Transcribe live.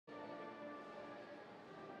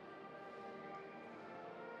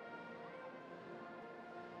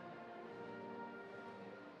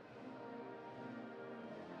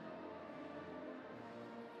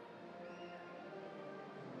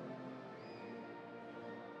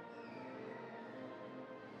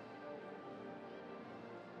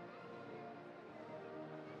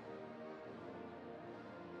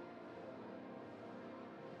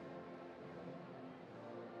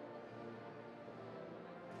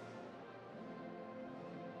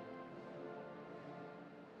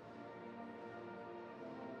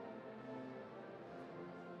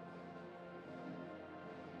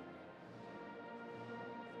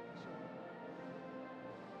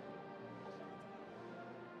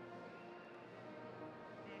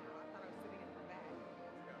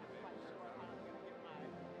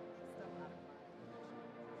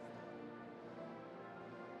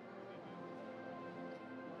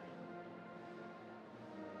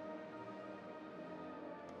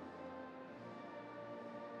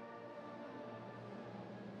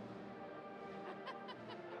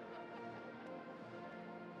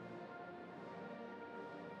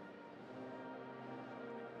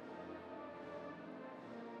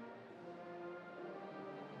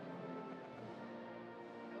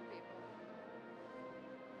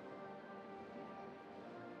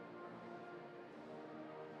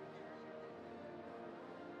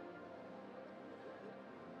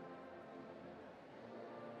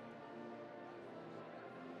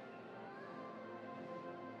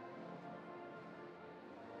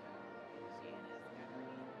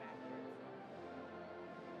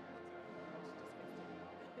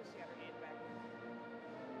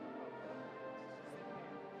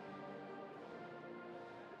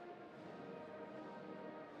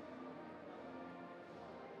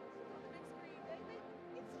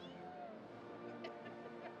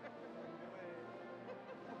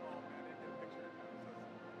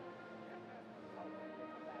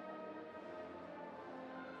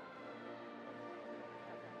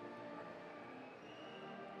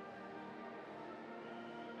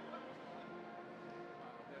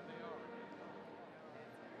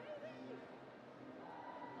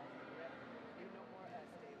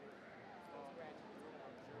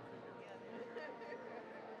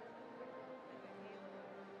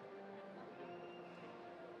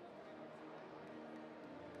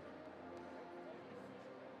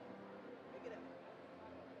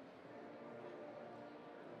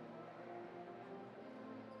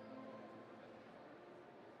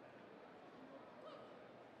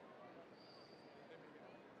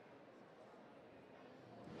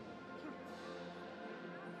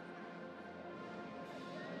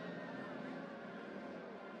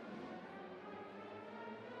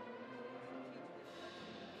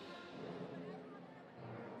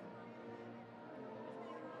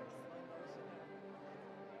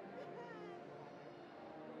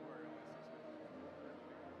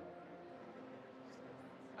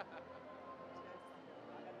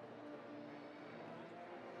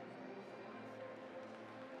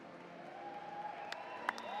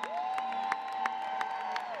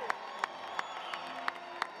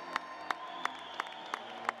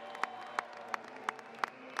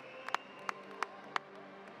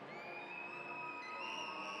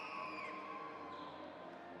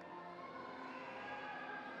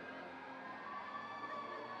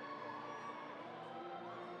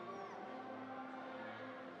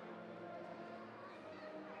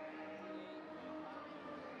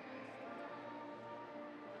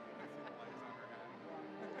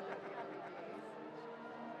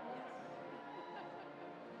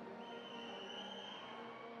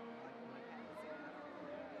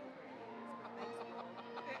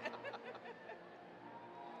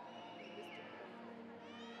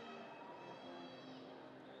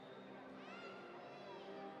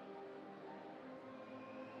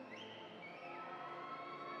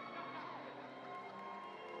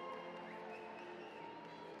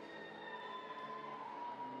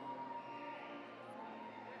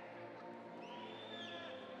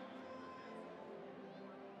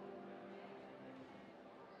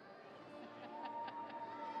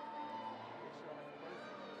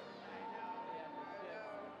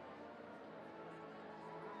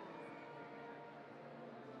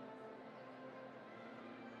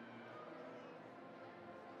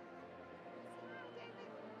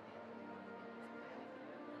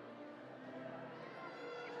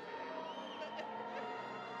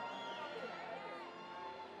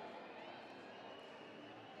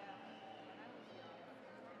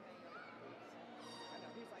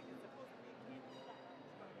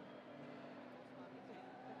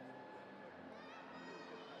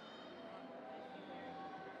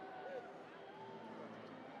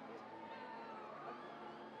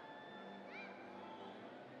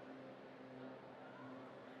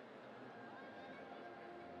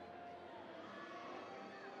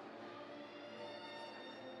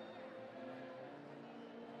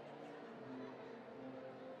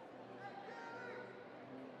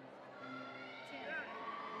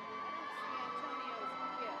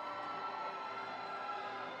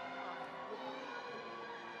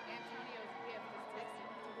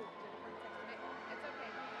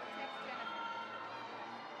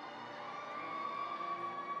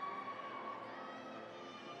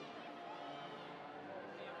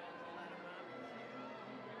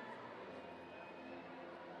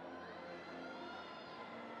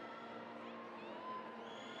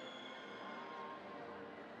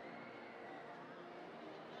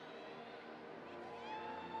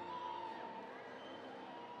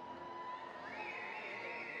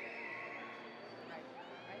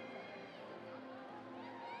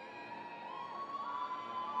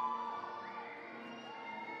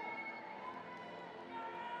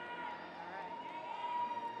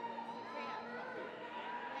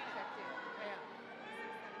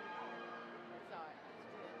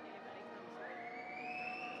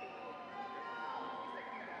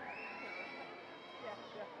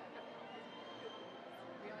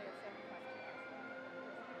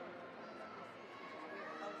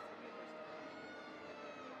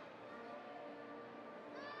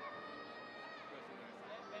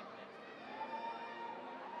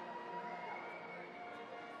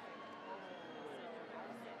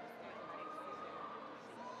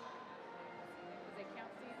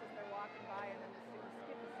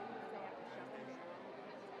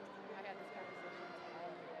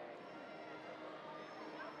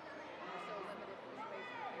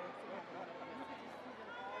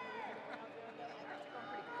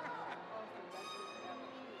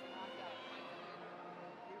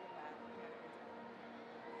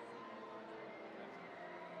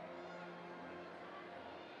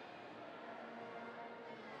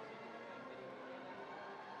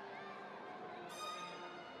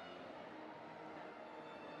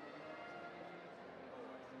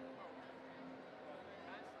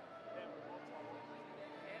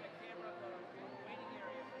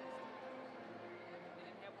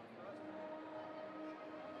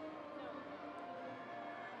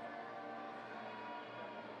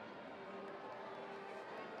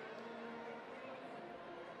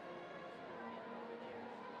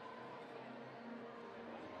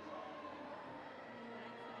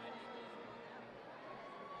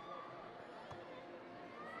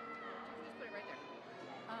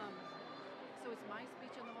my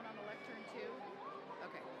speech and the one on the lectern too?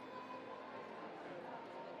 Okay.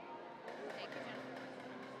 Thank you, Jen.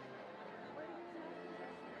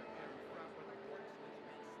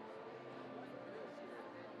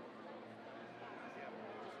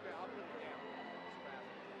 I'll put it down. Scrap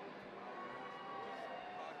it. Just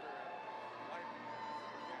talk around. Like,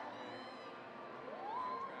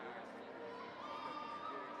 contrast.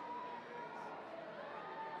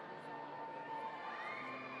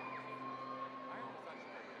 I almost thought she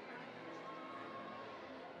heard that.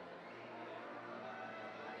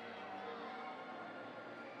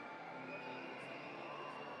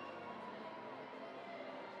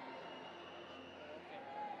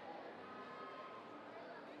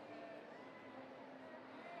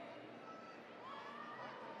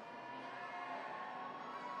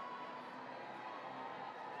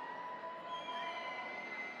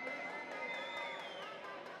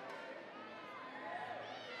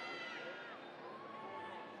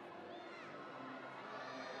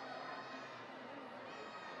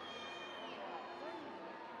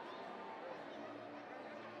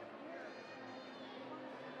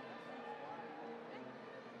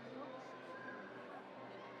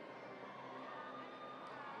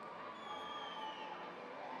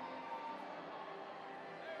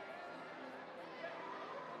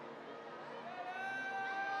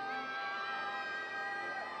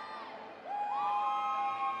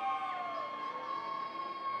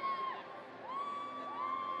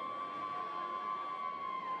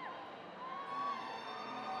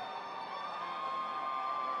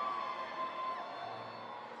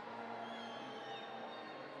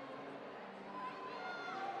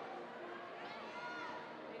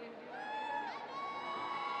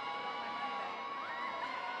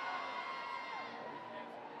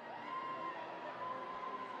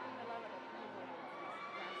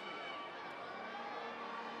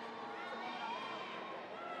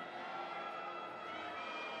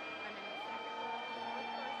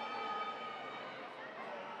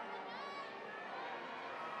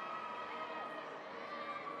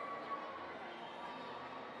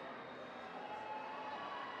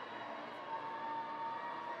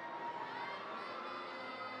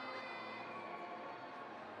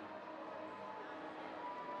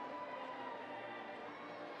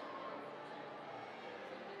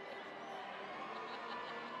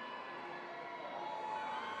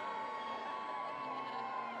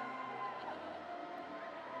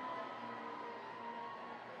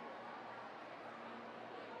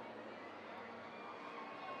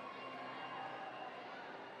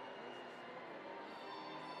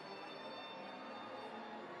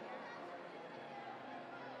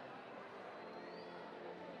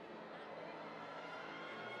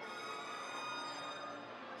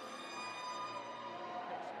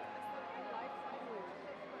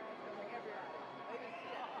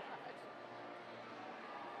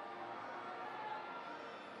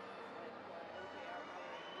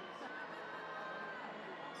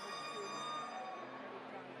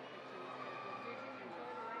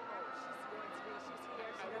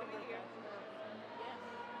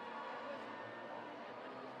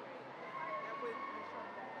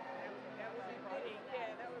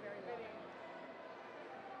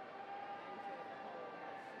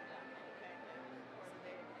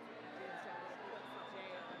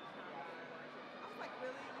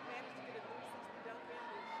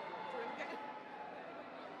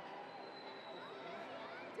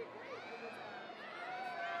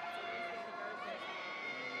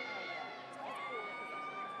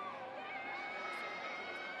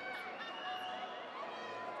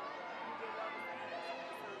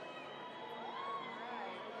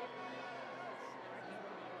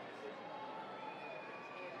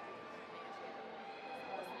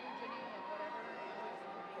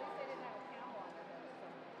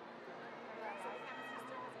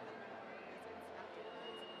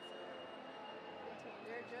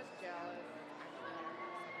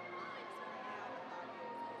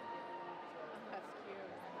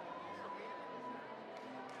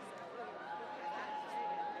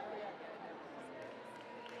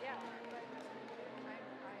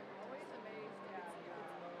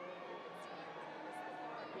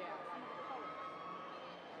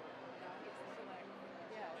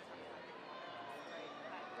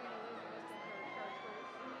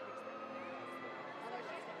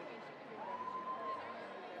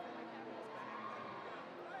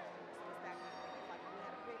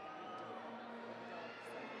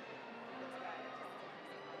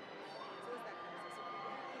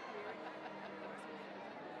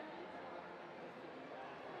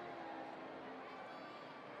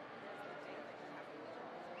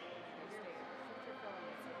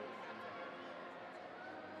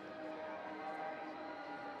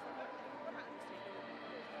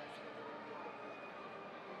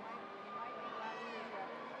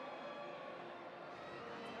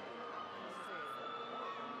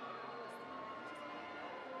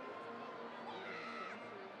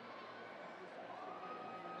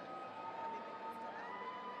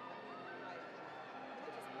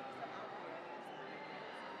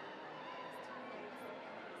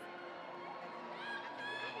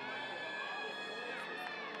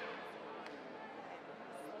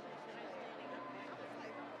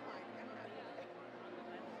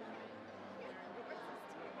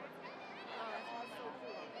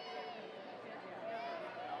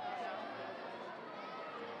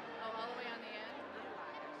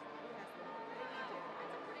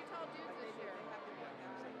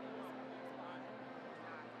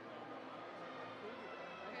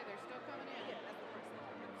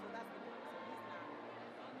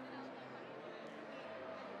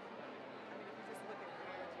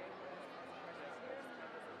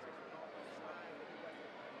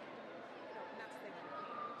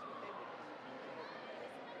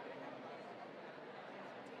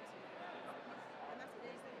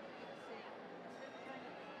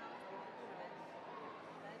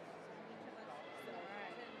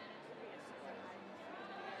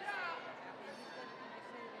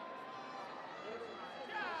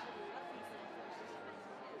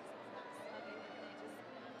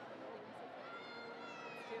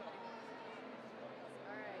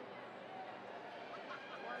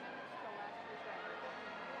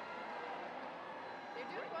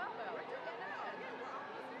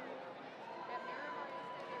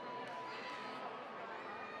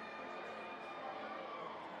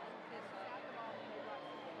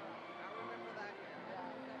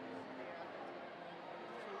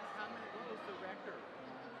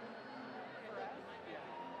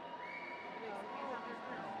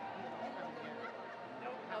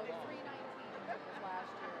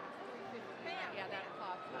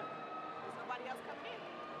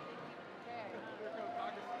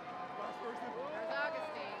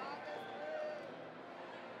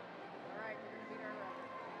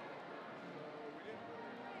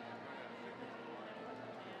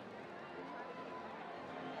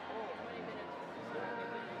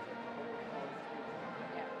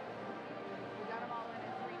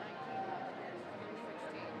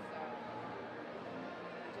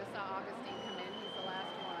 Augustine come in. He's the last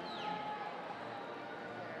one. There.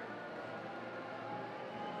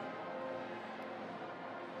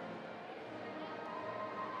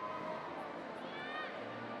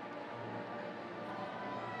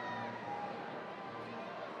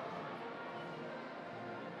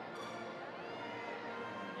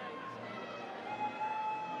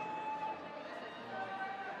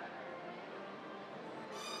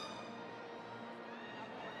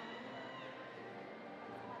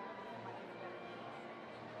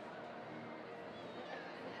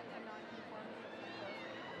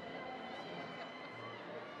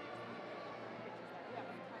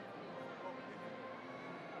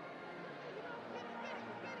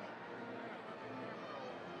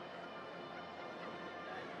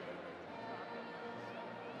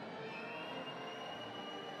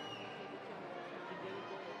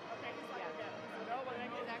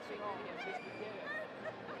 It's actually video.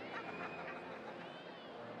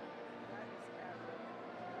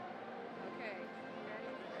 Okay, you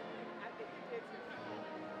ready? I think the kids are Let's see.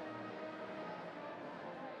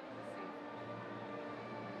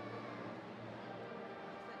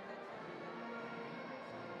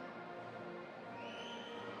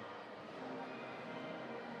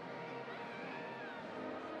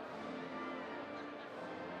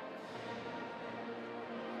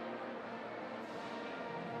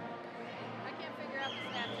 I can't figure out the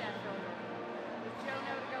Snapchat filter. Does Joe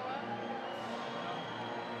know to go up?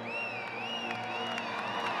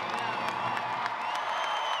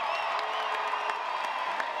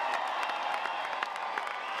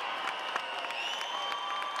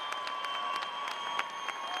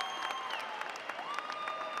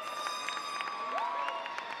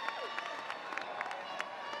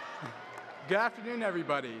 Good afternoon,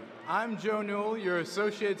 everybody. I'm Joe Newell, your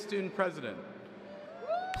Associate Student President.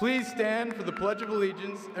 Please stand for the Pledge of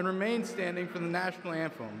Allegiance and remain standing for the National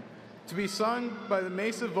Anthem, to be sung by the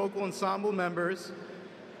Mesa Vocal Ensemble members,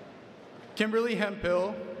 Kimberly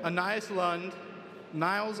Hemphill, Anais Lund,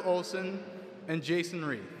 Niles Olson, and Jason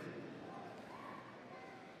Reith.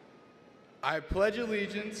 I pledge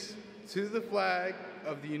allegiance to the flag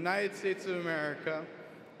of the United States of America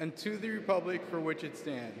and to the republic for which it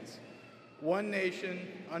stands, one nation,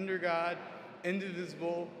 under God,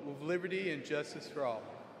 indivisible, with liberty and justice for all.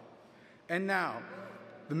 And now,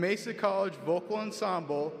 the Mesa College Vocal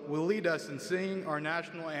Ensemble will lead us in singing our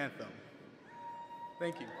national anthem.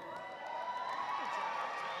 Thank you.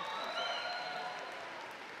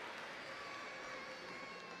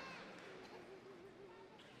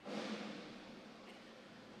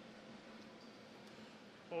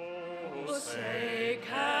 Oh, say,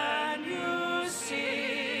 can you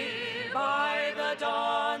see by the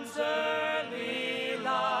dawn's early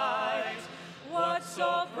light what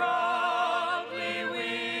so proudly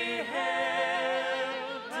we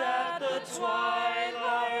hailed at the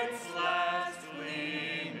twilight's last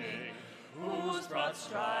gleaming, whose broad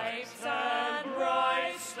stripes and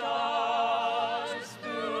bright stars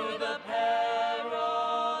through the perilous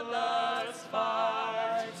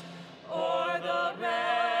fight o'er the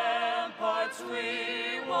ramparts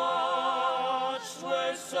we watched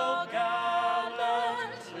were so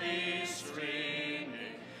gallantly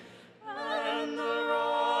streaming, and the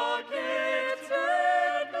rockets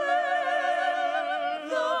did glare,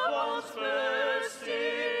 the balls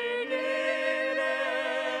bursting in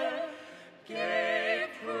air, gave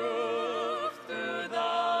proof through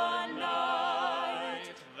the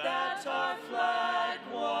night that our flag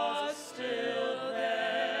was still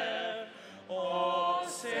there. Oh,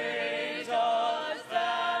 say does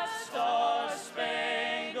that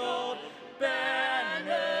star-spangled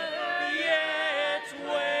banner yet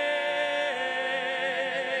wave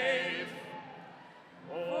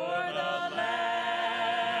for the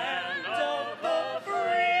land of the free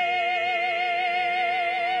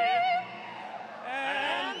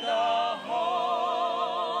and the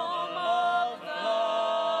home of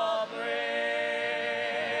the brave?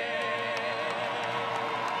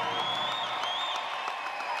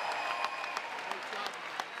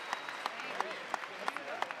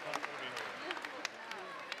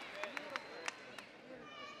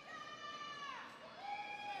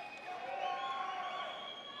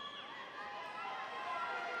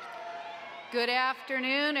 Good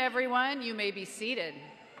afternoon, everyone. You may be seated.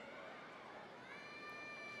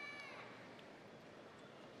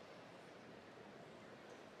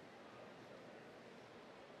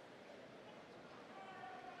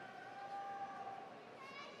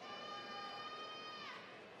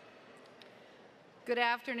 Good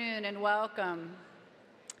afternoon and welcome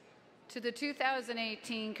to the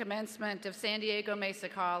 2018 commencement of San Diego Mesa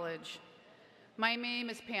College. My name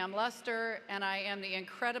is Pam Luster, and I am the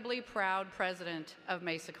incredibly proud president of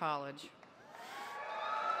Mesa College.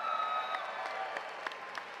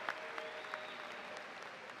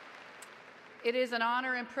 It is an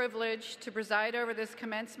honor and privilege to preside over this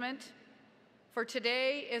commencement, for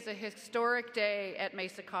today is a historic day at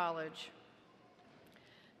Mesa College.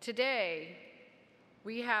 Today,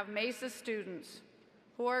 we have Mesa students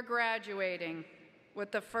who are graduating with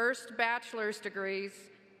the first bachelor's degrees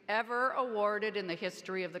ever awarded in the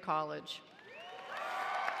history of the college.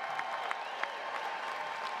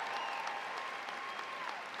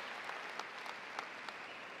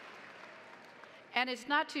 And it's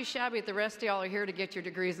not too shabby that the rest of y'all are here to get your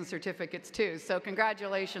degrees and certificates too, so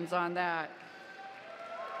congratulations on that.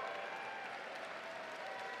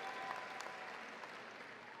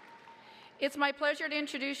 It's my pleasure to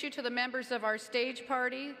introduce you to the members of our stage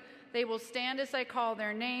party. They will stand as I call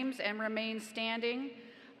their names and remain standing.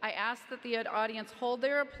 I ask that the audience hold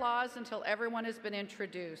their applause until everyone has been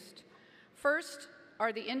introduced. First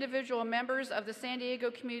are the individual members of the San Diego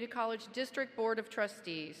Community College District Board of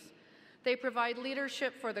Trustees. They provide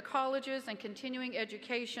leadership for the colleges and continuing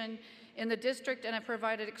education in the district and have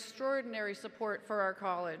provided extraordinary support for our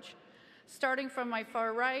college. Starting from my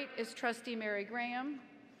far right is Trustee Mary Graham,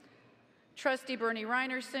 Trustee Bernie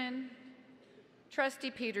Reinerson, Trustee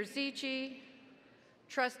Peter Zici,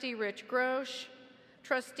 Trustee Rich Grosch,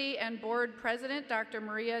 Trustee and Board President Dr.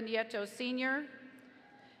 Maria Nieto Sr.,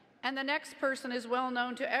 and the next person is well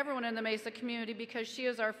known to everyone in the Mesa community because she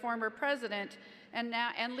is our former president and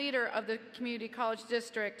leader of the Community College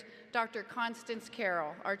District, Dr. Constance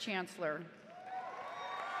Carroll, our chancellor.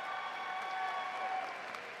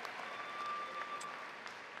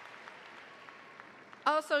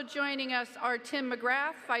 Also joining us are Tim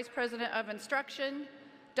McGrath, Vice President of Instruction,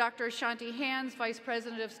 Dr. Ashanti Hands, Vice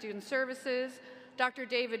President of Student Services, Dr.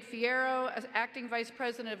 David Fierro, Acting Vice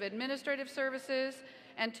President of Administrative Services,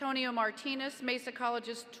 Antonio Martinez, Mesa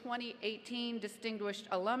College's 2018 Distinguished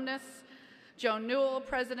Alumnus, Joan Newell,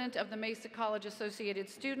 President of the Mesa College Associated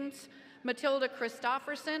Students, Matilda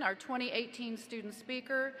Christofferson, our 2018 Student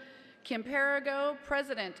Speaker, Kim Perigo,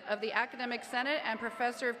 President of the Academic Senate and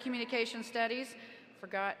Professor of Communication Studies,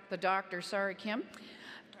 forgot the doctor, sorry Kim,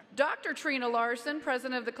 Dr. Trina Larson,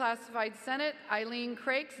 President of the Classified Senate, Eileen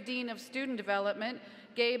Crakes, Dean of Student Development,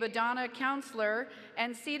 Gabe Adana, Counselor,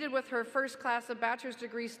 and seated with her first class of bachelor's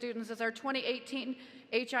degree students is our 2018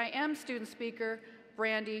 HIM Student Speaker,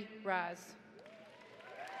 Brandy Raz.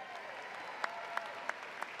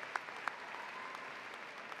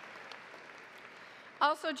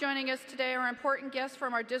 Also joining us today are important guests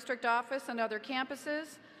from our district office and other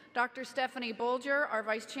campuses, Dr. Stephanie Bolger, our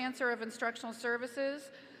Vice Chancellor of Instructional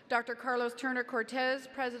Services, Dr. Carlos Turner Cortez,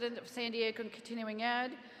 President of San Diego Continuing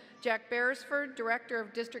Ed, Jack Beresford, Director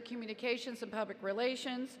of District Communications and Public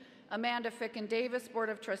Relations, Amanda Ficken-Davis, Board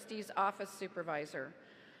of Trustees Office Supervisor.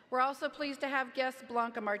 We're also pleased to have guests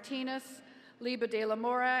Blanca Martinez, Liba de la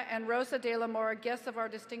Mora, and Rosa de la Mora, guests of our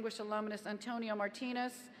distinguished alumnus Antonio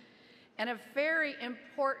Martinez, and a very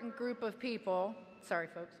important group of people, sorry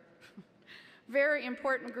folks, very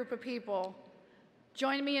important group of people.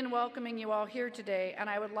 Join me in welcoming you all here today, and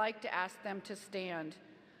I would like to ask them to stand.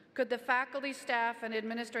 Could the faculty, staff, and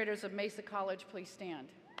administrators of Mesa College please stand?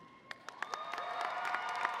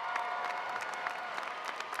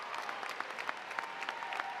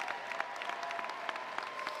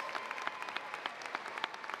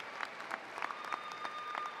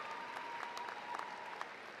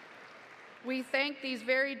 We thank these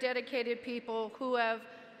very dedicated people who have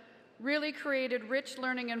really created rich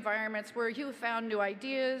learning environments where you found new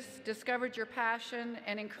ideas, discovered your passion,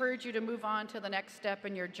 and encouraged you to move on to the next step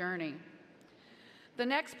in your journey. The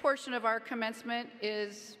next portion of our commencement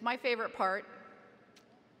is my favorite part,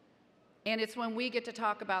 and it's when we get to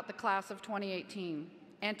talk about the class of 2018.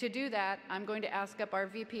 And to do that, I'm going to ask up our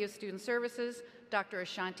VP of Student Services, Dr.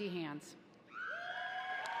 Ashanti Hands.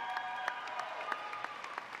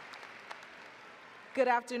 Good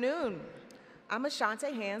afternoon. I'm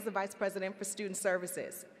Ashanti Hands, the Vice President for Student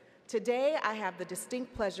Services. Today, I have the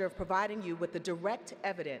distinct pleasure of providing you with the direct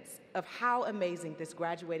evidence of how amazing this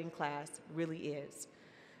graduating class really is.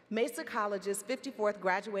 Mesa College's 54th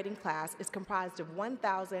graduating class is comprised of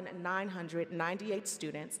 1,998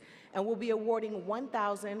 students and will be awarding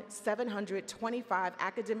 1,725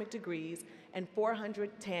 academic degrees and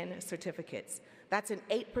 410 certificates. That's an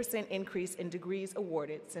 8% increase in degrees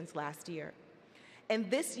awarded since last year. And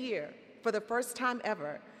this year, for the first time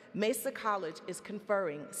ever, Mesa College is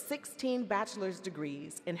conferring 16 bachelor's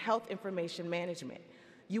degrees in health information management.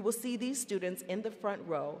 You will see these students in the front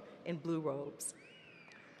row in blue robes.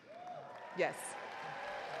 Yes.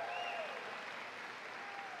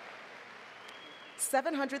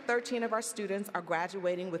 713 of our students are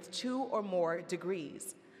graduating with 2 or more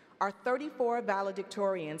degrees. Our 34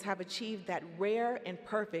 valedictorians have achieved that rare and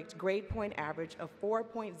perfect grade point average of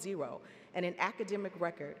 4.0 and an academic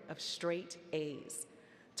record of straight A's.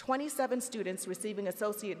 27 students receiving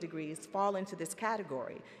associate degrees fall into this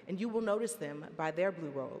category, and you will notice them by their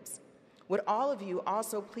blue robes. Would all of you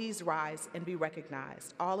also please rise and be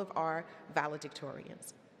recognized, all of our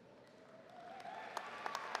valedictorians?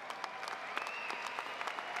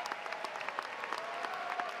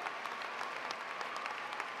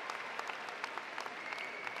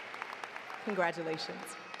 Congratulations.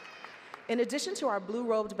 In addition to our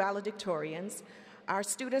blue-robed valedictorians, our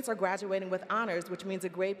students are graduating with honors, which means a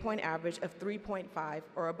grade point average of 3.5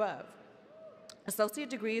 or above. Associate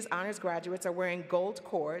degrees honors graduates are wearing gold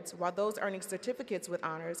cords, while those earning certificates with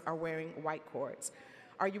honors are wearing white cords.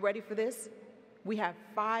 Are you ready for this? We have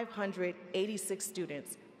 586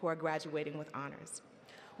 students who are graduating with honors.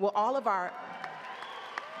 Will all of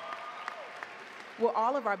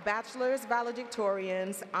our bachelor's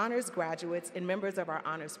valedictorians, honors graduates, and members of our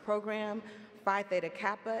honors program, Phi Theta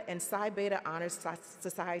Kappa, and Psi Beta honors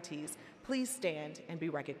societies please stand and be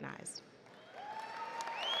recognized?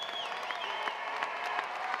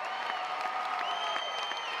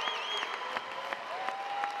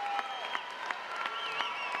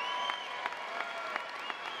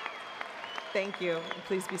 Thank you.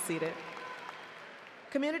 Please be seated.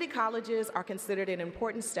 Community colleges are considered an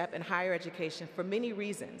important step in higher education for many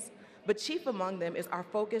reasons, but chief among them is our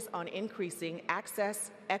focus on increasing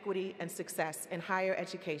access, equity, and success in higher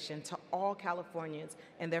education to all Californians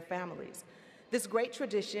and their families. This great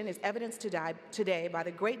tradition is evidenced today by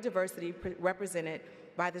the great diversity represented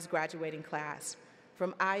by this graduating class.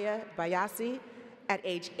 From Aya Bayasi at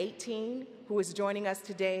age 18, who is joining us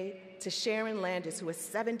today, to Sharon Landis, who is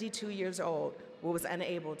 72 years old, who was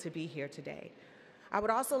unable to be here today. I would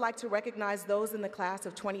also like to recognize those in the class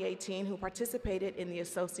of 2018 who participated in the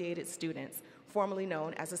Associated Students, formerly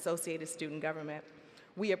known as Associated Student Government.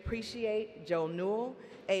 We appreciate Joe Newell,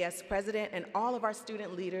 AS President, and all of our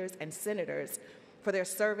student leaders and senators for their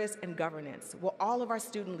service and governance. Will all of our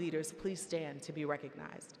student leaders please stand to be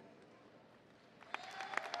recognized?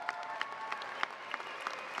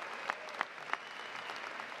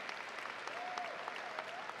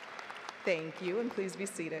 Thank you, and please be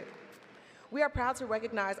seated. We are proud to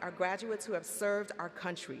recognize our graduates who have served our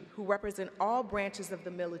country, who represent all branches of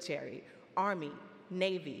the military, Army,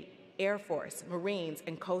 Navy, Air Force, Marines,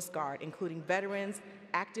 and Coast Guard, including veterans,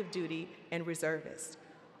 active duty, and reservists.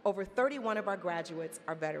 Over 31 of our graduates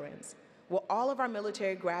are veterans. Will all of our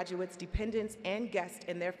military graduates, dependents, and guests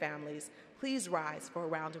and their families please rise for a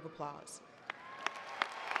round of applause?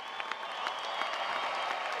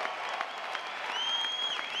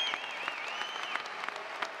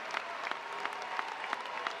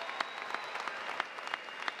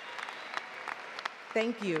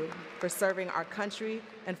 Thank you for serving our country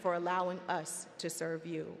and for allowing us to serve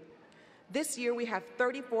you. This year, we have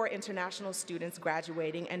 34 international students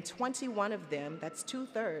graduating, and 21 of them, that's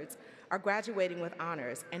 2/3, are graduating with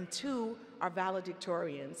honors, and 2 are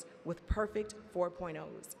valedictorians with perfect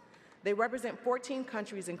 4.0s. They represent 14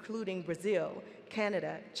 countries, including Brazil,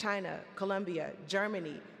 Canada, China, Colombia,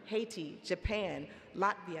 Germany, Haiti, Japan,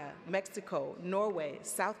 Latvia, Mexico, Norway,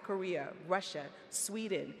 South Korea, Russia,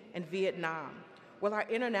 Sweden, and Vietnam. Will our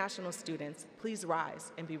international students please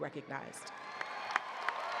rise and be recognized?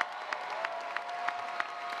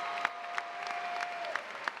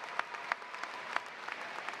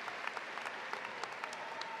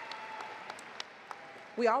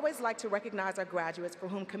 We always like to recognize our graduates for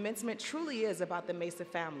whom commencement truly is about the Mesa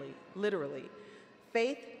family, literally.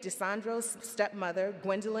 Faith DeSandro's stepmother,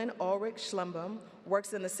 Gwendolyn Ulrich Schlumbum,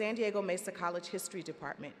 works in the San Diego Mesa College History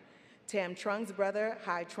Department. Tam Trung's brother,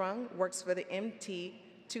 Hai Trung, works for the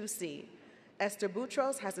MT2C. Esther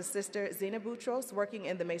Boutros has a sister, Zena Boutros, working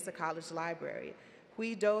in the Mesa College Library.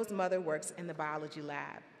 Hui Do's mother works in the biology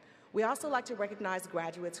lab. We also like to recognize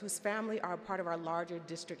graduates whose family are a part of our larger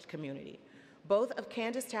district community. Both of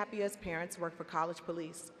Candace Tapia's parents work for College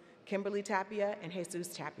Police, Kimberly Tapia and Jesus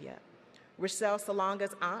Tapia. Rochelle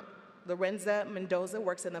Salonga's aunt, Lorenza Mendoza,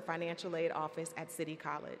 works in the financial aid office at City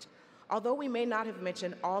College. Although we may not have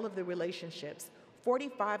mentioned all of the relationships,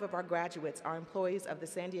 45 of our graduates are employees of the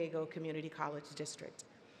San Diego Community College District.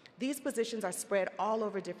 These positions are spread all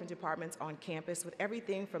over different departments on campus, with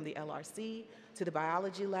everything from the LRC to the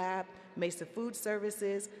biology lab, Mesa Food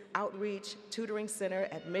Services, outreach, tutoring center,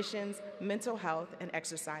 admissions, mental health, and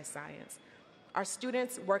exercise science. Our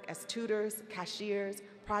students work as tutors, cashiers,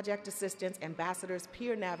 project assistants, ambassadors,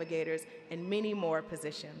 peer navigators, and many more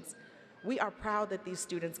positions. We are proud that these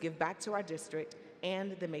students give back to our district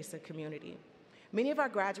and the Mesa community. Many of our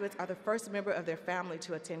graduates are the first member of their family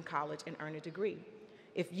to attend college and earn a degree.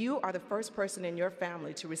 If you are the first person in your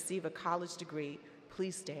family to receive a college degree,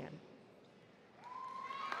 please stand.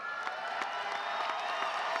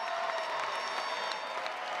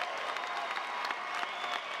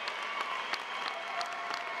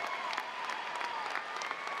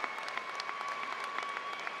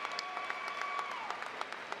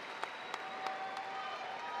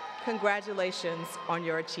 Congratulations on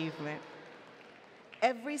your achievement.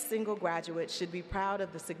 Every single graduate should be proud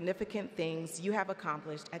of the significant things you have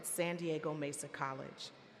accomplished at San Diego Mesa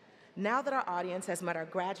College. Now that our audience has met our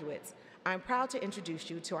graduates, I'm proud to introduce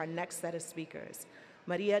you to our next set of speakers,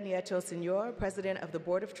 Maria Nieto Senor, President of the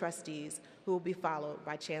Board of Trustees, who will be followed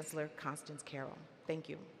by Chancellor Constance Carroll. Thank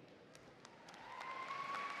you.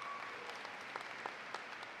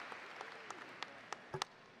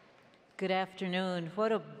 Good afternoon.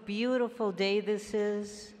 What a beautiful day this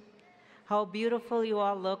is. How beautiful you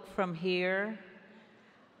all look from here.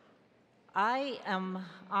 I am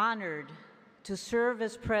honored to serve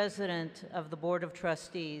as president of the Board of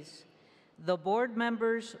Trustees. The board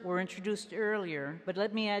members were introduced earlier, but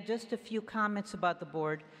let me add just a few comments about the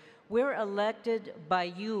board. We're elected by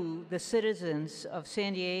you, the citizens of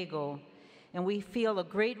San Diego, and we feel a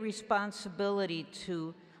great responsibility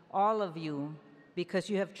to all of you because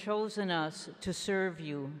you have chosen us to serve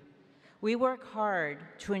you. We work hard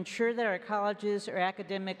to ensure that our colleges are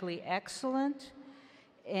academically excellent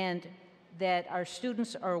and that our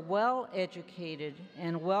students are well educated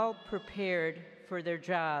and well prepared for their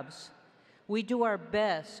jobs. We do our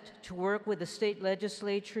best to work with the state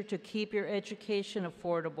legislature to keep your education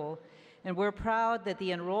affordable, and we're proud that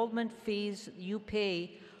the enrollment fees you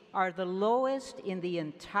pay are the lowest in the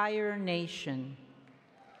entire nation.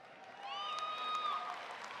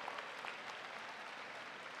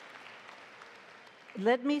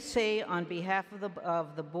 Let me say on behalf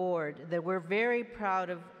of the board that we're very proud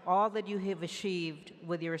of all that you have achieved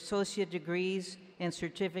with your associate degrees and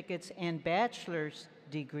certificates and bachelor's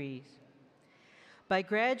degrees. By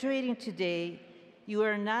graduating today, you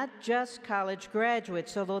are not just college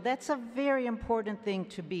graduates, although that's a very important thing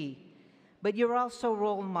to be, but you're also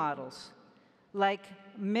role models. Like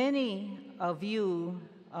many of you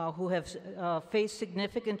who have faced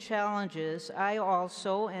significant challenges, I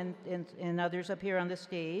also, and others up here on the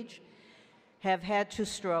stage, have had to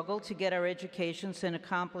struggle to get our educations and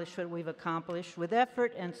accomplish what we've accomplished with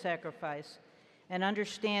effort and sacrifice, and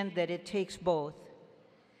understand that it takes both.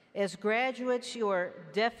 As graduates, you are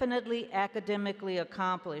definitely academically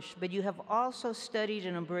accomplished, but you have also studied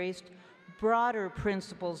and embraced broader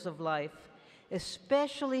principles of life,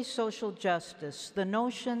 especially social justice, the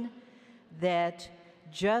notion that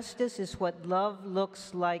justice is what love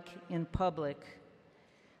looks like in public.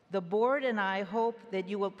 The board and I hope that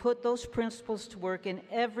you will put those principles to work in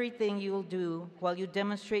everything you'll do while you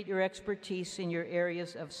demonstrate your expertise in your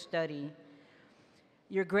areas of study.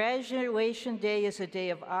 Your graduation day is a day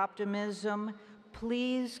of optimism.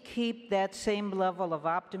 Please keep that same level of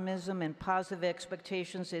optimism and positive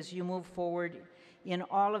expectations as you move forward in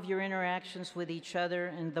all of your interactions with each other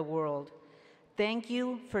and the world. Thank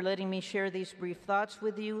you for letting me share these brief thoughts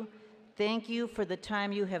with you. Thank you for the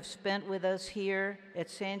time you have spent with us here at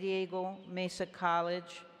San Diego Mesa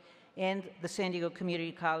College and the San Diego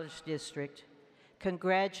Community College District.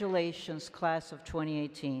 Congratulations, class of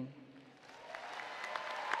 2018.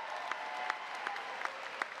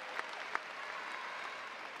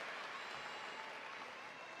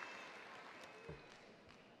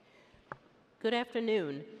 Good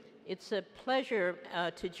afternoon. It's a pleasure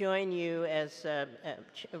to join you as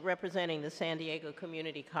representing the San Diego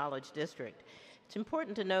Community College District. It's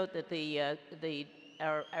important to note that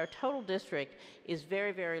our total district is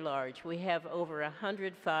very, very large. We have over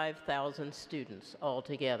 105,000 students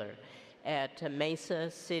altogether at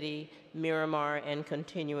Mesa, City, Miramar, and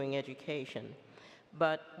continuing education.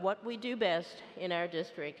 But what we do best in our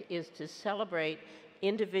district is to celebrate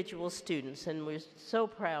individual students, and we're so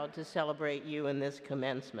proud to celebrate you in this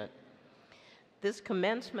commencement. This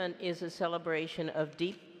commencement is a celebration of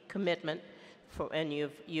deep commitment, and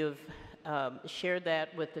you've shared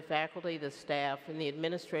that with the faculty, the staff, and the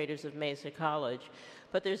administrators of Mesa College.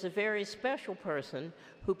 But there's a very special person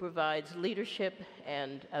who provides leadership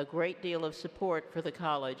and a great deal of support for the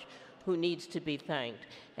college who needs to be thanked,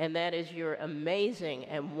 and that is your amazing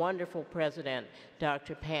and wonderful president,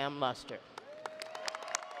 Dr. Pam Luster.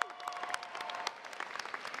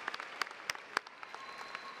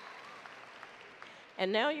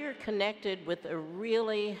 And now you're connected with a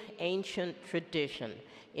really ancient tradition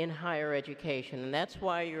in higher education, and that's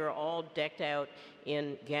why you're all decked out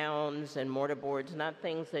in gowns and mortarboards, not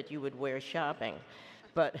things that you would wear shopping.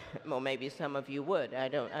 But, well, maybe some of you would, I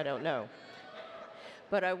don't know.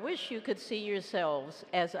 But I wish you could see yourselves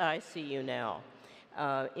as I see you now,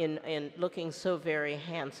 in looking so very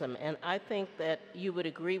handsome. And I think that you would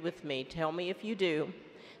agree with me, tell me if you do,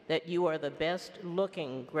 that you are the best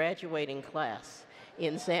looking graduating class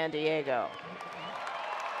in San Diego.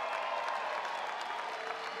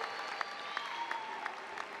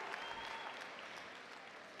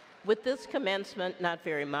 With this commencement, not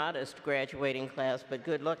very modest graduating class, but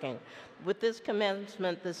good looking, with this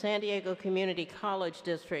commencement, the San Diego Community College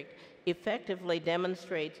District effectively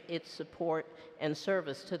demonstrates its support and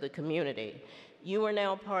service to the community. You are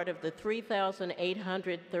now part of the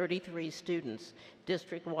 3,833 students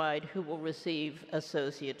district-wide who will receive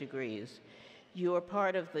associate degrees. You are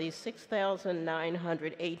part of the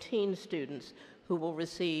 6,918 students who will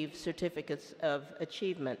receive certificates of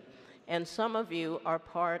achievement. And some of you are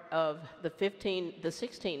part of the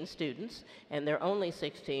 16 students, and there are only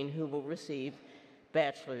 16 who will receive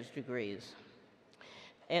bachelor's degrees.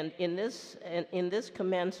 And in this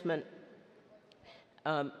commencement,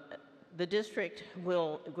 the district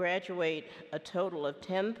will graduate a total of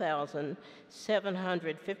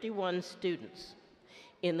 10,751 students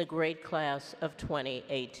in the grade class of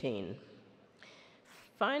 2018.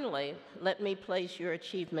 Finally, let me place your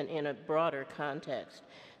achievement in a broader context.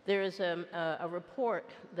 There is a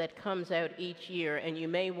report that comes out each year, and you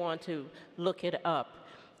may want to look it up.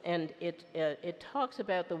 And it talks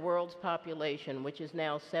about the world's population, which is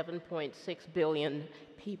now 7.6 billion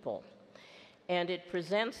people. And it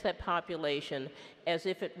presents that population as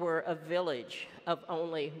if it were a village of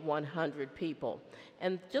only 100 people.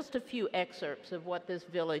 And just a few excerpts of what this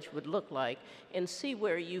village would look like, and see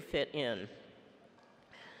where you fit in.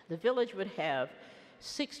 The village would have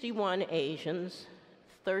 61 Asians,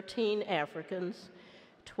 13 Africans,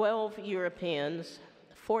 12 Europeans,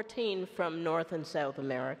 14 from North and South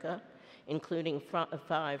America, including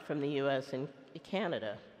 5 from the US and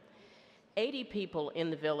Canada. 80 people in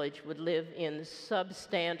the village would live in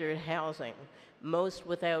substandard housing, most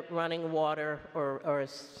without running water or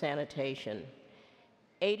sanitation.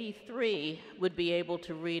 83 would be able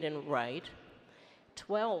to read and write.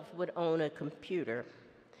 12 would own a computer,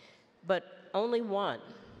 but only one,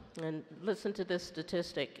 and listen to this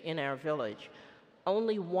statistic in our village,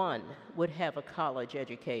 only one would have a college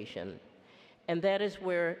education. And that is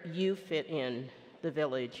where you fit in the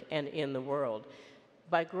village and in the world.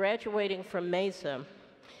 By graduating from Mesa,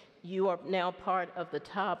 you are now part of the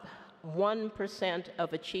top 1%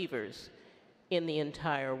 of achievers in the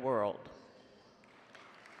entire world.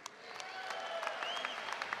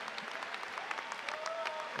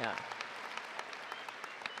 Yeah.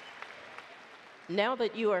 Now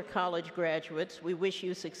that you are college graduates, we wish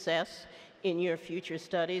you success in your future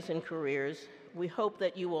studies and careers. We hope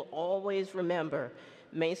that you will always remember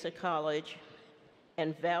Mesa College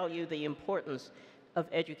and value the importance of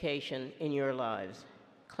education in your lives.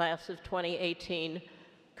 Class of 2018,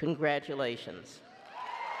 congratulations.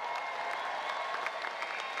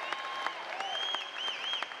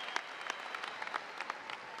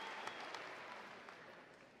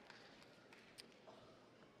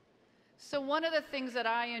 So one of the things that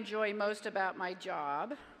I enjoy most about my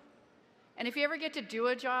job, and if you ever get to do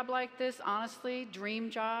a job like this, honestly, dream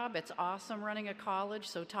job, it's awesome running a college,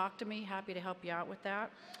 so talk to me, happy to help you out with that.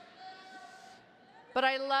 But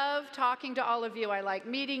I love talking to all of you. I like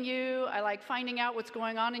meeting you. I like finding out what's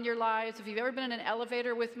going on in your lives. If you've ever been in an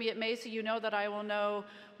elevator with me at Mesa, you know that I will know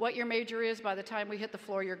what your major is by the time we hit the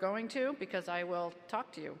floor you're going to, because I will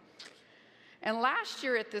talk to you. And last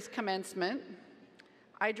year at this commencement,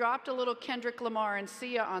 I dropped a little Kendrick Lamar and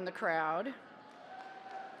Sia on the crowd.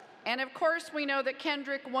 And of course, we know that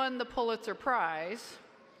Kendrick won the Pulitzer Prize.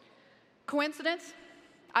 Coincidence?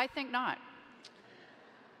 I think not.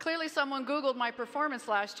 Clearly, someone Googled my performance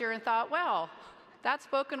last year and thought, well, that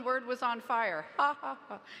spoken word was on fire. Ha, ha,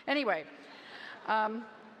 ha. Anyway,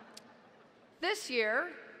 this year,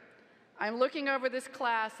 I'm looking over this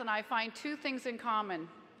class and I find two things in common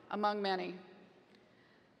among many.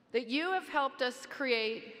 That you have helped us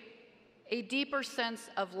create a deeper sense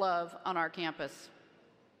of love on our campus.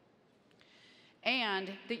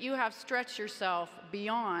 And that you have stretched yourself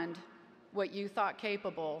beyond what you thought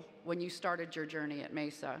capable when you started your journey at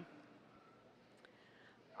Mesa.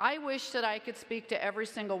 I wish that I could speak to every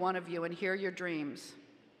single one of you and hear your dreams.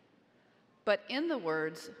 But in the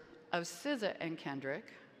words of SZA and Kendrick,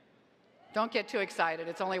 don't get too excited,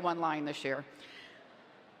 it's only one line this year.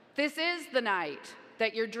 This is the night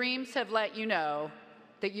that your dreams have let you know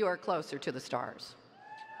that you are closer to the stars.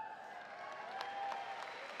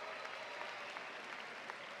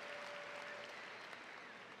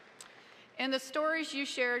 In the stories you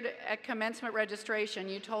shared at commencement registration,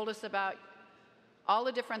 you told us about all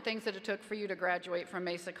the different things that it took for you to graduate from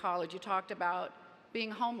Mesa College. You talked about being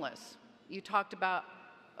homeless. You talked about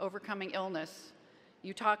overcoming illness.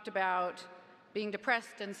 You talked about being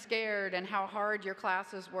depressed and scared and how hard your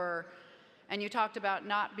classes were. And you talked about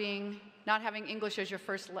not having English as your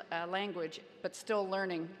first language, but still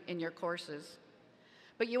learning in your courses.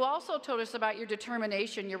 But you also told us about your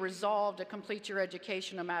determination, your resolve to complete your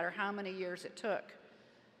education no matter how many years it took,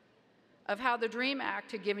 of how the DREAM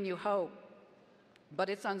Act had given you hope, but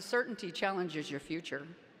its uncertainty challenges your future,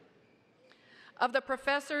 of the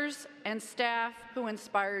professors and staff who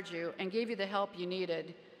inspired you and gave you the help you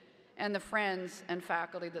needed, and the friends and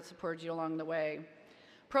faculty that supported you along the way.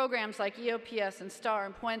 Programs like EOPS and STAR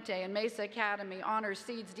and Puente and Mesa Academy, Honors,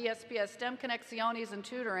 Seeds, DSPS, STEM Conexiones, and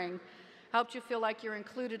tutoring helped you feel like you're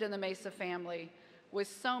included in the Mesa family with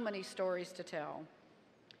so many stories to tell.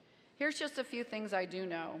 Here's just a few things I do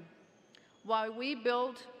know. While we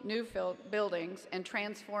built new buildings and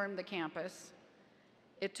transformed the campus,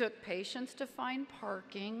 it took patience to find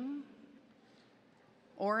parking,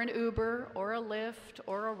 or an Uber, or a Lyft,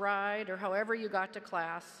 or a ride, or however you got to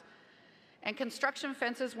class. And construction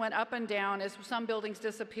fences went up and down as some buildings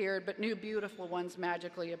disappeared, but new beautiful ones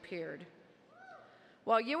magically appeared.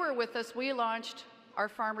 While you were with us, we launched our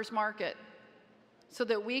farmers market so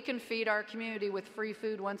that we can feed our community with free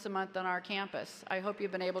food once a month on our campus. I hope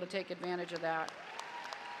you've been able to take advantage of that.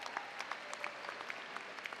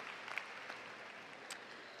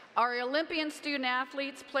 Our Olympian student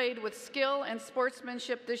athletes played with skill and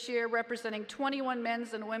sportsmanship this year, representing 21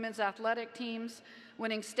 men's and women's athletic teams,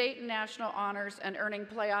 winning state and national honors and earning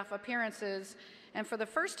playoff appearances. And for the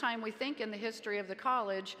first time, we think, in the history of the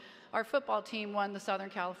college, our football team won the Southern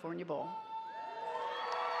California Bowl.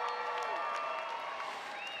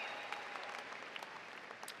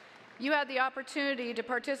 You had the opportunity to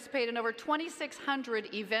participate in over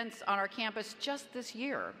 2,600 events on our campus just this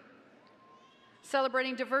year,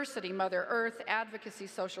 celebrating diversity, Mother Earth, advocacy,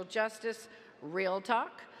 social justice, real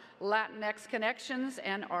talk, Latinx connections,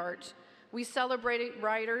 and art. We celebrated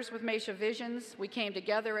writers with Mesa Visions. We came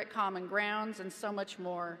together at Common Grounds, and so much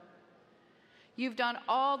more. You've done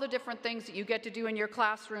all the different things that you get to do in your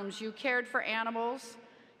classrooms. You cared for animals.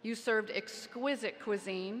 You served exquisite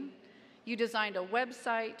cuisine. You designed a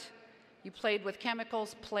website. You played with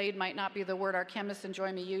chemicals. Played might not be the word our chemists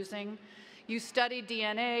enjoy me using. You studied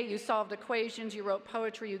DNA. You solved equations. You wrote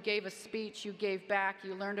poetry. You gave a speech. You gave back.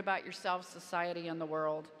 You learned about yourself, society, and the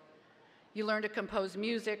world. You learned to compose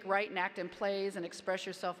music, write and act in plays, and express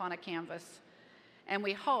yourself on a canvas. And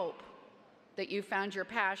we hope that you found your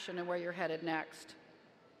passion and where you're headed next.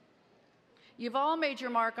 You've all made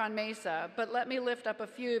your mark on Mesa, but let me lift up a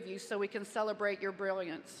few of you so we can celebrate your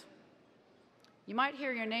brilliance. You might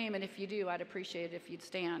hear your name, and if you do, I'd appreciate it if you'd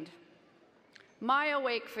stand. Maya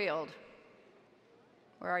Wakefield.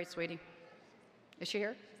 Where are you, sweetie? Is she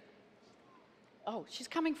here? Oh, she's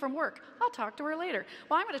coming from work. I'll talk to her later.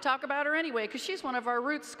 Well, I'm going to talk about her anyway because she's one of our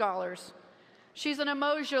Roots scholars. She's an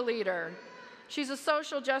emoja leader. She's a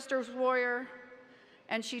social justice warrior,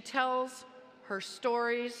 and she tells her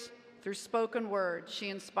stories through spoken word. She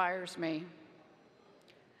inspires me.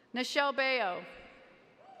 Nichelle Bayo.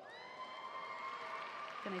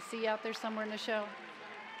 Can I see you out there somewhere, Nichelle?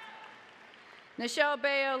 Nichelle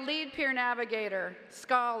Bayo, lead peer navigator,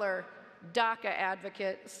 scholar, DACA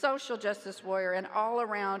advocate, social justice warrior, and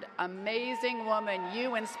all-around amazing woman.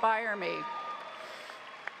 You inspire me.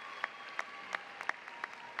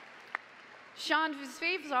 Sean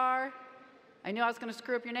Vizar, I knew I was going to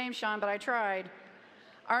screw up your name, Sean, but I tried.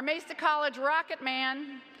 Our Mesa College rocket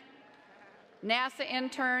man, NASA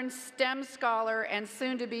intern, STEM scholar, and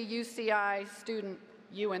soon-to-be UCI student.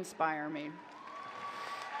 You inspire me.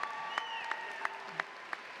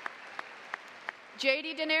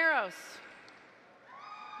 JD Dineros.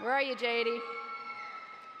 Where are you, JD?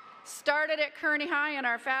 Started at Kearney High in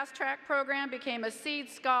our Fast Track program, became a Seed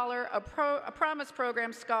Scholar, a Promise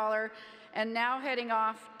Program Scholar, and now heading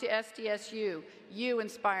off to SDSU. You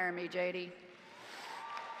inspire me, JD.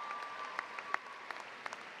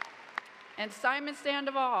 And Simon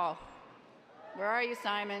Sandoval. Where are you,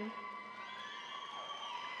 Simon?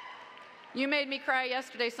 You made me cry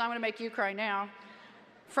yesterday, so I'm going to make you cry now.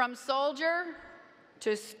 From soldier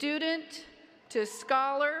to student to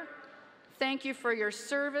scholar, thank you for your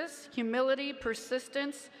service, humility,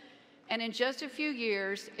 persistence, and in just a few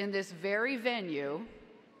years in this very venue,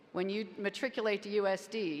 When you matriculate to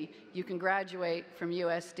USD, you can graduate from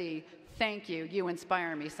USD. Thank you. You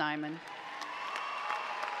inspire me, Simon.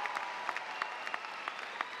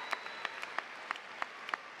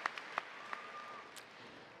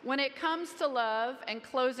 When it comes to love and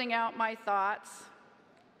closing out my thoughts,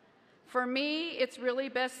 for me, it's really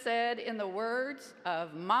best said in the words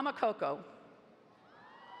of Mama Coco.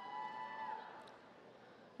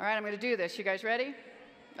 All right, I'm going to do this. You guys ready?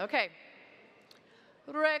 Okay.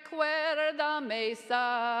 Recuerda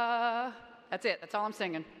Mesa. That's it. That's all I'm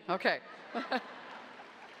singing. Okay.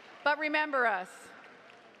 But remember us.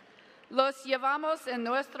 Los llevamos en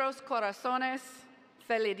nuestros corazones.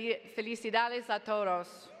 Felicidades a todos.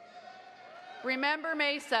 Remember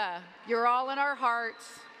Mesa. You're all in our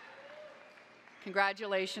hearts.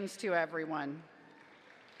 Congratulations to everyone.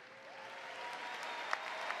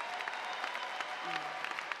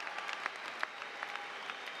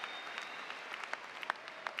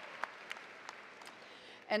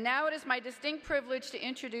 And now it is my distinct privilege to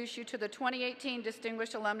introduce you to the 2018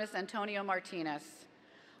 Distinguished Alumnus Antonio Martinez.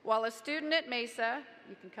 While a student at Mesa,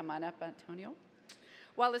 you can come on up, Antonio.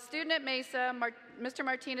 While a student at Mesa, Mr.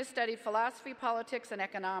 Martinez studied philosophy, politics, and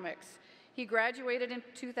economics. He graduated in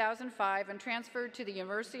 2005 and transferred to the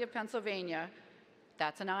University of Pennsylvania,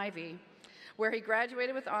 that's an Ivy, where he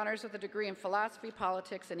graduated with honors with a degree in philosophy,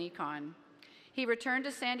 politics, and econ. He returned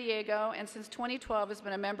to San Diego and since 2012 has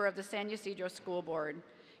been a member of the San Ysidro School Board.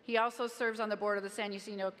 He also serves on the board of the San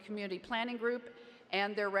Ysidro Community Planning Group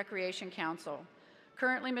and their Recreation Council.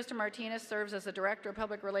 Currently, Mr. Martinez serves as the Director of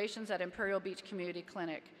Public Relations at Imperial Beach Community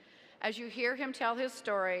Clinic. As you hear him tell his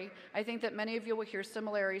story, I think that many of you will hear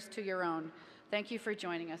similarities to your own. Thank you for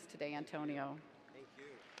joining us today, Antonio. Thank you.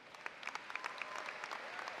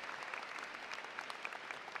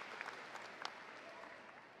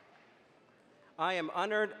 I am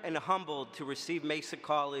honored and humbled to receive Mesa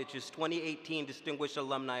College's 2018 Distinguished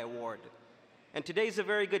Alumni Award. And today is a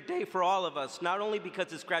very good day for all of us, not only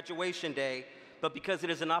because it's graduation day, but because it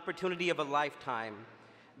is an opportunity of a lifetime.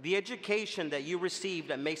 The education that you received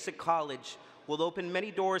at Mesa College will open many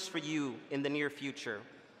doors for you in the near future.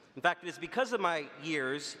 In fact, it is because of my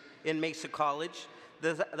years in Mesa College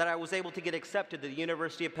that I was able to get accepted to the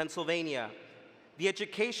University of Pennsylvania. The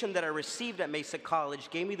education that I received at Mesa College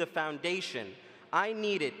gave me the foundation I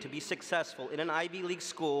needed to be successful in an Ivy League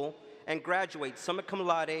school and graduate summa cum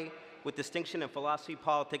laude with distinction in philosophy,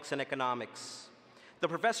 politics, and economics. The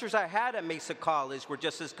professors I had at Mesa College were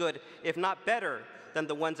just as good, if not better, than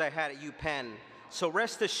the ones I had at UPenn. So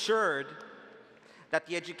rest assured that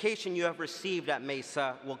the education you have received at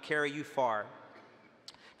Mesa will carry you far.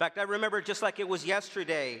 In fact, I remember just like it was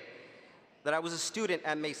yesterday that I was a student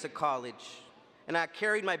at Mesa College, and I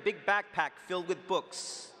carried my big backpack filled with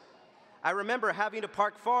books. I remember having to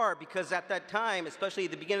park far because at that time, especially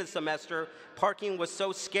at the beginning of the semester, parking was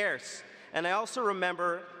so scarce. And I also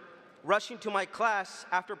remember rushing to my class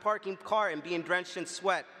after parking the car and being drenched in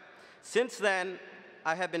sweat. Since then,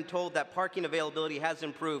 I have been told that parking availability has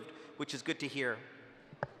improved, which is good to hear.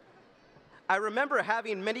 I remember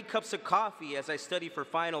having many cups of coffee as I studied for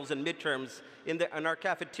finals and midterms in our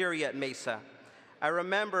cafeteria at Mesa. I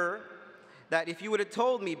remember that if you would have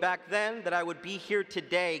told me back then that I would be here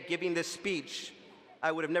today giving this speech,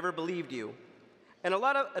 I would have never believed you. And a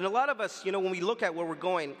lot of us, you know, when we look at where we're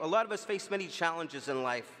going, a lot of us face many challenges in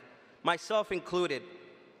life, myself included.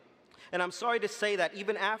 And I'm sorry to say that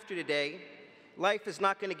even after today, life is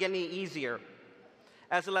not going to get any easier.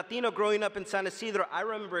 As a Latino growing up in San Ysidro, I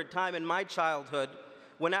remember a time in my childhood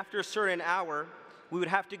when after a certain hour, we would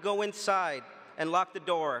have to go inside and lock the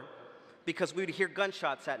door because we would hear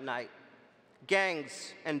gunshots at night.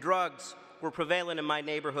 Gangs and drugs were prevalent in my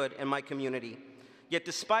neighborhood and my community. Yet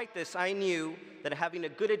despite this, I knew that having a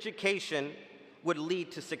good education would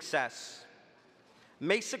lead to success.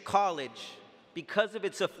 Mesa College, because of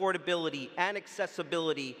its affordability and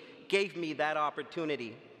accessibility, gave me that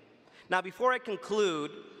opportunity. Now, before I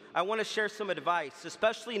conclude, I want to share some advice,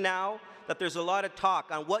 especially now that there's a lot of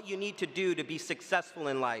talk on what you need to do to be successful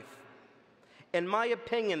in life. In my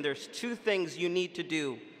opinion, there's two things you need to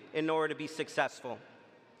do in order to be successful.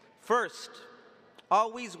 First,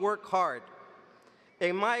 always work hard.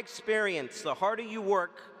 In my experience, the harder you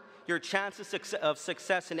work, your chances of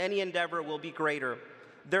success in any endeavor will be greater.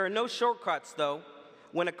 There are no shortcuts, though.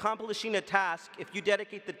 When accomplishing a task, if you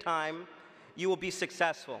dedicate the time, you will be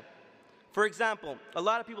successful. For example, a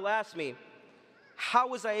lot of people ask me, how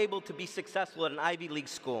was I able to be successful at an Ivy League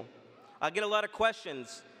school? I get a lot of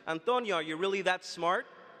questions. Antonio, are you really that smart?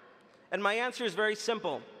 And my answer is very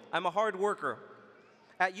simple. I'm a hard worker.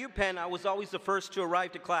 At UPenn, I was always the first to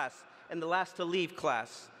arrive to class and the last to leave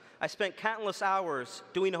class. I spent countless hours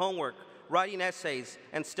doing homework, writing essays,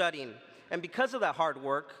 and studying. And because of that hard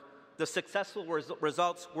work, the successful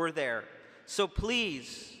results were there. So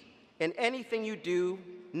please, in anything you do,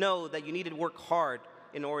 know that you need to work hard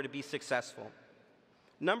in order to be successful.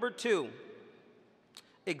 Number 2,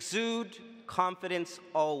 exude confidence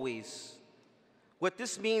always. What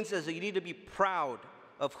this means is that you need to be proud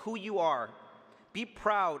of who you are, be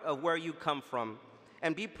proud of where you come from,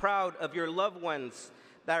 and be proud of your loved ones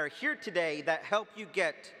that are here today that help you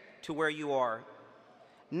get to where you are.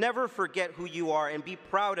 Never forget who you are and be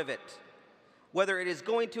proud of it. Whether it is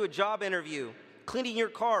going to a job interview, cleaning your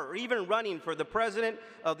car, or even running for the President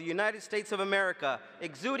of the United States of America,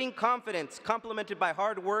 exuding confidence complemented by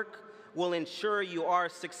hard work will ensure you are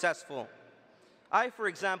successful. I, for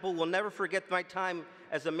example, will never forget my time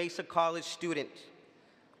as a Mesa College student,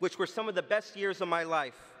 which were some of the best years of my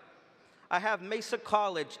life. I have Mesa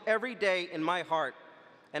College every day in my heart,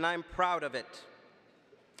 and I'm proud of it.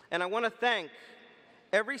 And I want to thank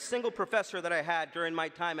every single professor that I had during my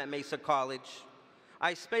time at Mesa College.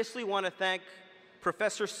 I especially want to thank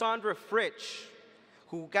Professor Sandra Fritsch,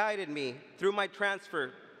 who guided me through my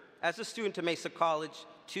transfer as a student to Mesa College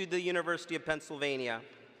to the University of Pennsylvania.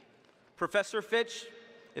 Professor Fitch,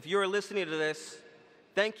 if you're listening to this,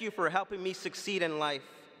 thank you for helping me succeed in life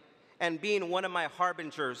and being one of my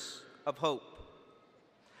harbingers of hope.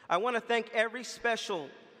 I want to thank every special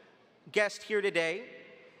guest here today,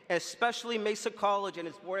 especially Mesa College and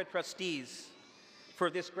its Board of Trustees,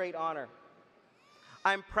 for this great honor.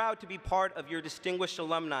 I'm proud to be part of your distinguished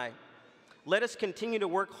alumni. Let us continue to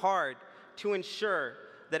work hard to ensure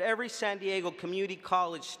that every San Diego Community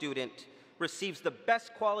College student receives the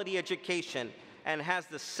best quality education and has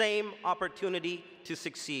the same opportunity to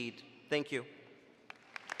succeed. Thank you.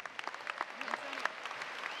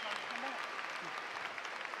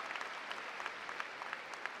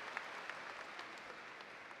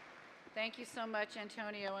 Thank you so much,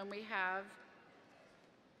 Antonio, and we have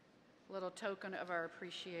a little token of our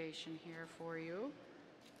appreciation here for you.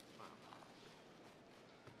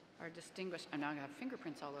 Our distinguished, I'm now going to have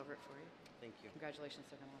fingerprints all over it for you. Thank you. Congratulations,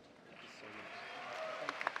 Second Law. Thank you so much.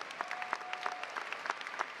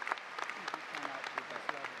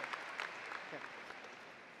 Here.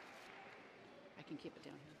 I can keep it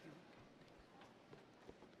down here if you want.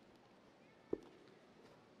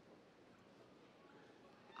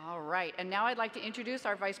 All right, and now I'd like to introduce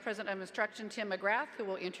our Vice President of Instruction, Tim McGrath, who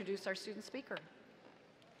will introduce our student speaker.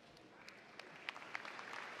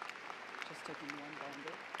 Just taking one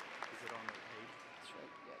bundle. Is it on the page? That's right,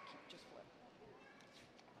 yeah, just flip.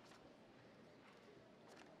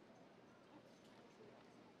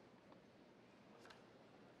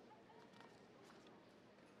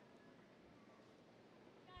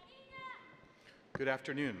 Good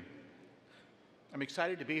afternoon. I'm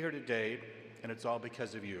excited to be here today, and it's all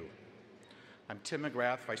because of you. I'm Tim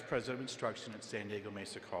McGrath, Vice President of Instruction at San Diego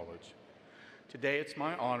Mesa College. Today, it's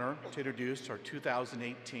my honor to introduce our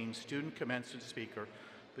 2018 Student Commencement Speaker,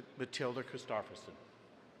 Matilda Christofferson.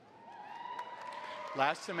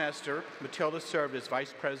 Last semester, Matilda served as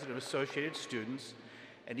Vice President of Associated Students,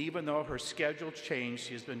 and even though her schedule changed,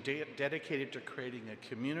 she has been dedicated to creating a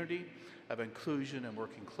community of inclusion and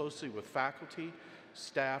working closely with faculty,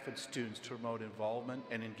 staff, and students to promote involvement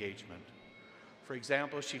and engagement. For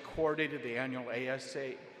example, she coordinated the annual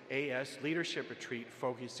AS Leadership Retreat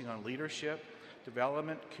focusing on leadership,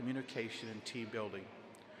 development, communication, and team building.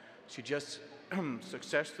 She just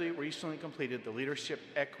successfully recently completed the Leadership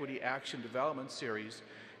Equity Action Development Series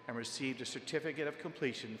and received a certificate of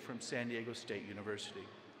completion from San Diego State University.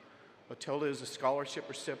 Matilda is a scholarship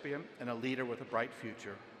recipient and a leader with a bright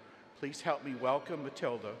future. Please help me welcome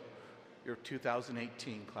Matilda, your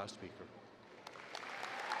 2018 class speaker.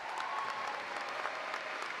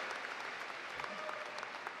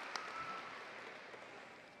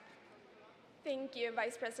 Thank you,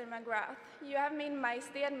 Vice President McGrath. You have made my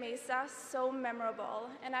stay at Mesa so memorable,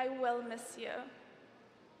 and I will miss you.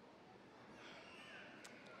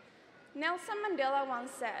 Nelson Mandela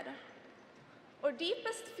once said, "Our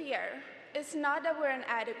deepest fear is not that we're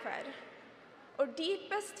inadequate. Our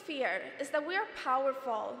deepest fear is that we are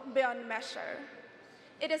powerful beyond measure.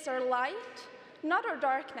 It is our light, not our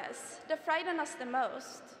darkness, that frighten us the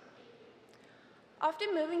most."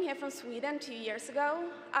 After moving here from Sweden 2 years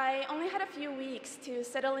ago, I only had a few weeks to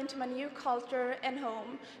settle into my new culture and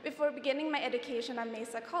home before beginning my education at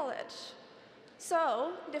Mesa College.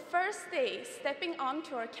 So, the first day stepping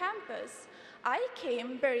onto our campus, I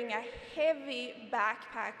came bearing a heavy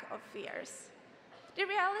backpack of fears. The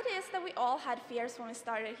reality is that we all had fears when we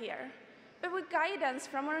started here, but with guidance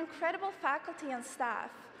from our incredible faculty and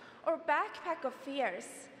staff, our backpack of fears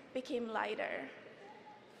became lighter.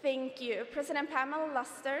 Thank you, President Pamela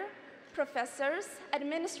Luster, professors,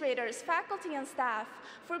 administrators, faculty, and staff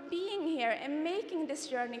for being here and making this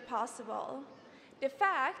journey possible. The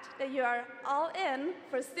fact that you are all in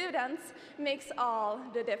for students makes all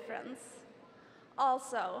the difference.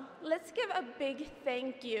 Also, let's give a big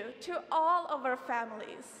thank you to all of our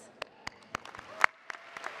families.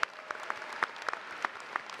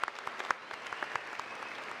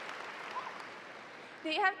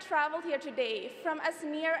 They have traveled here today from as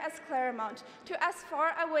near as Claremont to as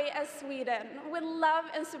far away as Sweden with love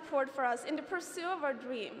and support for us in the pursuit of our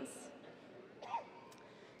dreams.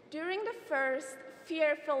 During the first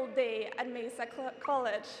fearful day at Mesa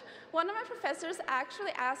College, one of my professors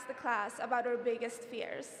actually asked the class about our biggest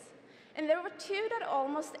fears. And there were two that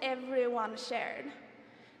almost everyone shared: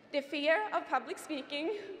 the fear of public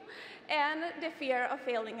speaking and the fear of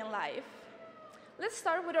failing in life. Let's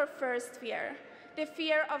start with our first fear, the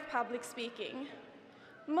fear of public speaking.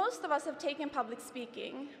 Most of us have taken public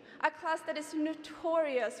speaking, a class that is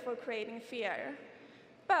notorious for creating fear.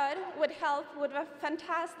 But with help with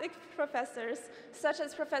fantastic professors, such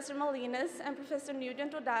as Professor Molinas and Professor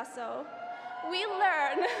Nugent Odasso, we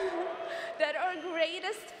learn that our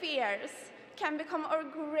greatest fears can become our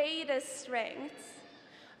greatest strengths.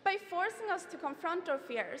 By forcing us to confront our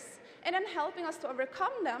fears and then helping us to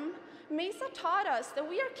overcome them, Mesa taught us that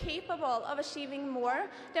we are capable of achieving more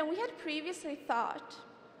than we had previously thought.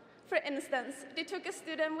 For instance, they took a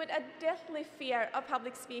student with a deathly fear of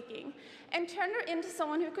public speaking and turned her into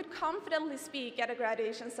someone who could confidently speak at a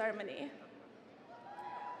graduation ceremony.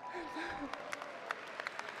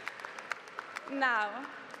 Now,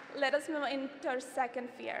 let us move into our second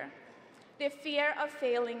fear, the fear of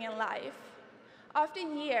failing in life. After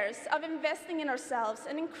years of investing in ourselves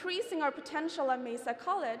and increasing our potential at Mesa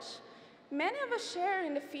College, many of us share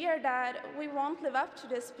in the fear that we won't live up to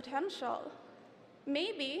this potential.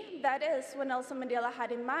 Maybe that is what Nelson Mandela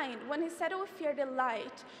had in mind when he said we fear the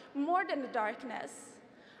light more than the darkness.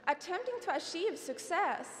 Attempting to achieve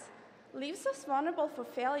success leaves us vulnerable for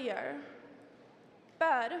failure.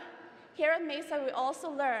 But here at Mesa, we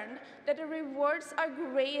also learned that the rewards are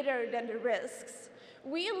greater than the risks.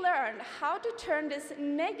 We learned how to turn this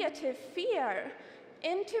negative fear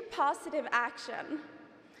into positive action.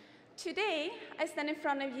 Today, I stand in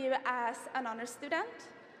front of you as an honor student.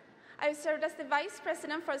 I served as the Vice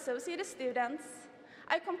President for Associated Students.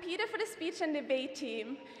 I competed for the speech and debate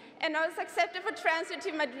team, and I was accepted for transfer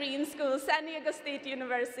to my dream school, San Diego State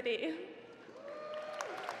University.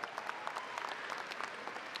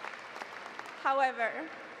 However,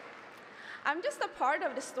 I'm just a part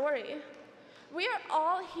of the story. We are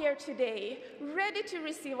all here today, ready to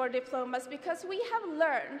receive our diplomas because we have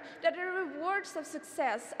learned that the rewards of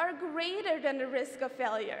success are greater than the risk of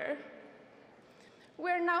failure.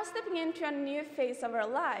 We're now stepping into a new phase of our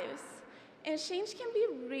lives, and change can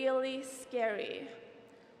be really scary.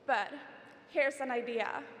 But here's an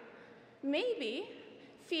idea. Maybe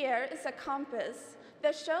fear is a compass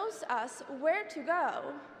that shows us where to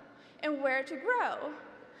go and where to grow.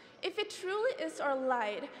 If it truly is our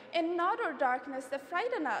light and not our darkness that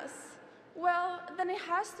frighten us, well, then it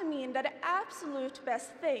has to mean that the absolute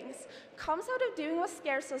best things comes out of doing what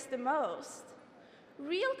scares us the most.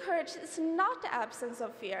 Real courage is not the absence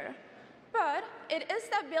of fear, but it is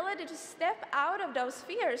the ability to step out of those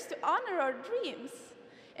fears to honor our dreams.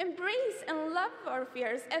 Embrace and love our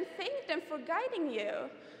fears and thank them for guiding you.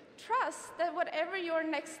 Trust that whatever your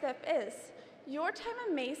next step is, your time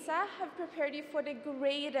at Mesa have prepared you for the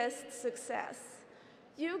greatest success.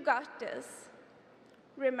 You got this.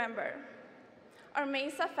 Remember, our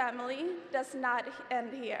Mesa family does not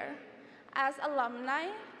end here. As alumni,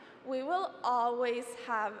 we will always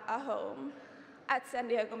have a home at San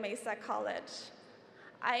Diego Mesa College.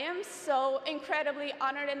 I am so incredibly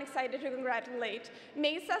honored and excited to congratulate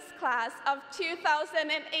Mesa's class of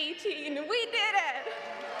 2018. We did it!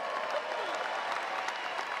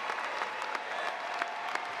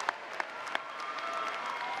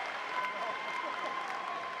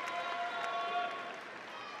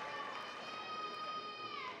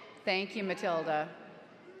 Thank you, Matilda.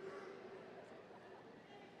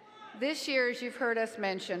 This year, as you've heard us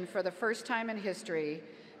mention, for the first time in history,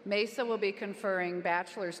 Mesa will be conferring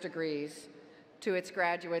bachelor's degrees to its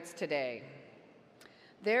graduates today.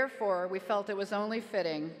 Therefore, we felt it was only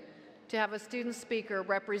fitting to have a student speaker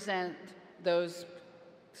represent those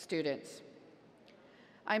students.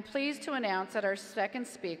 I'm pleased to announce that our second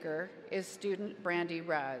speaker is student Brandy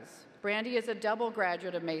Raz. Brandy is a double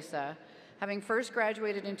graduate of Mesa, having first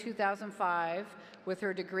graduated in 2005 with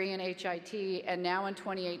her degree in HIT and now in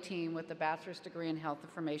 2018 with the bachelor's degree in health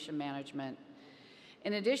information management.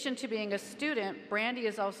 In addition to being a student, Brandy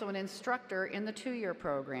is also an instructor in the 2-year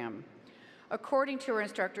program. According to her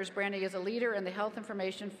instructors, Brandy is a leader in the health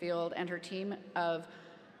information field and her team of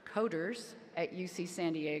coders at UC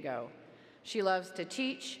San Diego. She loves to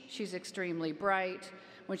teach. She's extremely bright.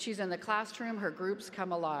 When she's in the classroom, her groups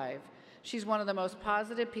come alive. She's one of the most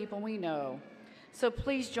positive people we know. So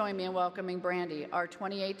please join me in welcoming Brandy, our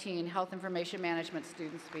 2018 Health Information Management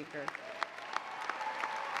student speaker.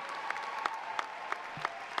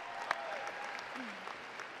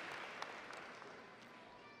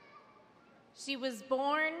 She was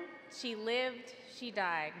born, she lived, she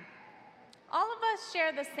died. All of us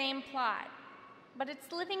share the same plot, but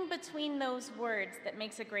it's living between those words that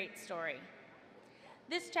makes a great story.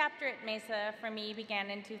 This chapter at Mesa for me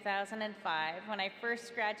began in 2005 when I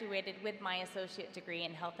first graduated with my associate degree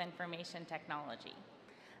in health information technology.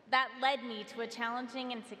 That led me to a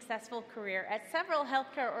challenging and successful career at several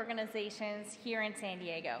healthcare organizations here in San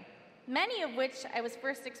Diego, many of which I was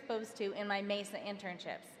first exposed to in my Mesa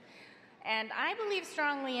internships. And I believe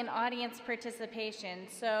strongly in audience participation,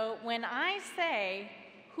 so when I say,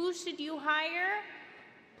 who should you hire?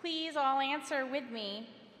 Please all answer with me,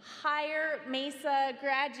 hire Mesa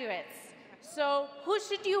graduates. So who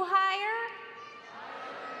should you hire?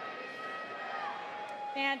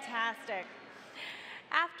 Fantastic.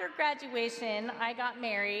 After graduation, I got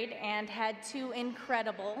married and had 2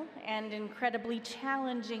 incredible and incredibly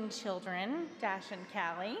challenging children, Dash and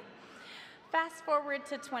Callie. Fast forward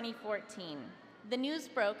to 2014. The news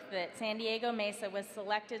broke that San Diego Mesa was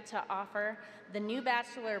selected to offer the new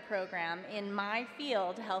bachelor program in my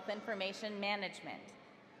field, health information management.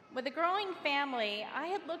 With a growing family, I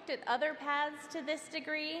had looked at other paths to this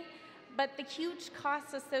degree, but the huge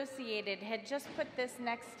costs associated had just put this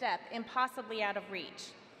next step impossibly out of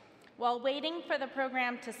reach. While waiting for the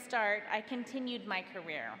program to start, I continued my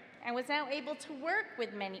career. I was now able to work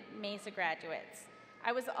with many Mesa graduates.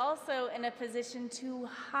 I was also in a position to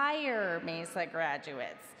hire Mesa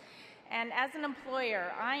graduates. And as an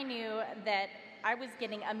employer, I knew that I was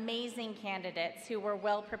getting amazing candidates who were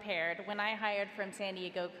well prepared when I hired from San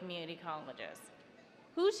Diego community colleges.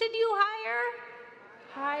 Who should you hire?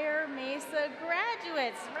 Hire Mesa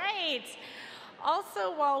graduates, right.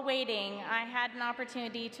 Also, while waiting, I had an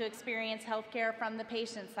opportunity to experience healthcare from the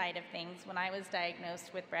patient side of things when I was diagnosed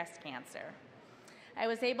with breast cancer. I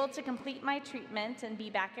was able to complete my treatment and be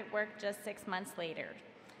back at work just 6 months later.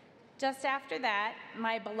 Just after that,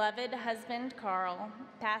 my beloved husband, Carl,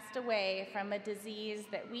 passed away from a disease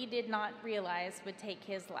that we did not realize would take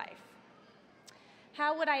his life.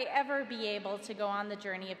 How would I ever be able to go on the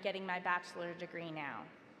journey of getting my bachelor degree now?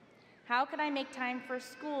 How could I make time for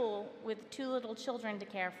school with 2 little children to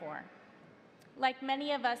care for? Like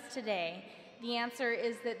many of us today, the answer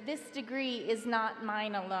is that this degree is not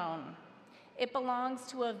mine alone. It belongs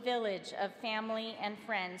to a village of family and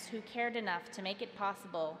friends who cared enough to make it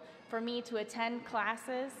possible for me to attend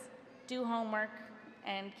classes, do homework,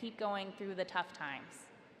 and keep going through the tough times.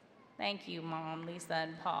 Thank you, Mom, Lisa,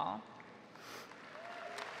 and Paul.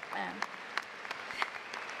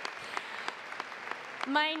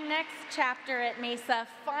 My next chapter at Mesa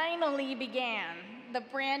finally began. The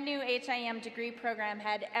brand new HIM degree program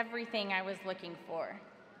had everything I was looking for.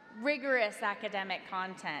 Rigorous academic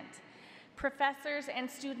content, professors and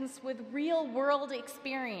students with real-world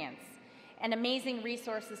experience, and amazing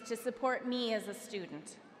resources to support me as a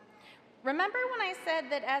student. Remember when I said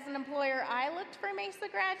that as an employer, I looked for Mesa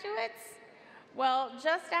graduates? Well,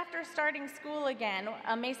 just after starting school again,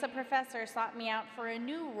 a Mesa professor sought me out for a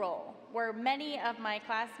new role where many of my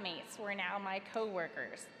classmates were now my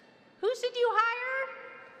coworkers. Who should you hire?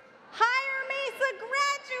 Hire Mesa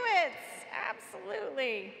graduates!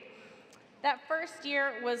 Absolutely. That first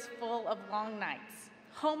year was full of long nights,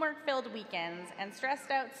 homework-filled weekends, and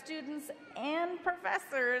stressed-out students and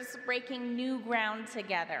professors breaking new ground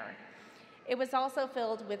together. It was also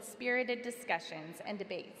filled with spirited discussions and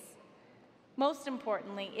debates. Most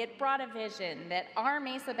importantly, it brought a vision that our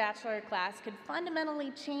Mesa Bachelor class could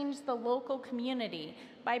fundamentally change the local community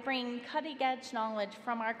by bringing cutting-edge knowledge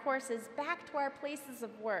from our courses back to our places of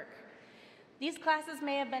work. These classes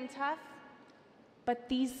may have been tough, but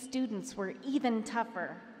these students were even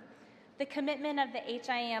tougher. The commitment of the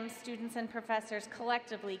HIM students and professors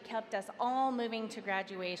collectively kept us all moving to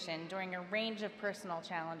graduation during a range of personal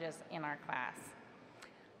challenges in our class.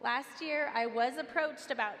 Last year, I was approached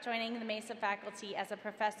about joining the Mesa faculty as a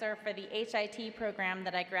professor for the HIT program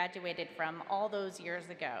that I graduated from all those years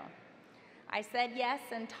ago. I said yes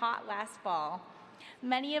and taught last fall.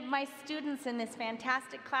 Many of my students in this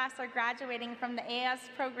fantastic class are graduating from the AS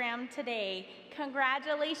program today.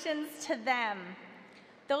 Congratulations to them.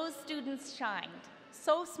 Those students shined.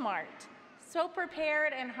 so smart, so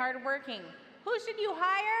prepared and hardworking. Who should you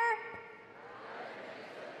hire?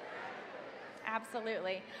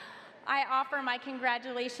 Absolutely. I offer my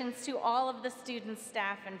congratulations to all of the students,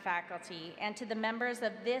 staff, and faculty, and to the members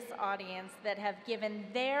of this audience that have given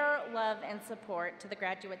their love and support to the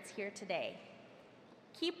graduates here today.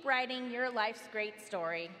 Keep writing your life's great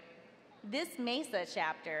story. This Mesa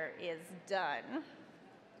chapter is done.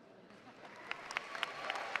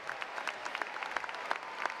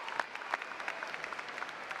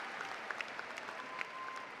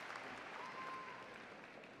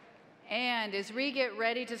 And as we get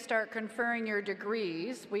ready to start conferring your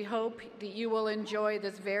degrees, we hope that you will enjoy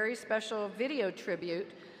this very special video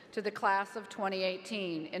tribute to the class of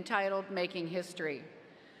 2018 entitled Making History.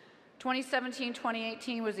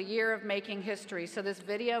 2017-2018 was a year of making history, so this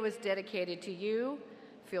video is dedicated to you.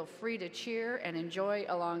 Feel free to cheer and enjoy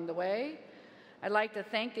along the way. I'd like to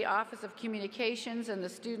thank the Office of Communications and the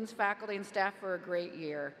students, faculty, and staff for a great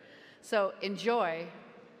year. So enjoy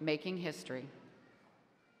Making History.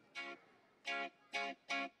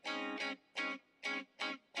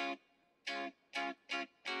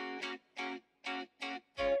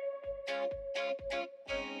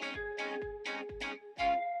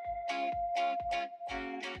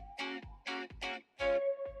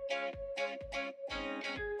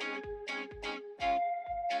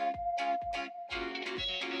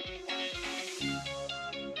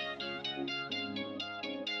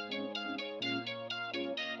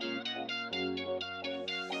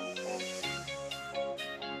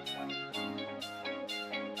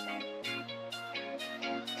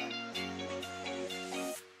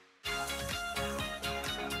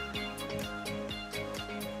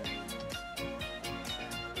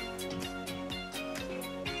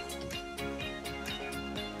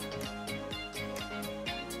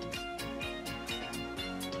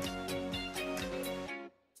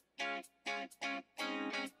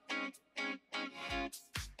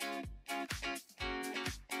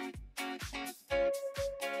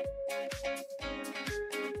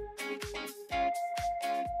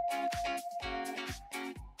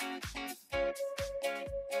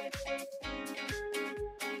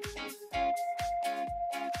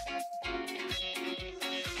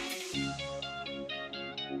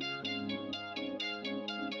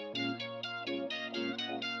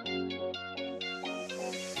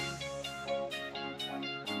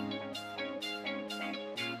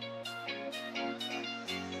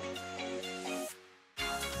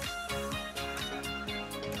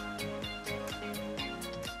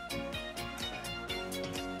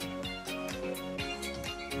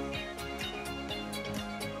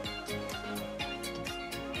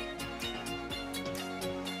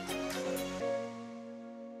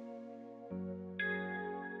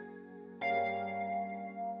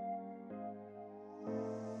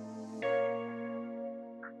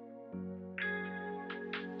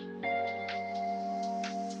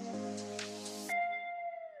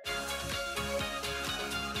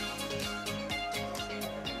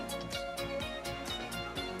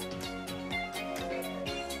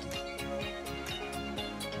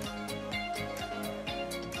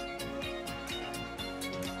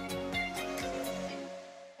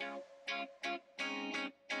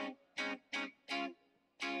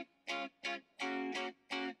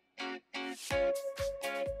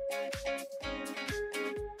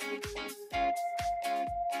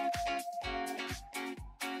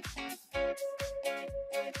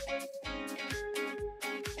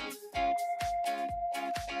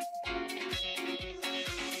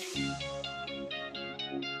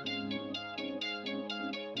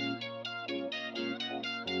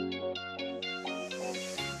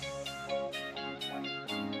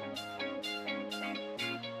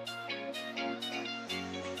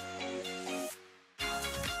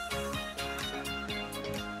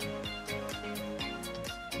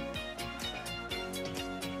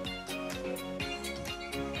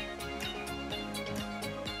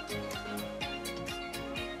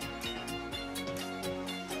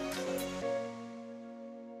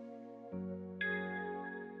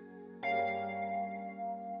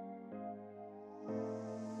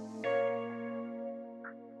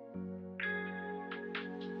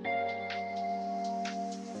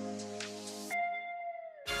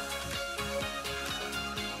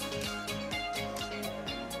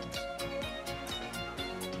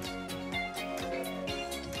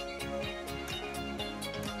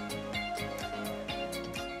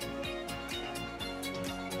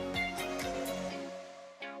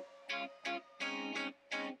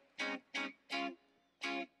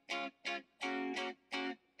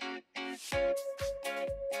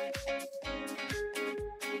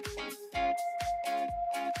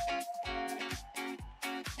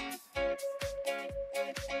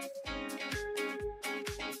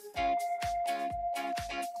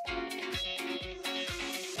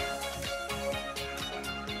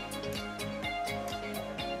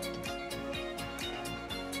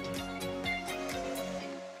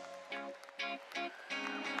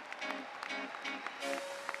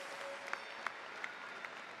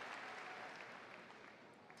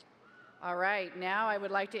 All right, now I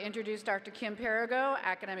would like to introduce Dr. Kim Perigo,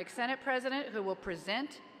 Academic Senate President, who will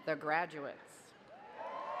present the graduates.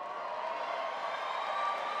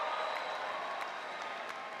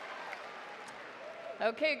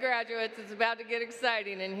 Okay, graduates, it's about to get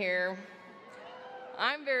exciting in here.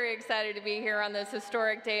 I'm very excited to be here on this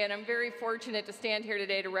historic day, and I'm very fortunate to stand here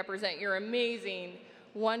today to represent your amazing,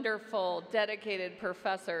 wonderful, dedicated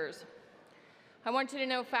professors. I want you to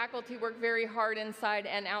know faculty work very hard inside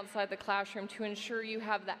and outside the classroom to ensure you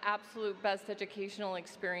have the absolute best educational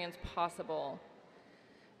experience possible.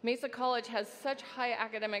 Mesa College has such high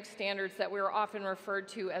academic standards that we are often referred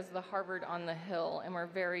to as the Harvard on the Hill, and we're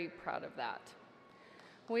very proud of that.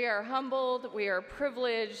 We are humbled, we are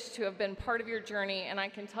privileged to have been part of your journey, and I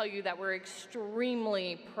can tell you that we're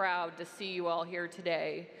extremely proud to see you all here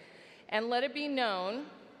today. And let it be known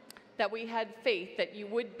that we had faith that you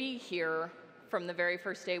would be here from the very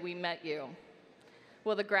first day we met you.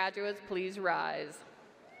 Will the graduates please rise?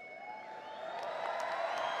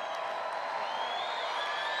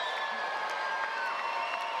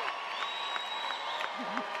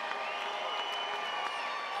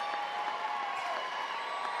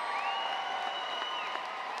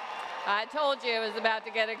 I told you it was about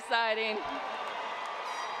to get exciting.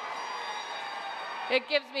 It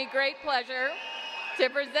gives me great pleasure to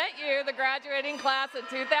present you the graduating class of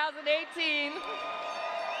 2018.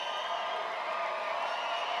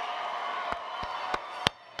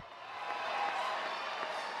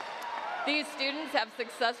 These students have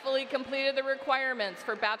successfully completed the requirements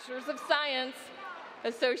for Bachelor's of Science,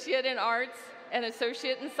 Associate in Arts, and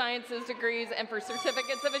Associate in Sciences degrees, and for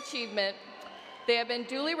Certificates of Achievement. They have been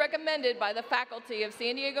duly recommended by the faculty of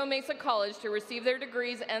San Diego Mesa College to receive their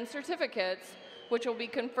degrees and certificates, which will be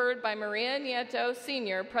conferred by Maria Nieto,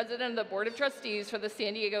 Sr., President of the Board of Trustees for the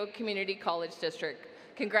San Diego Community College District.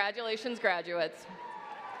 Congratulations, graduates.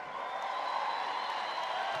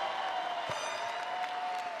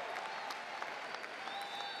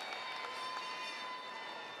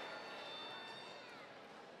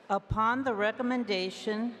 Upon the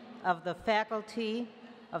recommendation of the faculty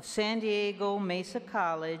of San Diego Mesa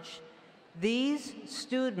College, these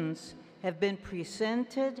students have been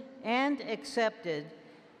presented and accepted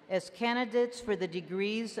as candidates for the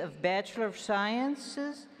degrees of Bachelor of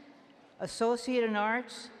Sciences, Associate in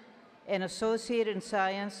Arts, and Associate in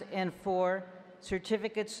Science, and for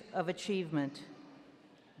Certificates of Achievement.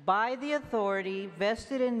 By the authority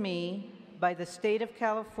vested in me by the State of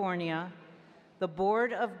California, the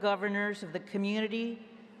Board of Governors of the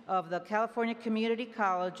California Community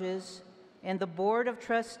Colleges, and the Board of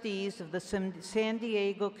Trustees of the San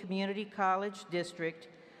Diego Community College District,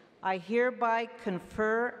 I hereby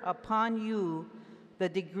confer upon you the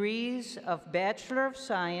degrees of Bachelor of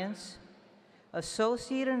Science,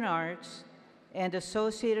 Associate in Arts, and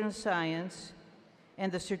Associate in Science,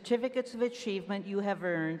 and the certificates of achievement you have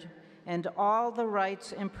earned, and all the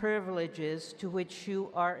rights and privileges to which you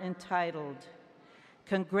are entitled.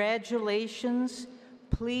 Congratulations.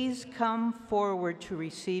 Please come forward to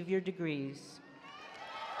receive your degrees.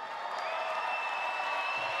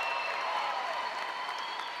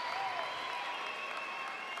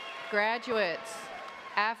 Graduates,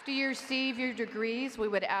 after you receive your degrees, we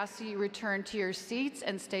would ask that you return to your seats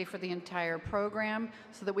and stay for the entire program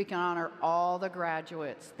so that we can honor all the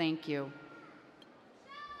graduates. Thank you.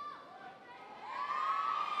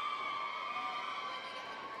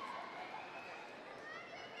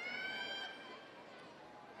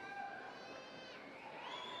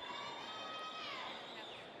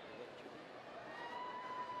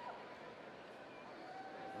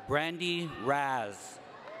 Brandy Raz.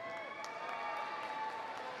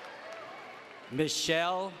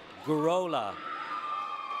 Michelle Gurola.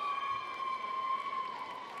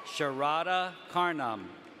 Sharada Karnam.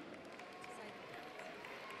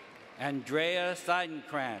 Andrea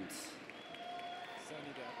Seidenkrantz.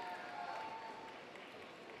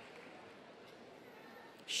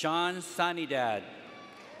 Sean Sanidad.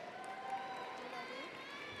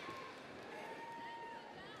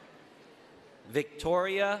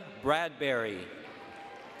 Victoria Bradbury.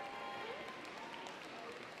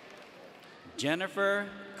 Jennifer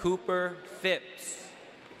Cooper Phipps.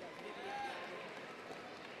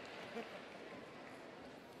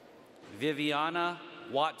 Viviana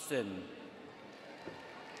Watson.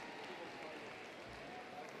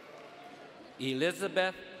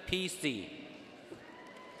 Elizabeth Peasy.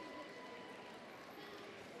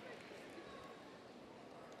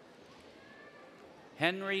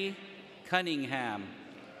 Henry Cunningham.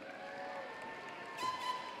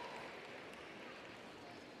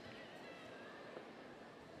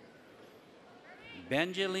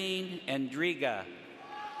 Benjaline Endriga.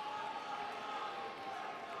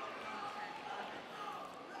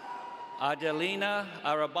 Adelina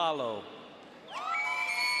Arabalo.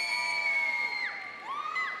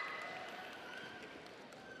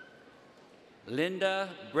 Linda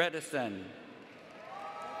Bredesen.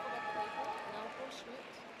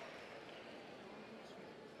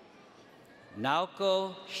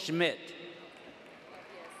 Nauko Schmidt.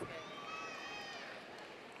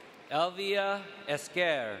 Elvia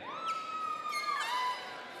Esquer.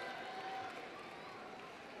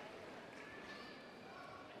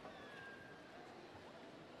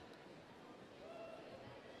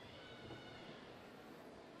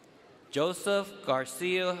 Joseph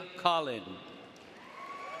Garcia Collin.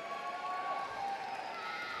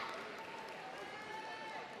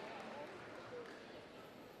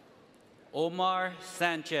 Omar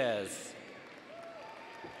Sanchez.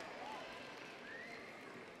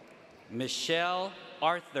 Michelle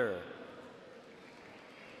Arthur.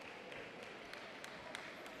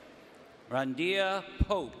 Randia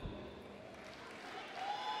Pope.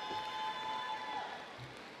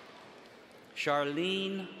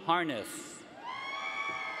 Charlene Harness.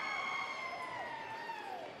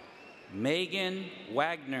 Megan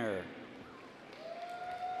Wagner.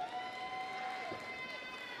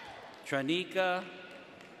 Tranika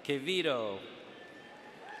Quevedo.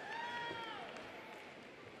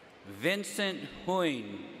 Vincent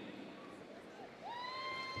Huyn.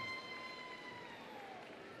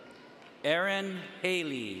 Aaron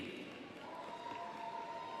Haley.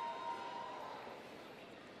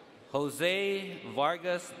 Jose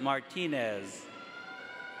Vargas Martinez.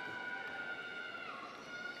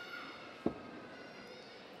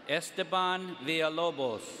 Esteban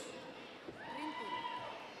Villalobos.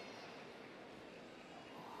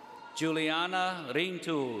 Juliana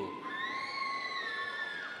Rintu.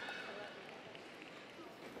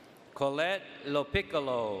 Colette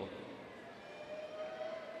Lopiccolo.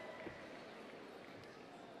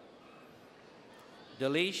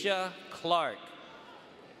 Delisha Clark.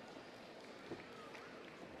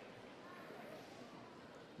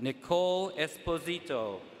 Nicole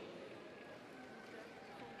Esposito.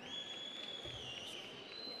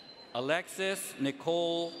 Alexis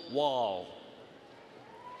Nicole Wall.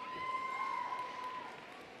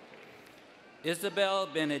 Isabel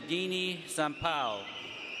Benedini Sampao.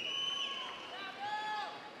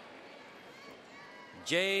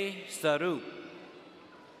 Jay Sarup.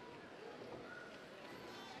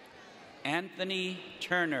 Anthony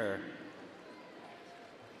Turner.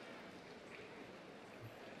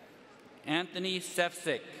 Anthony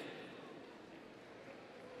Sefcik. Is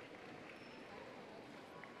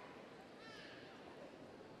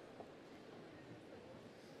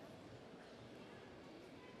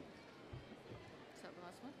that the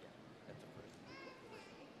last one?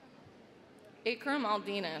 Ikram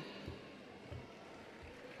Aldina.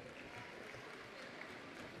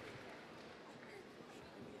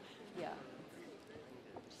 Yeah.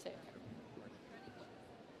 Say it.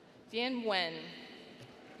 Dian Wen.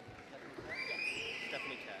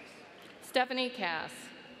 Stephanie Cass.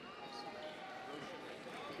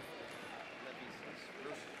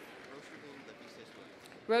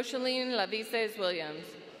 Rochaline Lavises Williams.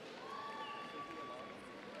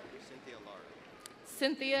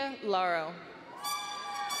 Cynthia Laro.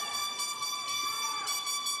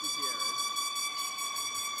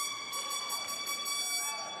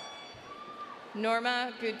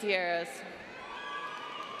 Norma Gutierrez.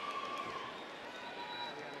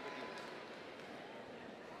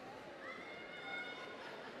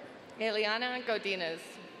 Eliana Godinez.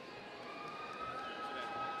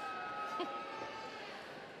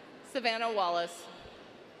 Savannah Wallace.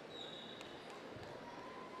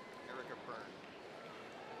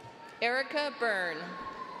 Erica Byrne.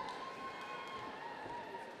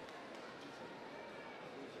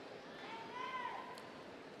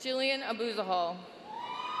 Julian Abuzahal.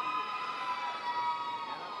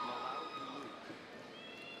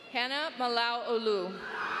 Hannah Malau Olu.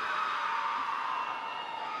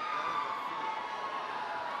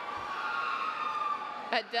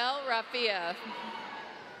 Adele Rafia.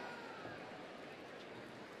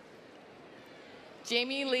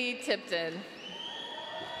 Jamie Lee Tipton.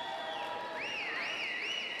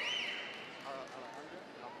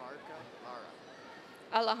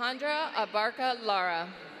 Alejandra Abarca Lara.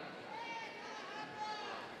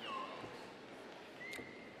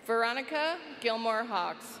 Veronica Gilmore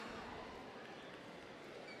Hawks.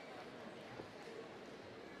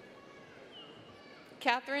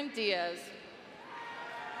 Catherine Diaz.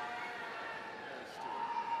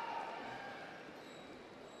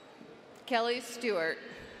 Kelly Stewart.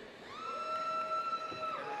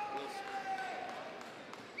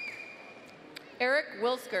 Eric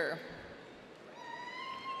Wilsker.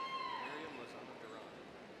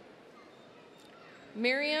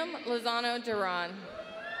 Miriam Lozano Duran.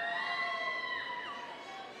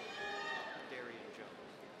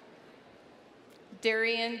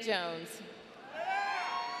 Darian Jones.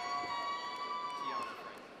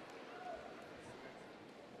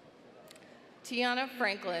 Tiana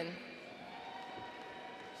Franklin.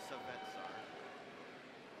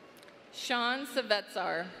 Sean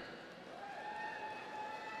Savetsar.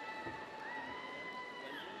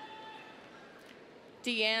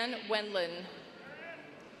 Deanne Wendland.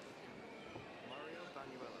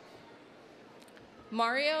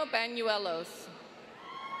 Mario Banuelos.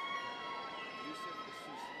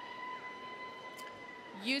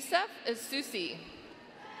 Yusuf Isusi.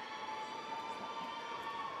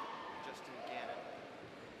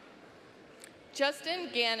 Justin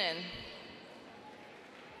Gannon.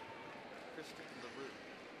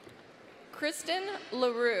 Kristen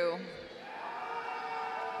LaRue.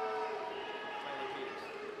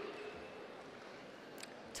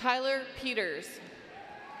 Tyler Peters.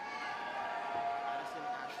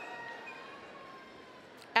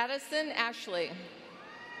 Addison Ashley.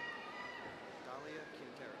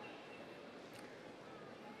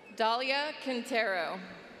 Dahlia Quintero.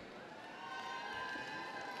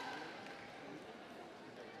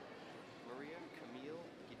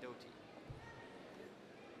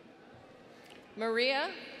 Maria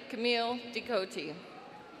Camille Dicoti.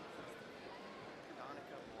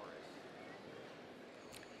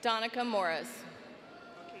 Donica Morris.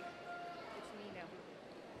 Okay, it's me now.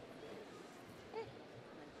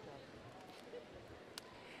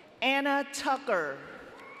 Anna Tucker.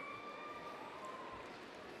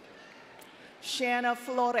 Shanna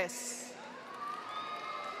Flores.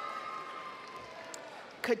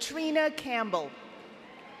 Katrina Campbell.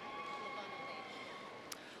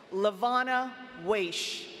 Lavana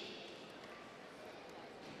Weish.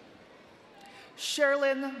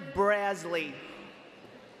 Sherlyn Brasley.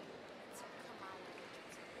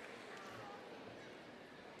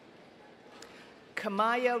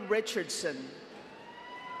 Kamaya Richardson.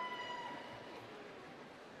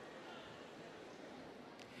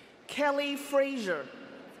 Kelly Frazier.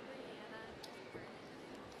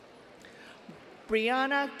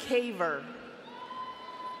 Brianna Caver.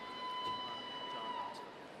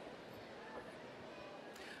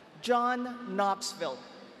 John Knoxville.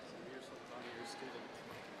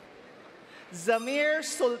 Zamir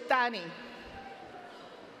Sultani.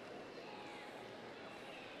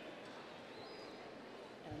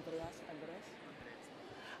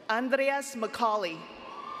 Andreas Macaulay.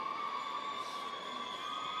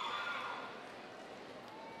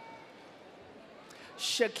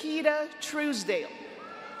 Shakita Truesdale.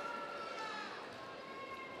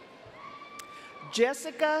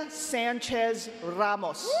 Jessica Sanchez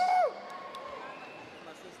Ramos.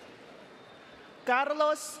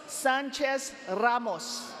 Carlos Sanchez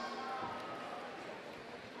Ramos.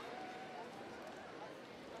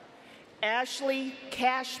 Ashley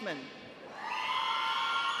Cashman.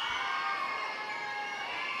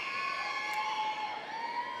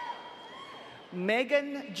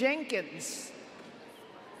 Megan Jenkins.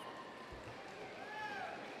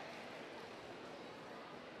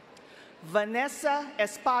 Vanessa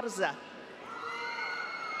Esparza.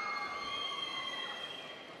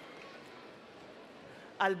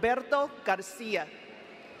 Alberto Garcia.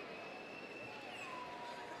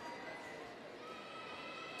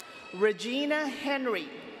 Regina Henry.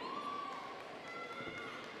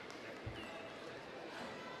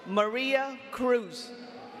 Maria Cruz.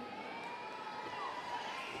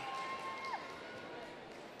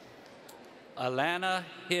 Alana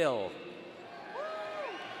Hill.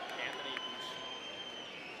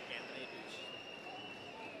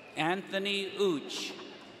 Anthony Ooch.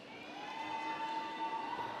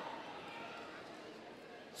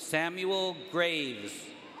 Samuel Graves.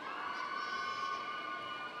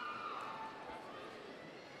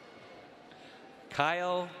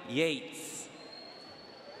 Kyle Yates.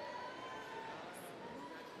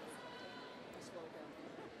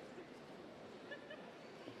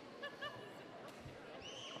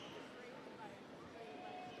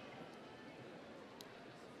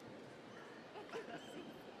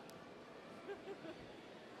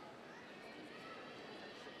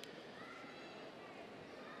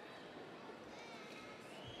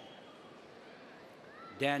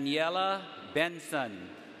 Daniela Benson.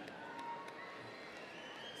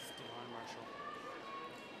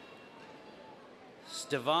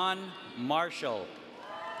 Stevan Marshall.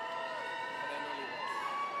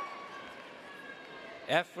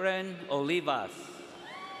 Efren Olivas.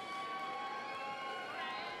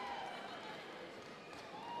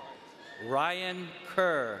 Ryan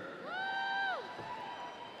Kerr.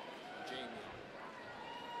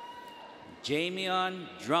 Jamion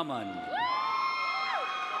Drummond.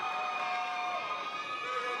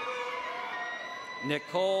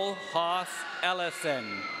 Nicole Haas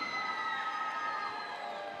Ellison.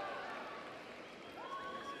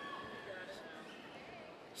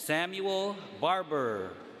 Samuel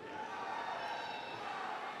Barber.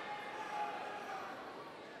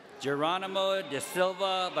 Geronimo de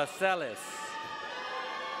Silva Bacelis.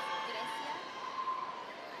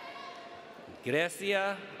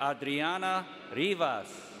 Grecia Adriana Rivas.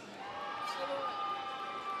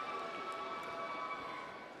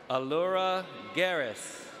 Allura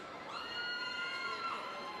Garris.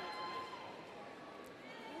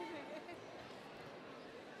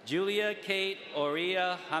 Julia Kate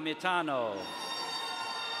Oria Hamitano.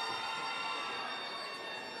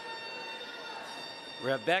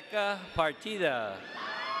 Rebecca Partida.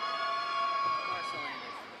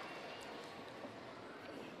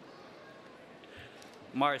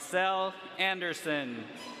 Marcel Anderson.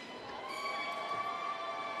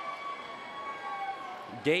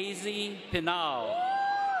 Daisy Pinal.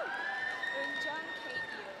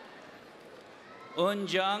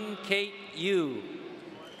 Unjung Kate Yu.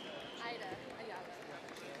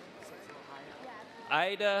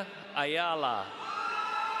 Ida Ayala.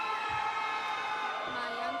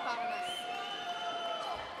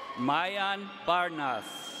 Mayan Barnas.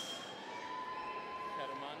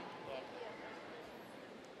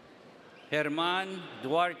 Herman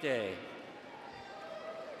Duarte.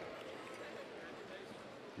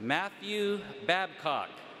 Matthew Babcock.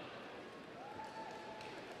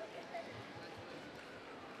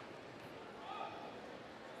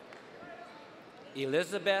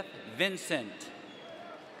 Elizabeth Vincent.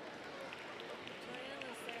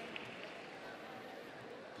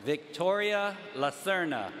 Victoria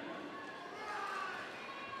Lacerna.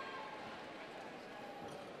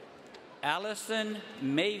 Allison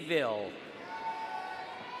Mayville.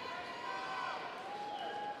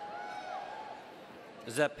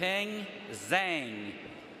 Zapeng Zhang.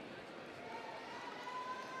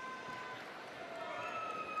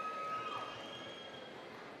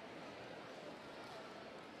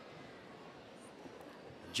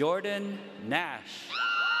 Jordan Nash.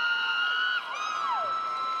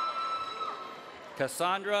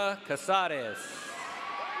 Cassandra Casares.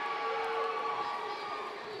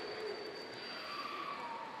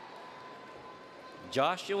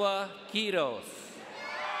 Joshua Quiros.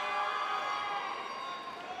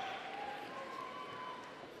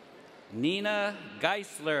 Nina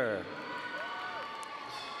Geisler.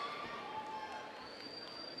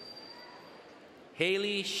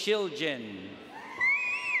 Haley Shilgen.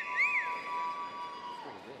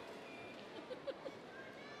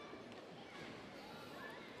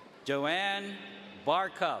 Joanne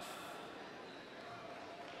Barcuff.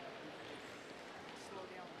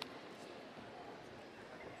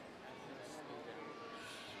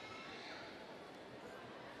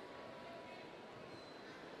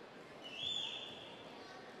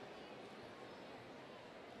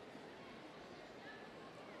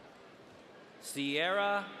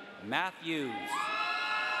 Sierra Matthews.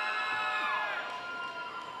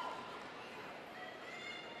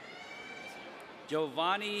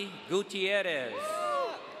 Giovanni Gutierrez.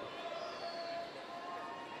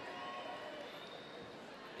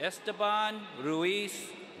 Esteban Ruiz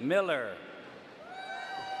Miller.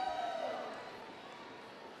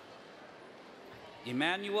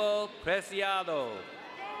 Emmanuel Preciado.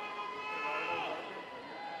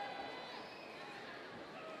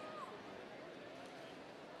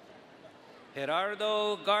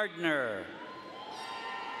 Gerardo Gardner.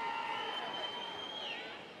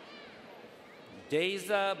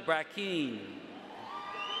 Deza Brackeen. Can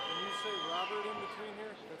you say Robert in between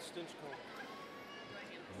here? That's Stinchcomb.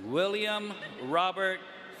 William Robert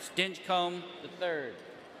Stinchcomb III.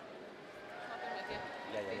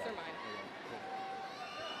 These are mine.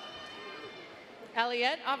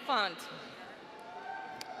 Aliette Affont.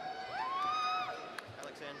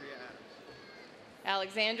 Alexandria Adams.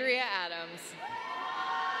 Alexandria Adams.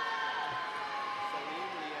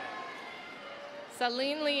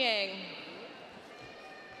 Celine Liang.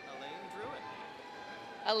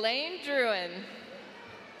 Elaine Druin.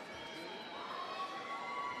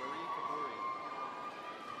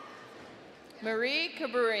 Marie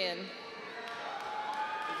Kaburian.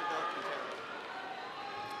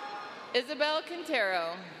 Isabel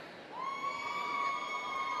Quintero.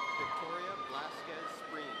 Victoria Blasquez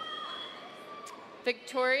Spreen.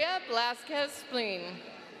 Victoria Blasquez Spleen.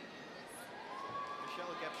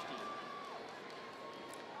 Michelle Gepstein.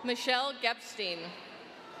 Michelle Gepstein.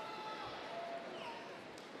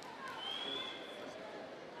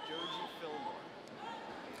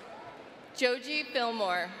 Joji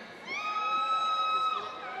Fillmore.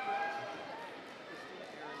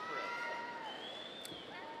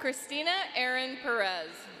 Christina Aaron Perez.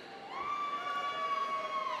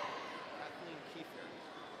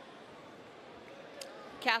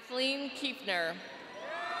 Kathleen Kiefner.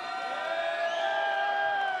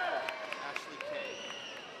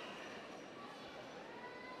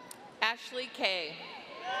 Ashley Kay.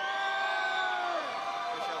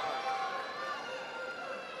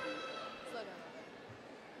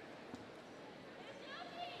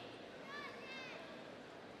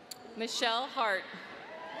 Michelle Hart.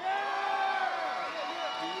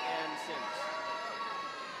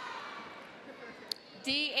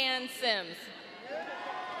 Deanne Sims.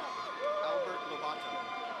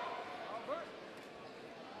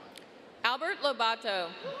 Albert Lobato.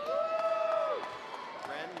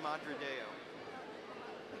 Ren Madrideo.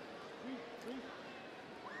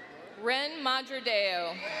 Ren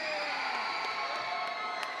Madrideo.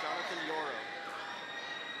 Jonathan Yoro.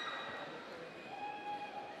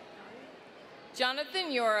 Jonathan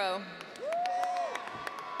Yoro.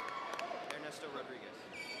 Ernesto Rodriguez.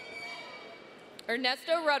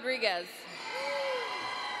 Ernesto Rodriguez.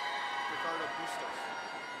 Ricardo Bustos.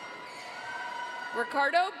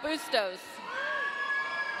 Ricardo Bustos.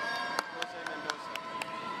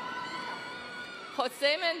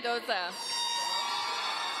 Jose Mendoza.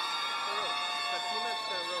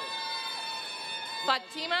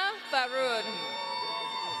 Fatima Faroud.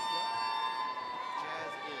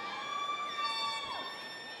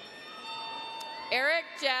 Eric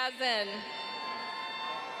Jazin.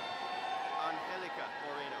 Angelica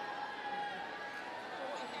Moreno.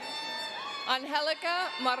 Angelica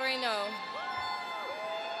Moreno.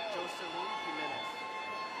 Jocelyn Jimenez.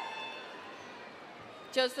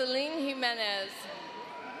 Jocelyn Jimenez.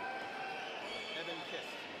 Evan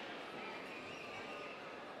Kist.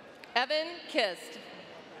 Evan Kist.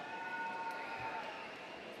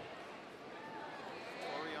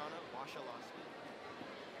 Oriana Washalowski.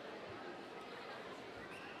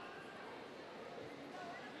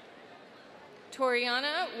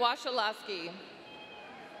 Toriana Washalowski.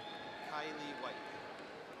 Kylie White.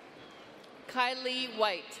 Kylie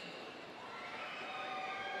White.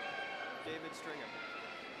 David Stringham.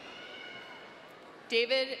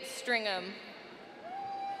 David Stringham.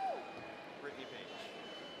 Brittany Page.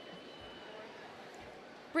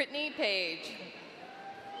 Brittany Page.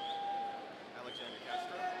 Alexander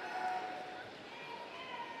Castro.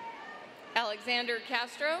 Alexander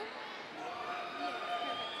Castro.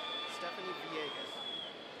 Stephanie Villegas.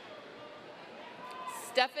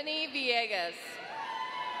 Stephanie Villegas.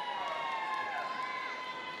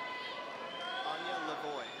 Anya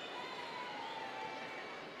Lavoy.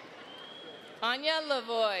 Anya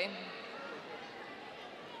Lavoy.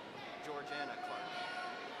 Georgiana Clark.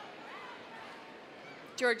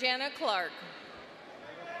 Georgiana Clark.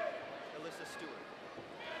 Alyssa Stewart.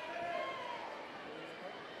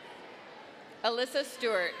 Alyssa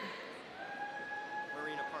Stewart.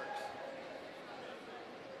 Marina Parks.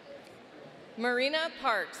 Marina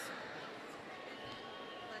Parks.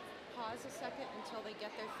 Let's pause a second until they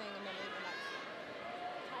get their thing and then leave the next.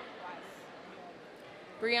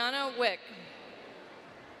 Brianna Wick.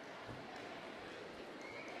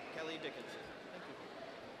 Kelly Dickinson.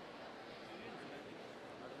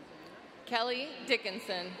 Kelly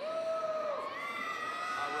Dickinson.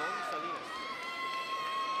 Aaron Salinas.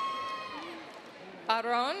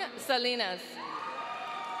 Aaron Salinas.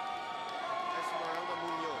 Esmeralda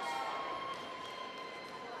Munoz.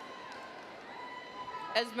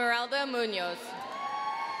 Esmeralda Munoz.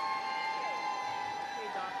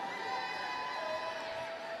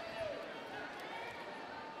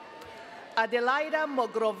 Adelaida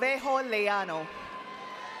Mogrovejo Leano.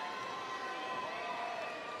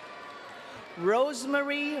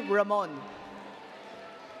 Rosemary Ramon.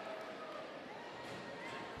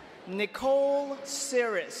 Nicole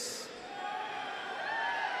Cirrus.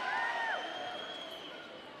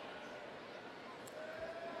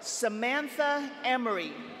 Samantha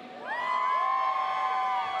Emery.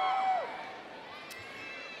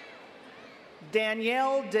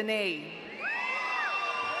 Danielle Dene.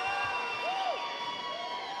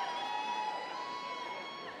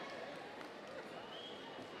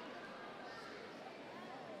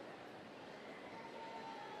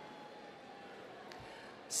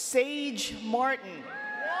 Sage Martin.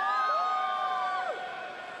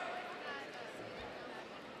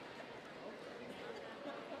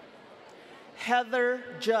 Heather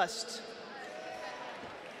Just.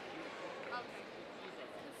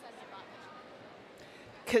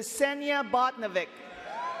 Ksenia Botnovic.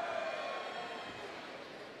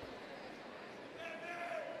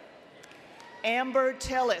 Amber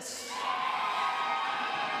Tillis.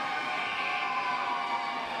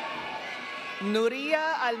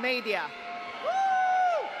 Nuria Almeida.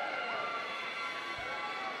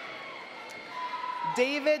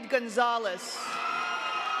 David Gonzalez.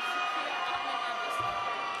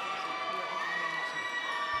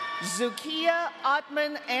 Zukia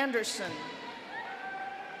Ottman Anderson.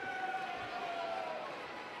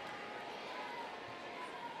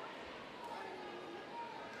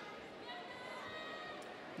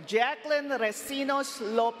 Jacqueline Recinos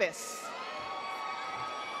Lopez.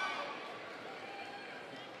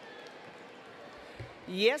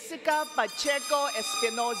 Jessica Pacheco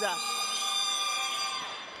Espinoza.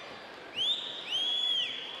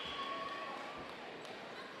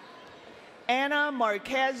 Ana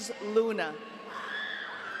Marquez Luna.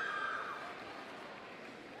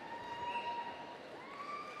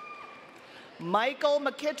 Michael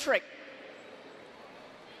McKittrick.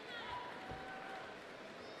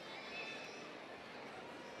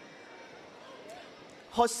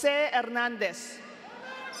 Jose Hernandez.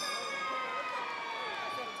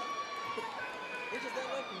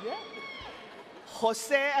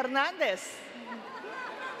 Jose Hernandez.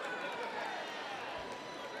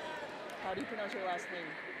 How do you pronounce your last name?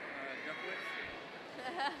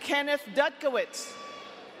 Kenneth Dutkowitz.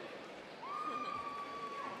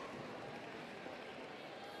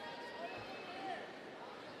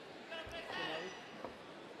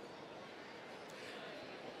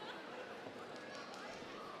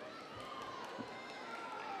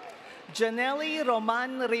 Janelli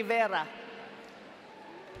Roman Rivera.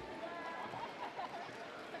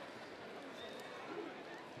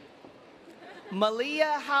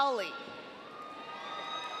 Malia Howley.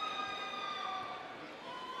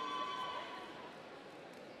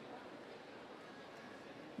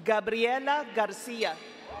 Gabriela Garcia.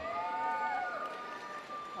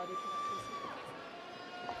 How do you pronounce this?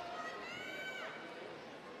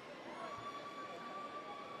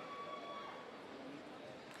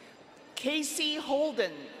 Casey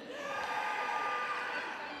Holden.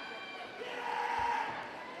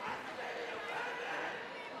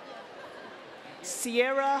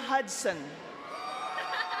 Sierra Hudson.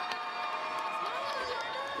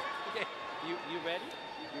 Okay, you ready?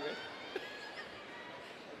 You ready?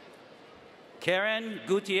 Karen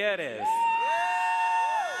Gutierrez.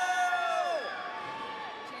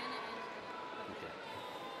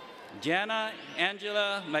 Jana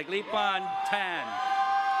Angela Maglipan Tan.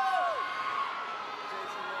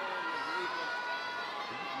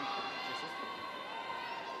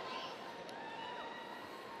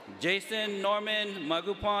 Jason Norman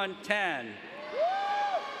Magupan Tan.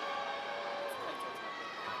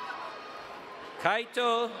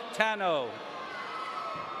 Kaito Tano.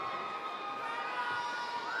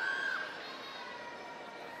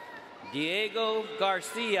 Diego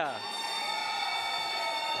Garcia.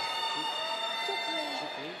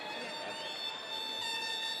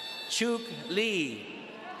 Chuk Lee.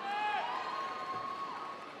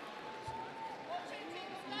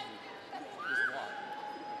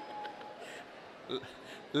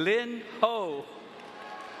 Lin Ho.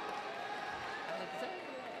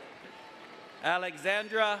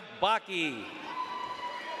 Alexandra Baki.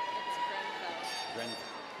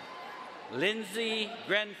 Lindsay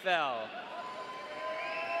Grenfell.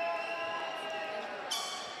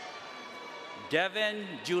 Devin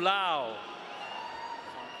Julao.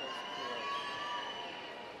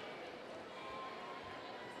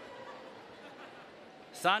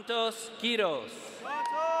 Santos Quiros.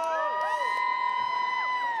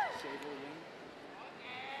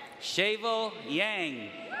 Shavel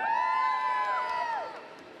Yang.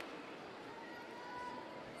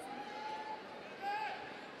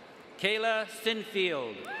 Kayla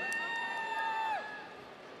Sinfield.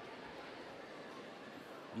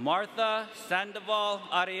 Martha Sandoval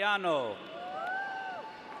Ariano.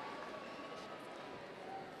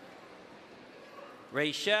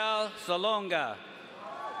 Rachel Salonga.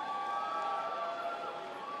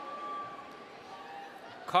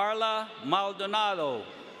 Carla Maldonado.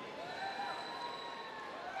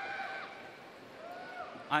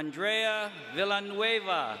 Andrea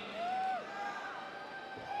Villanueva.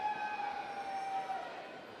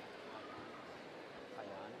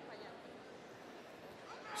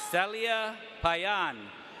 Celia Payan.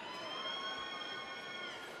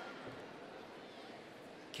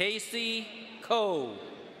 Casey Coe.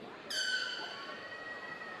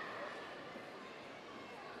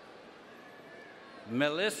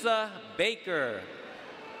 Melissa Baker.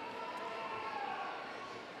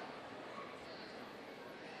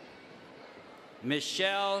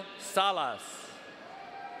 Michelle Salas.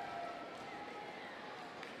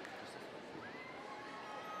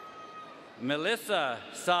 Melissa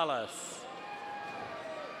Salas.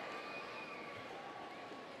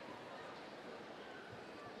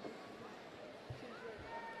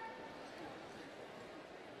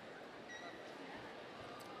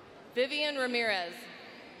 Vivian Ramirez.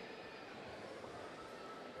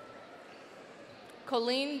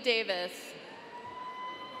 Colleen Davis.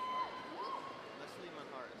 Leslie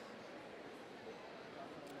Manjares.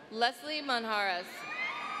 Leslie Manjares.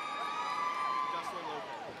 Jocelyn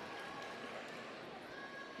Lopez.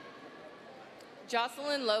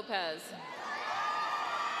 Jocelyn Lopez.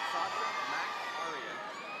 Sasha McAria.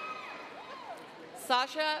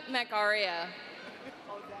 Sasha McAria.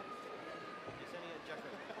 Yesenia Jacobo.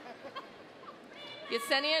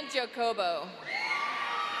 Yesenia Jacobo.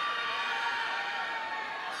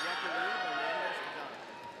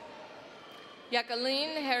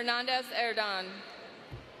 Jacqueline Hernandez Erdan. Jacqueline Hernandez Erdan.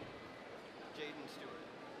 Jaden Stewart.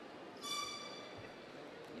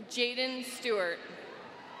 Jaden Stewart.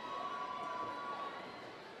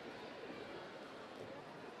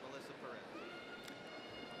 Melissa Perez.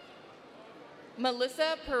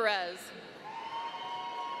 Melissa Perez.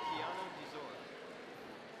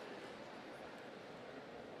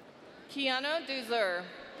 Keanu Duzor. Keanu Duzur.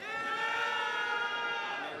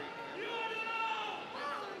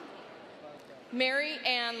 Mary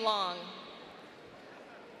Ann Long.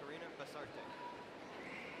 Karina Basarte.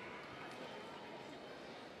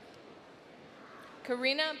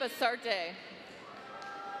 Karina Basarte.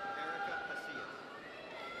 Erica Pasillas.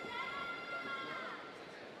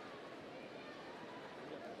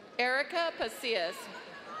 Erica Pasillas.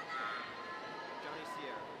 Johnny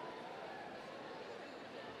Sierra.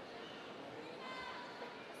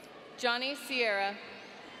 Johnny Sierra.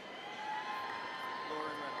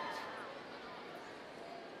 Lauren Reynolds.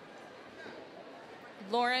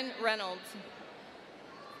 Lauren Reynolds.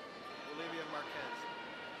 Olivia Marquez.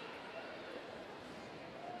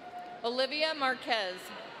 Olivia Marquez.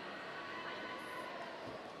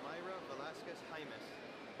 Myra Velasquez Jaimes.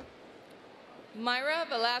 Myra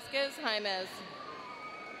Velasquez Jaimes.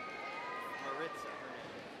 Maritza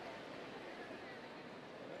Hernandez.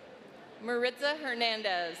 Maritza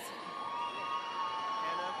Hernandez.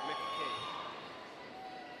 Hannah McCabe.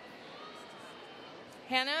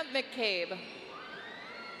 Hannah McCabe.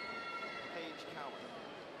 Paige Cowan.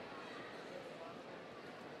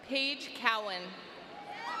 Paige Cowan.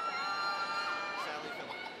 Sally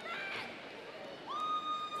Phillip.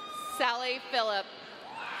 Sally Phillip.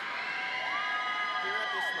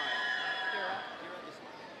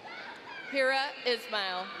 Hira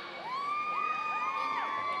Ismail. Hira Ismail.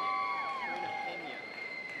 Karina Pena.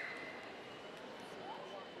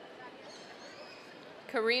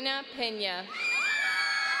 Karina Pena.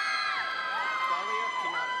 Dahlia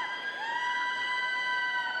Pinata.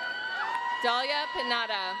 Dahlia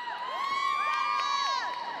Pinata.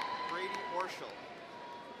 Brady Orschel.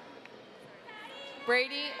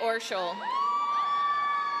 Brady Orschel.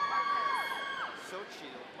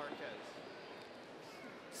 Xochitl Marquez.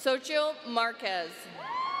 Xochitl Marquez.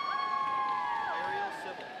 Ariel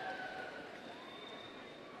Sybil.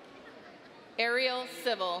 Ariel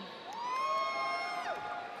Civil.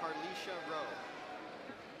 Carlisha Rowe.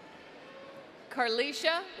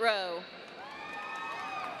 Carlisha Rowe.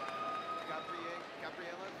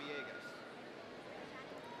 Gabriela Villegas.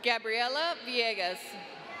 Gabriela Villegas.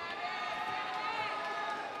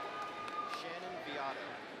 Shannon Viato.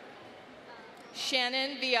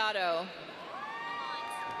 Shannon Viato.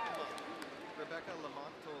 Rebecca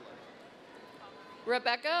Lamont Toland.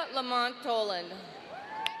 Rebecca Lamont Toland.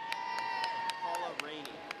 Paula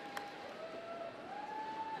Rainey.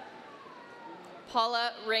 Paula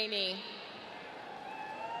Rainey.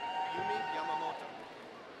 Yumi Yamamoto.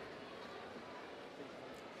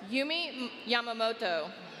 Yumi Yamamoto.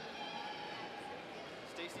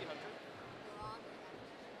 Stacy Hunter.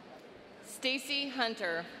 Stacy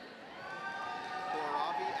Hunter.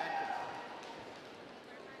 Boravi Atkinson.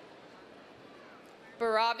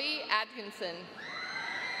 Baravi Atkinson.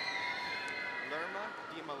 Lerma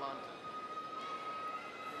DiMalanta.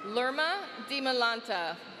 Lerma DiMalanta.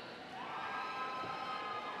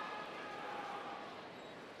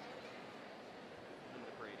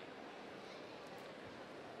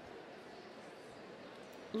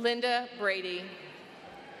 Linda Brady.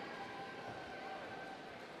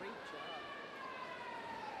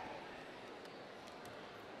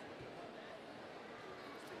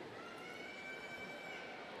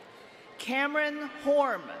 Cameron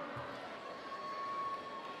Horm.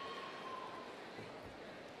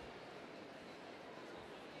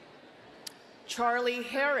 Charlie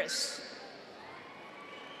Harris.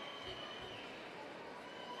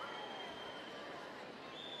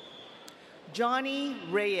 Johnny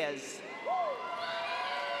Reyes.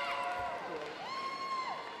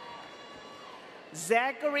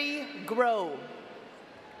 Zachary Grow.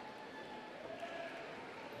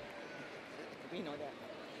 We know that.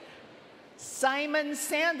 Simon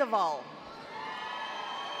Sandoval.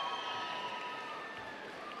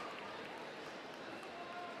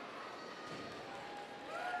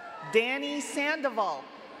 Danny Sandoval.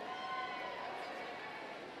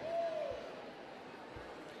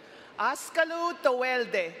 Askalu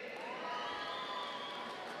Towelde.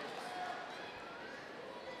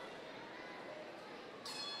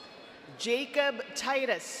 Jacob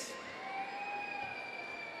Titus.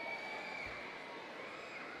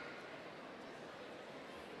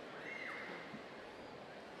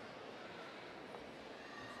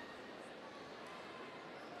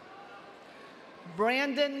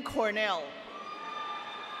 Brandon Cornell.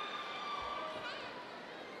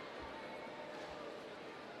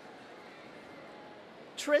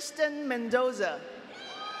 Tristan Mendoza.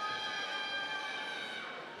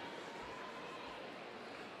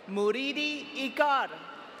 Muridi Icar.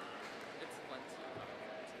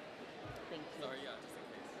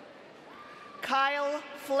 Kyle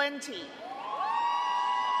Flenty.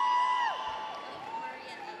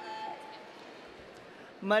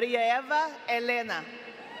 Maria Eva Elena.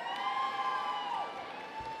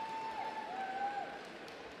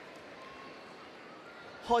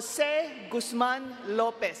 Jose Guzman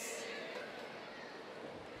Lopez.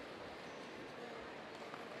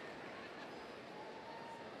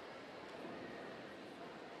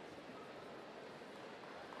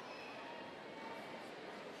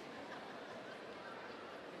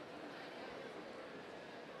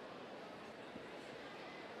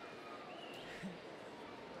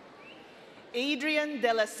 Adrian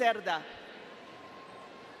de la Cerda.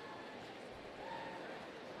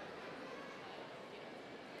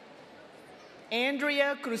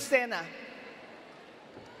 Andrea Crucena.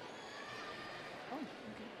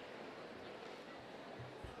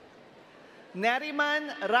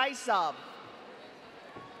 Nariman Raisab.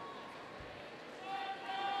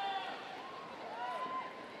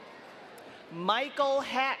 Michael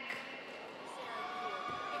Hack.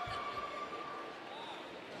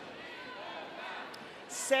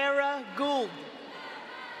 Sarah Gould.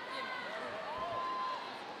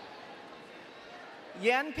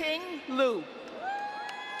 Yanping Lu.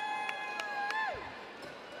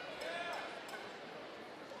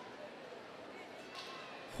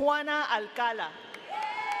 Juana Alcala.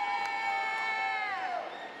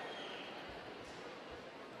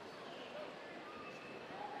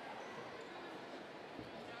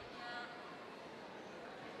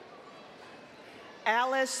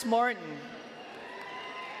 Alice Martin.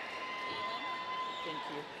 Thank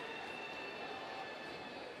you.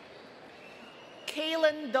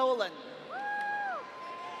 Kaylin Dolan.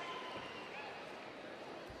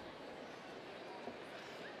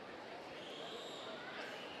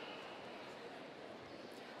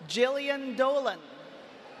 Jillian Dolan.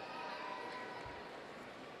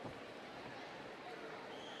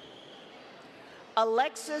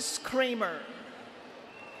 Alexis Kramer.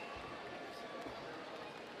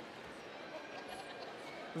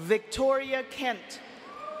 Victoria Kent.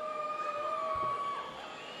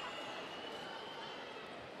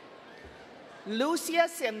 Lucia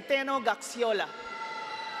Centeno Gaxiola.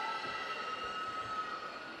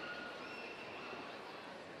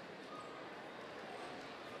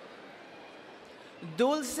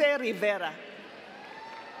 Dulce Rivera.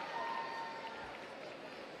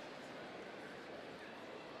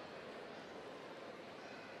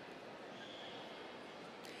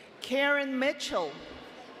 Karen Mitchell.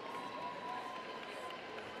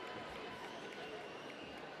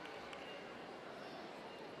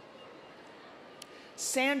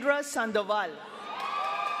 Sandra Sandoval.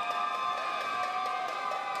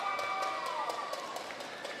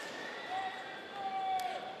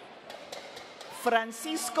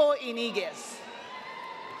 Francisco Iniguez.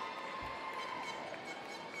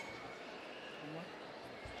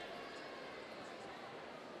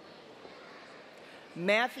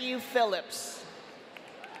 Matthew Phillips.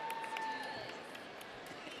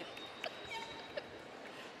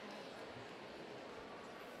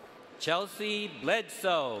 Chelsea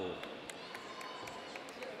Bledsoe.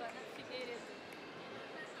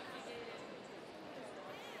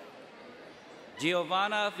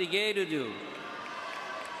 Giovanna Figueiredo.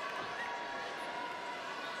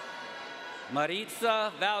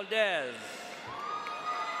 Maritza Valdez.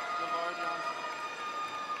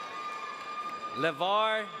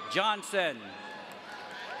 LeVar Johnson.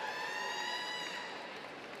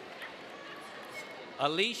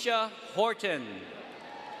 Alicia Horton.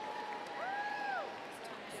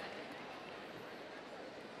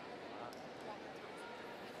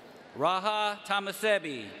 Raha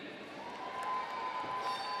Tamasebi.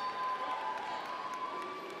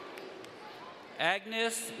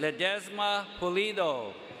 Agnes Ledesma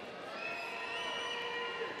Pulido.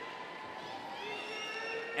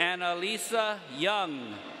 Annalisa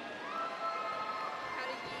Young.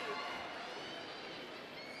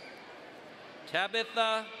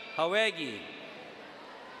 Tabitha Hawegi.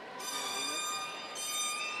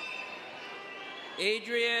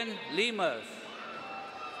 Adrian Limas.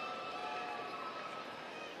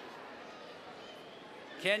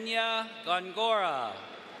 Kenya Gongora.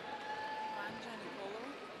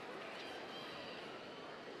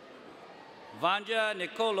 Vanja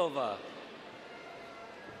Nikolova.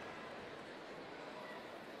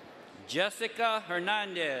 Jessica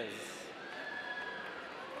Hernandez.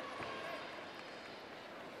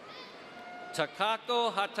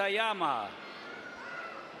 Takako Hatayama.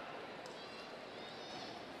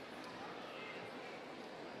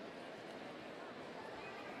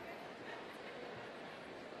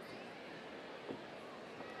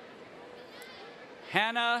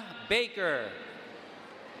 Hannah Baker.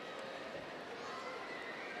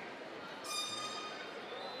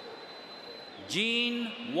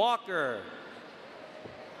 Jean Walker.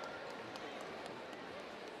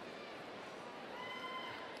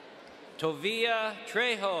 Tovia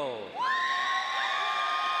Trejo.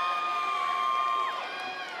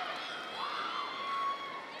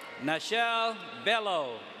 Nashelle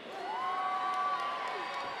Bello.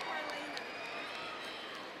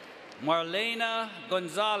 Marlena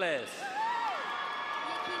Gonzalez.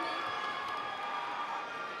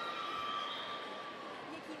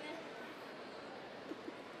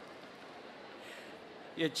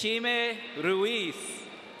 Yachime Ruiz.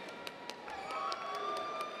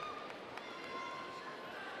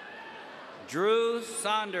 Drew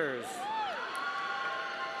Saunders.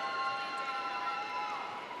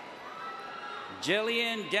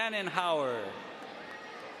 Jillian Dannenhauer.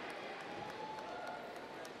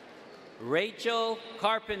 Rachel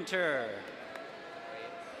Carpenter.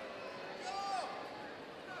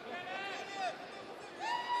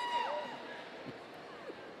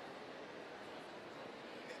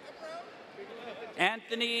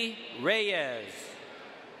 Anthony Reyes.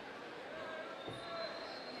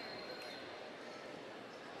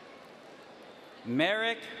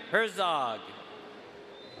 Merrick Herzog.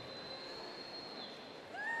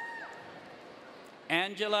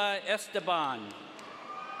 Angela Esteban.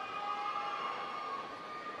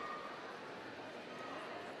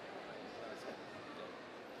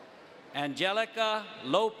 Angelica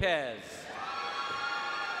Lopez.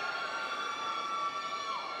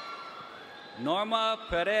 Norma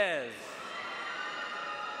Perez.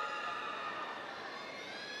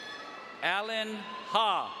 Alan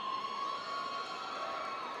Ha.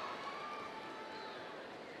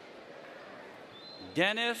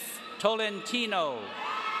 Dennis Tolentino.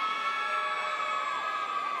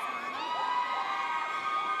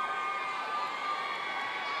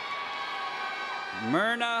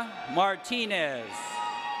 Myrna Martinez.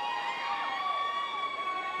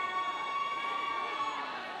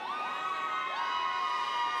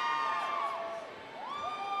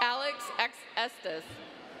 Alex X. Estes.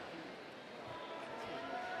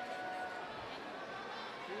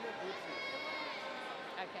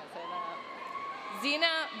 I can't say that.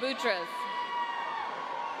 Zena Boutros.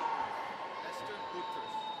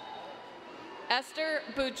 Esther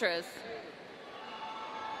Boutros.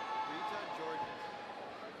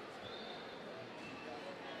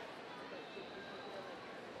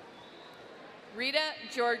 Rita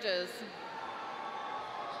Georges.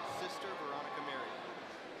 Sister Veronica Miriam.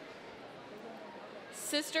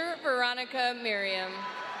 Sister Veronica Miriam.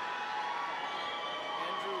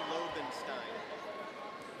 Andrew Lobenstein.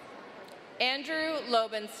 Andrew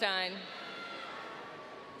Lobenstein.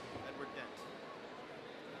 Edward Dent.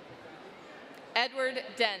 Edward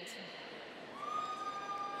Dent.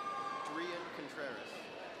 Drian Contreras.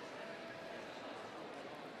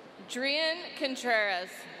 Drian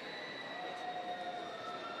Contreras.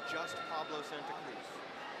 Just Pablo Santa Cruz.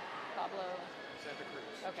 Pablo. Santa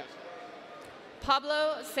Cruz. Okay. Just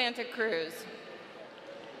Pablo Santa Cruz.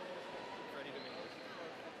 Freddie Dominguez.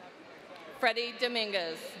 Freddie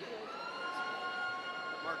Dominguez.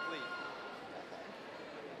 Mark Lee.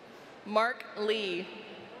 Mark Lee.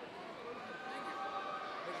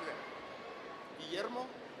 Guillermo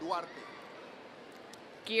Duarte.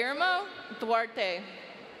 Guillermo Duarte.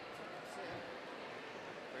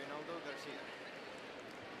 Reynaldo Garcia.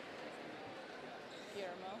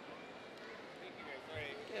 Guillermo.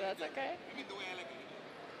 Yeah, that's okay.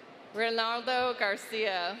 Ronaldo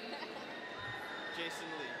Garcia. Jason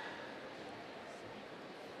Lee.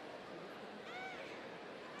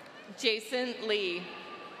 Jason Lee.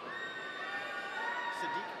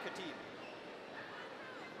 Sadiq Khatib.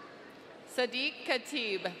 Sadiq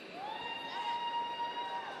Khatib.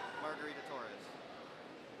 Margarita Torres.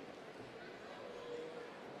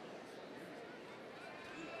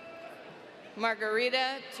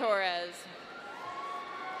 Margarita Torres.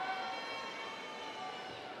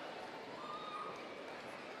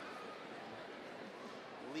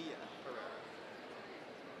 Leah Herrera.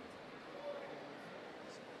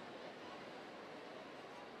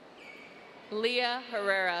 Leah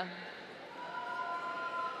Herrera.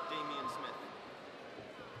 Damian Smith.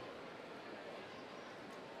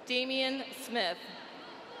 Damian Smith.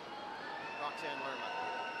 Roxanne Lerma.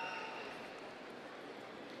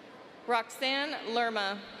 Roxanne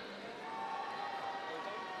Lerma.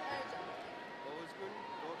 Ozgun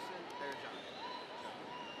Göksan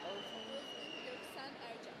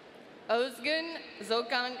Ozgun Ercan.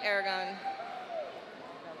 Zokan Ergan.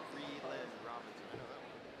 Ree Len Robinson. I know that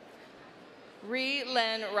one. Ree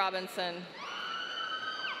Len Robinson.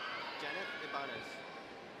 Janeth Ibanez.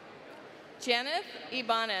 Janeth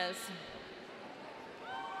Ibanez.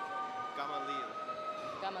 Gamaliel.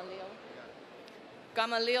 Gamaliel.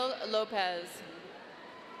 Gamaliel Lopez.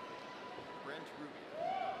 Brent Rubio.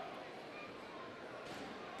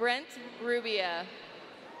 Brent Rubia.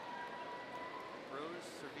 Rose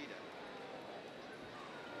Servita.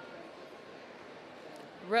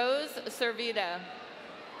 Rose Servita.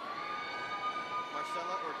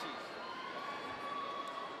 Marcela Ortiz.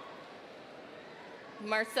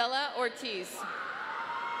 Marcela Ortiz.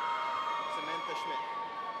 Samantha Schmidt.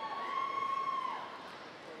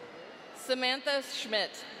 Samantha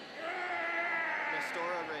Schmidt.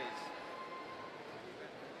 Nestora Reyes.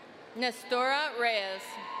 Nestora Reyes.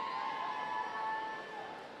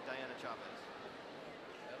 Diana Chavez.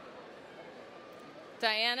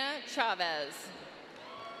 Diana Chavez.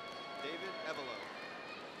 David Evelo.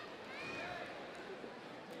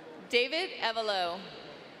 David Evelo.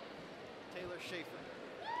 Taylor Schaefer.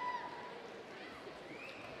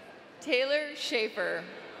 Taylor Schaefer.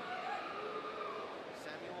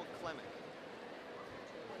 Samuel Klemick.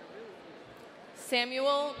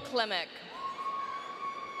 Samuel Klemick.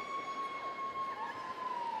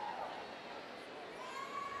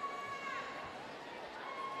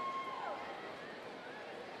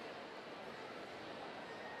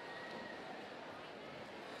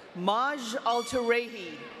 Maj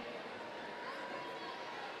Altarehi.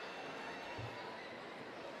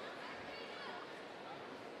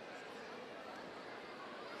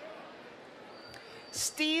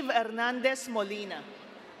 Steve Hernandez Molina.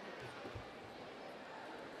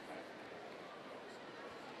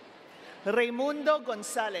 Raimundo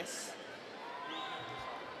Gonzalez.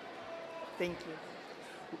 Thank you.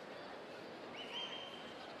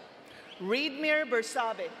 Reedmere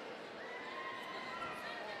Bersabe.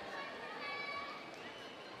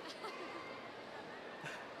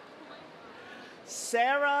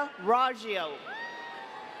 Sarah Raggio.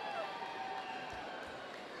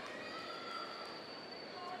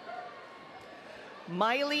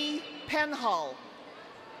 Miley Penhall.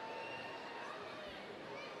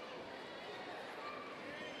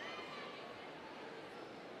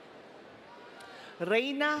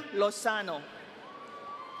 Reina Lozano.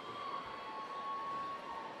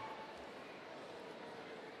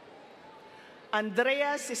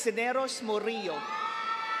 Andrea Cisneros Murillo.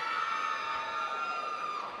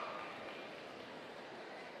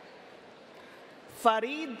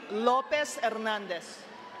 Farid Lopez Hernandez.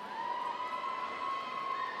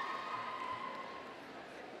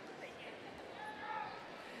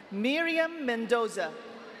 Miriam Mendoza.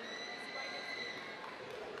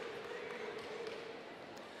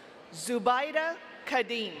 Zubaida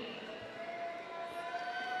Kadim.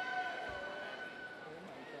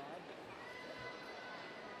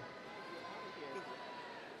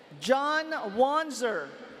 John Wanzer.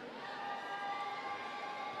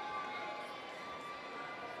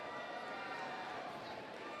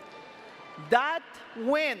 Dat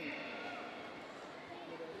Win.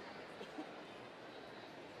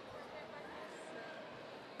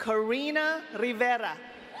 Karina Rivera.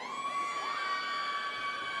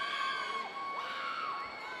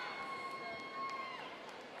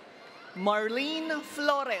 Marlene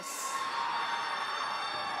Flores.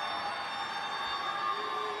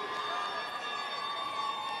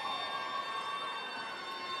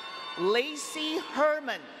 Lacey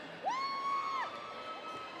Herman.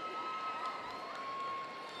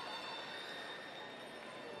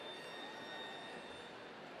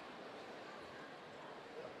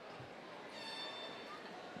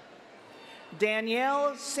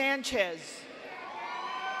 Danielle Sanchez.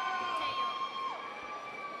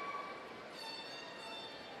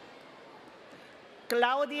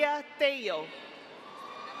 Claudia Tello.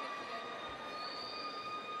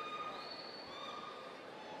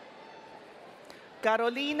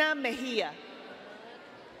 Carolina Mejia.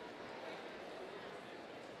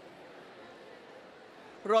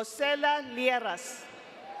 Rosela Lieras.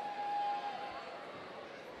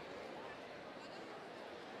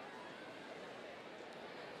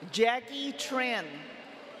 Jackie Tran.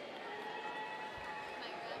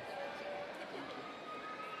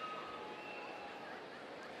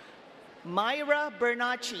 Myra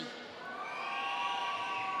Bernacci.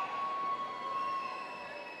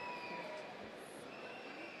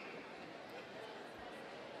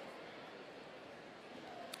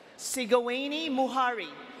 Sigowaini Muhari.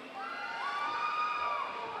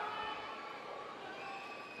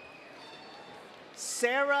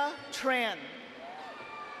 Sarah Tran.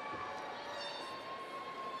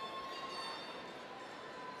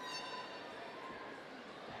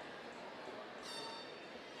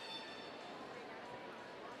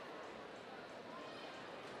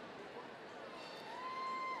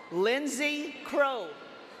 Lindsay Crow.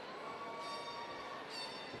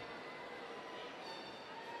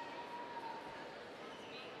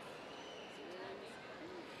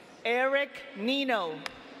 Eric Nino.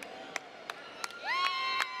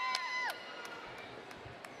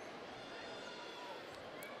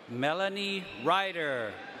 Melanie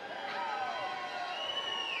Ryder.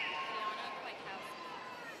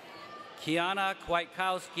 Kiana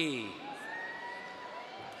Kwiatkowski.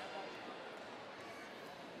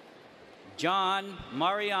 John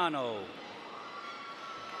Mariano.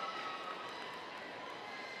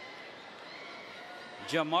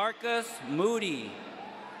 Jamarcus Moody.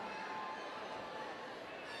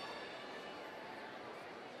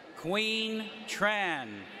 Queen Tran.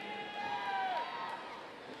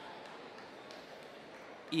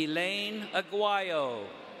 Elaine Aguayo.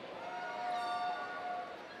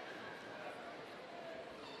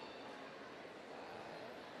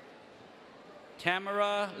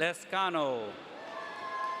 Tamara Lescano.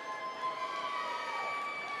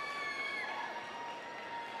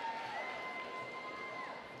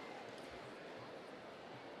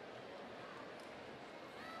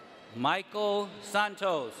 Michael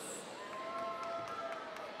Santos.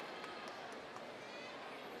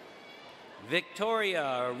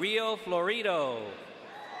 Victoria Rio Florido.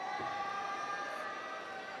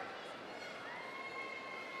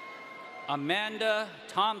 Amanda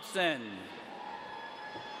Thompson.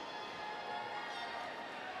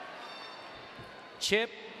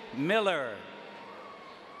 Chip Miller.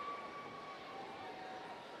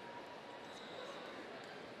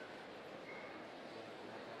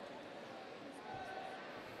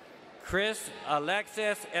 Chris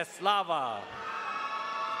Alexis Eslava.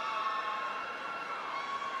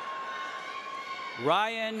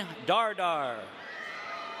 Ryan Dardar.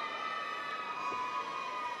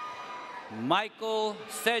 Michael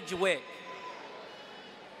Sedgwick.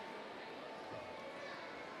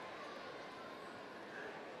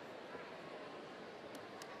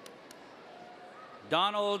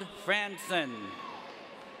 Donald Franson.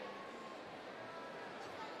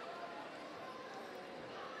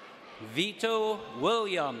 Vito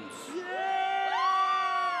Williams.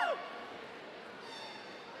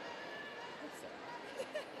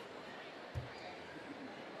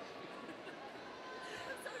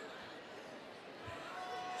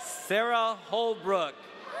 Sarah Holbrook.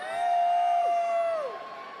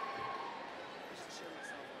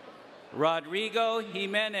 Rodrigo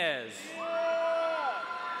Jimenez.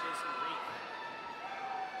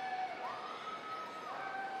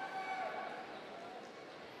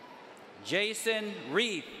 Jason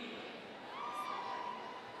Reith.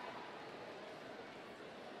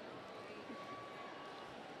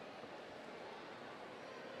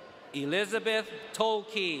 Elizabeth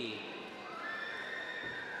Tolkey.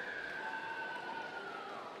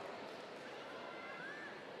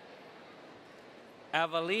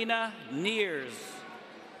 Avelina Neers.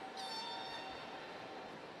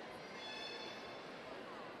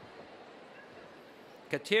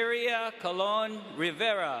 Kateria Colon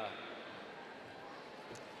Rivera.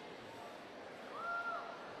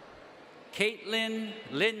 Caitlin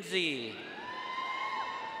Lindsay.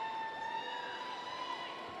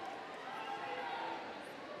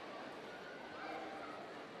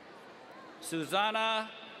 Susana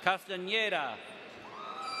Castañeda.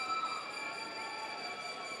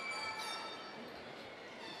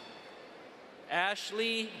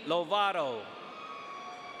 Ashley Lovato.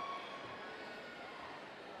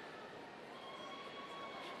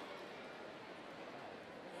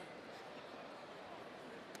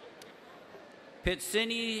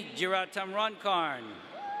 Pitsini Jiratamrankarn.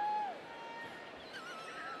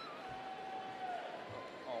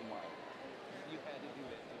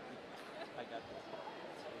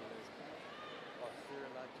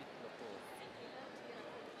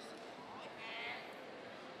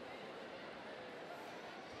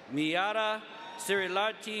 Miara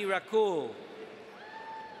Sirilarti Rakul.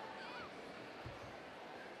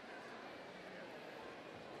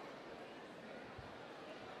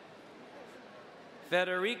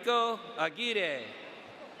 Federico Aguirre.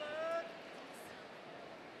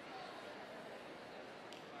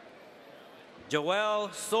 Joel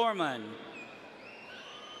Sorman.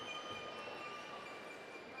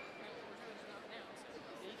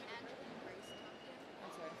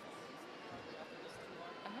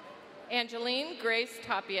 Angeline Grace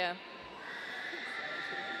Tapia.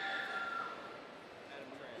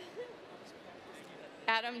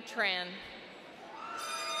 Adam Tran.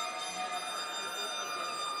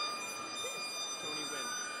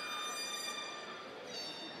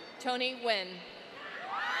 Tony Wynn.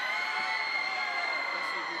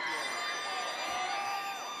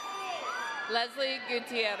 Leslie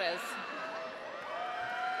Gutierrez.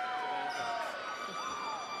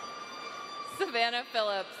 Savannah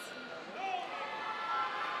Phillips.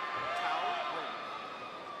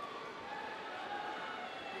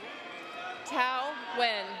 Tao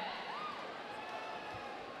Wen.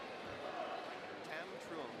 Tam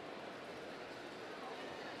Truong.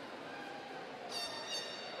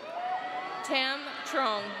 Tam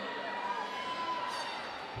Trong.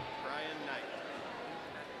 Brian Knight.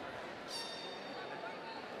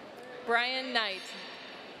 Brian Knight.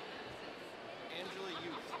 Angela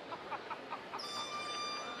Youth.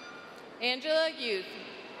 Angela Youth.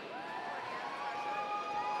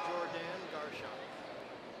 Jordan Garshot.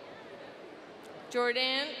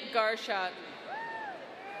 Jordan Garshot.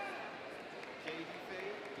 J.D.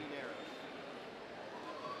 Faye Dineros.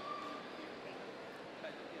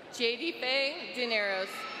 JD Faye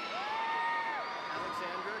Dineros.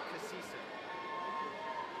 Alexandra Cassisa.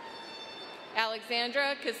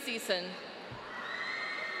 Alexandra Cassison.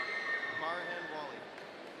 Marahan Wally.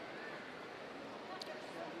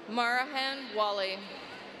 Marahan Wally.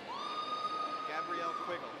 Gabrielle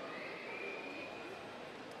Quiggle.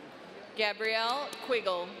 Gabrielle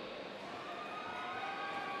Quiggle.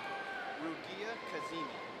 Rugia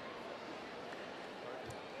Kazimi.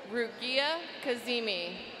 Rugia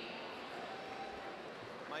Kazimi.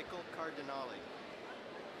 Michael Cardinale.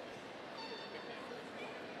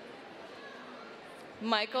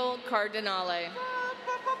 Michael Cardinale.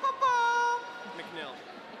 McNeil.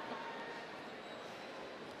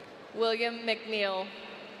 William McNeil.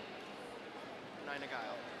 Nina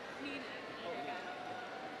Guile.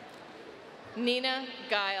 Nina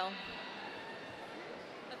Guile.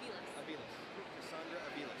 Aviles. Cassandra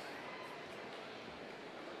Aviles.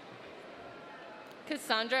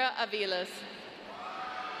 Cassandra Aviles.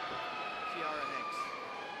 Kiara Hanks.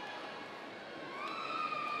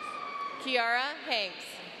 Kiara Hanks.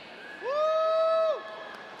 Woo!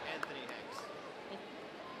 Anthony Hanks.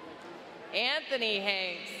 Anthony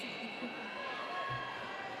Hanks.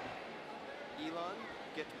 Elon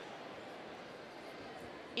Gitman.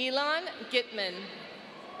 Elon Gitman.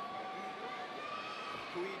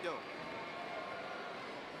 Hui Do.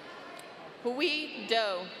 Hui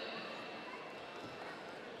Do.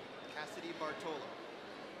 Cassidy Bartolo.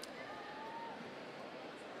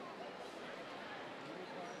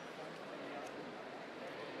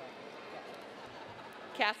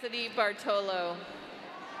 Cassidy Bartolo.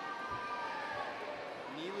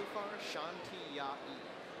 Nilufar Shanti Ya'i.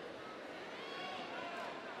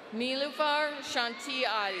 Nilufar Shanti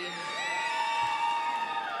Adi.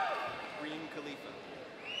 Reem Khalifa.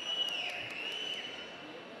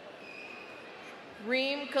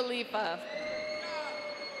 Reem Khalifa.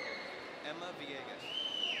 Emma Villegas.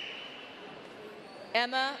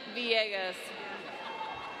 Emma Villegas.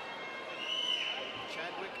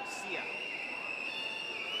 Chadwick Sia.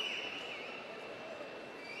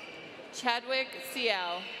 Chadwick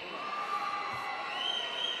Siao.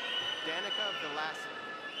 Danica Velasi.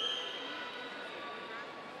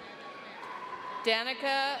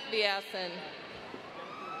 Danica Biasen.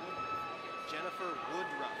 Jennifer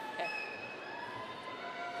Woodruff.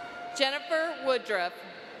 Jennifer Woodruff.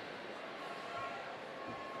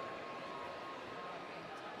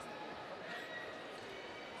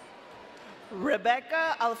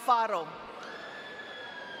 Rebecca Alfaro.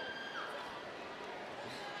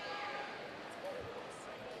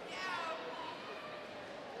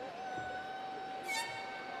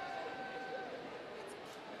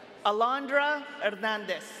 Alondra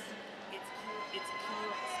Hernandez.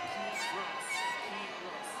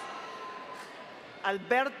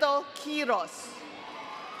 Alberto Quiros.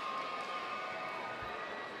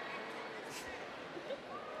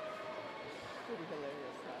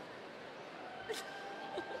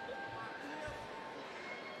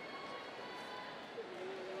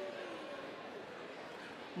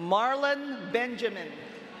 Marlon Benjamin.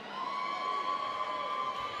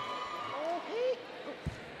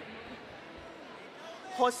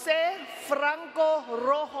 Jose Franco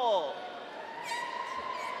Rojo.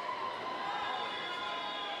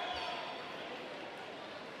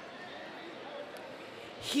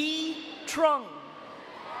 He Trung.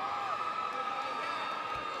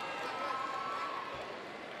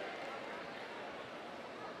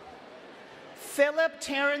 Philip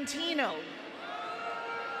Tarantino.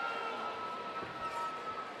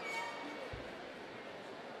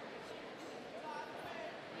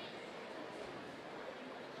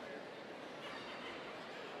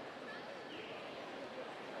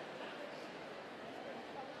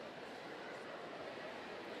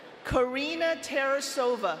 Karina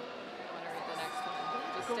Tarasova.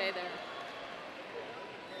 Just stay there.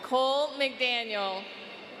 Cole McDaniel.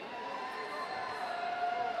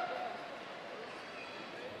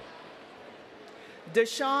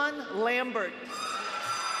 Deshaun Lambert.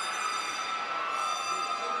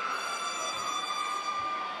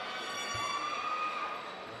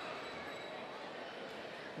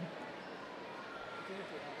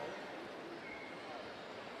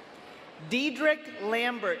 Diedrich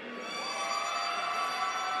Lambert.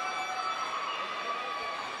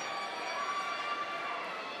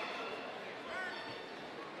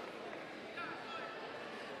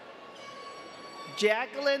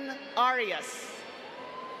 Jacqueline Arias.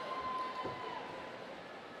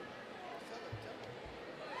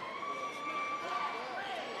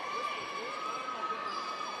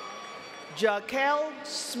 Jaquel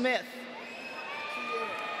Smith.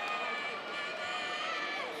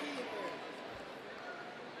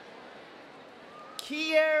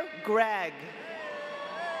 Kier Gregg.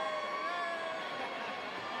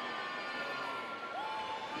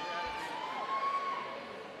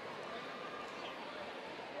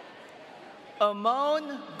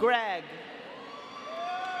 Amon Gregg.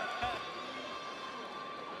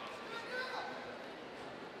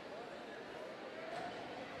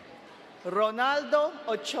 Ronaldo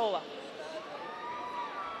Ochoa.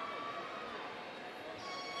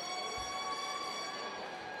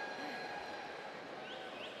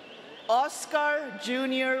 Oscar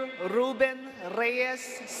Jr. Ruben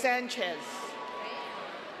Reyes Sanchez.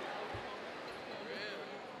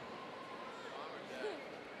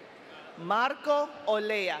 Marco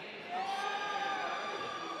Olea.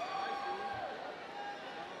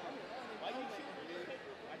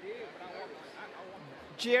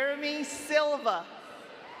 Jeremy Silva.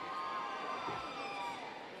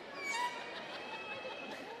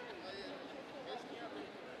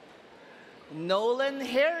 Nolan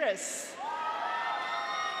Harris.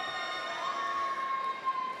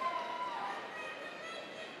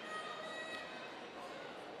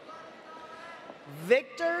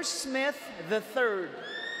 Victor Smith III.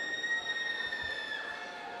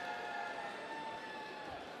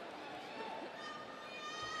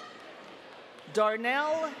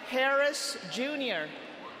 Darnell Harris Jr.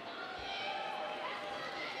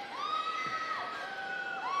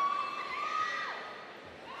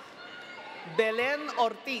 Belen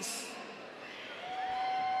Ortiz.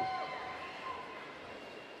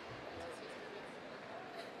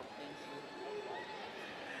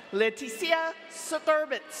 Leticia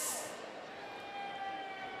Suturbitz.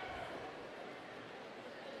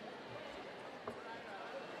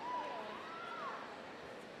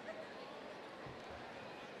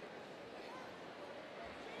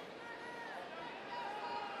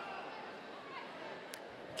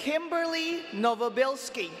 Kimberly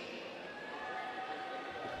Novobilski.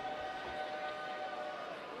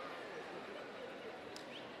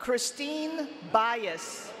 Christine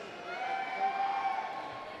Bias.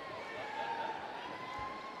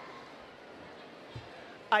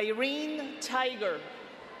 Irene Tiger.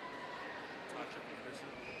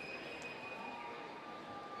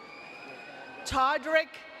 Todrick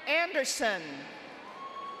Anderson.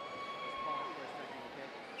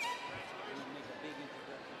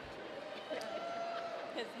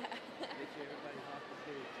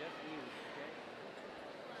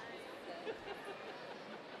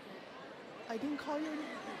 I didn't call your name.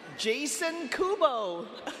 Jason Kubo.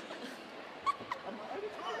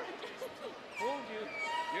 Told you,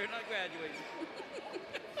 you're not graduating.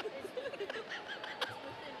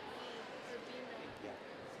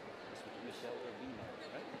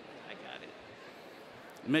 I got it.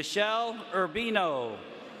 Michelle Urbino.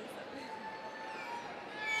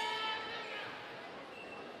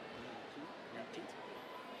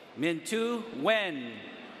 Mintu Wen.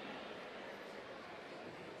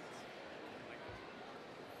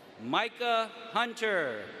 Micah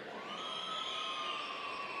Hunter.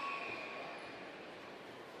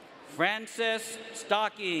 Frances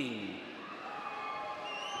Stocking.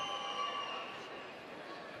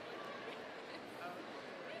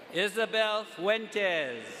 Isabel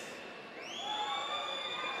Fuentes.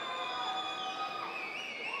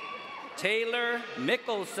 Taylor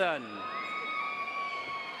Mickelson.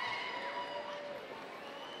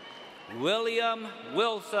 William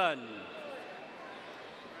Wilson.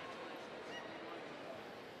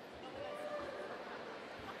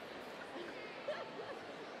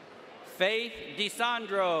 Faith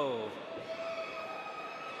DeSandro.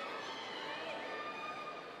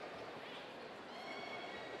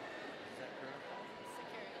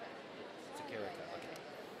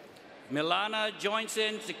 Milana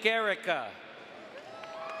Johnson Zakarica.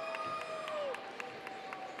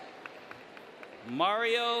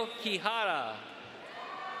 Mario Quijada.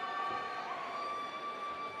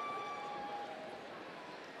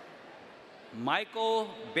 Michael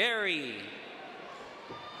Berry.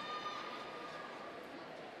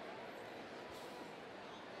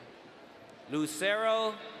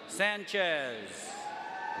 Lucero Sanchez.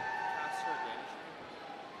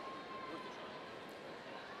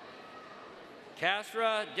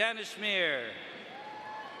 Kasra Danishmir.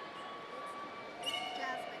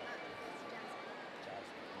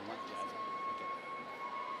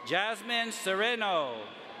 Jasmine Sereno.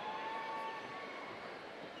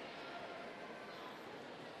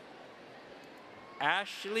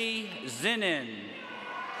 Ashley Zinin.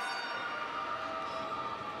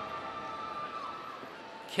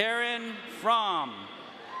 Karen Fromm.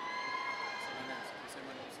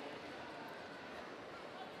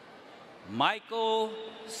 Michael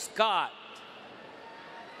Scott.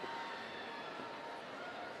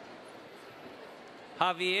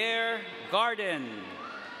 Javier Garden.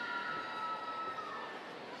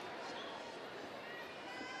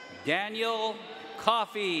 Daniel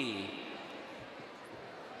Coffey.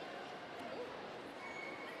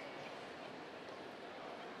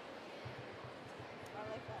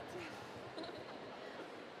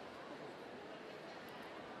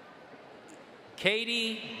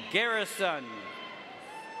 Katie Garrison.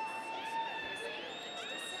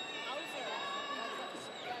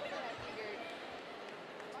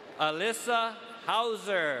 Alyssa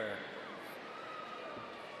Hauser.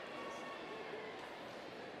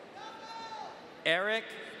 Eric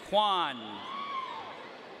Kwan.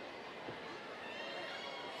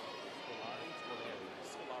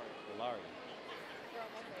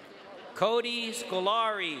 Cody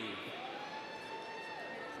Scolari.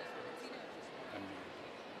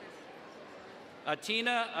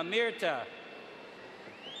 Atina Amirta.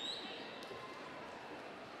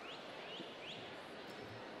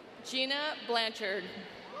 Gina Blanchard.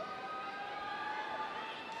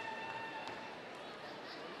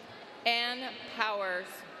 Ann Powers.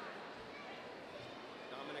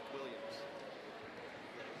 Dominic Williams.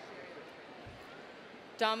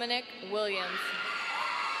 Dominic Williams.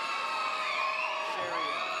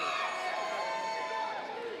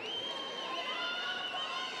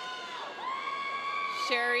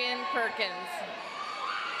 Sharian Perkins.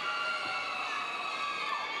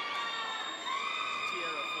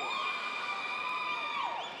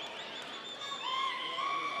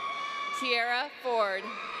 Tierra Ford.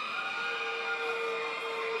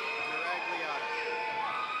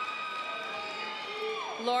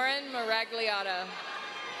 Lauren Maragliata.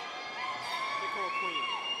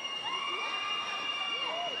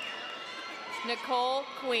 Nicole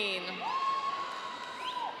Queen.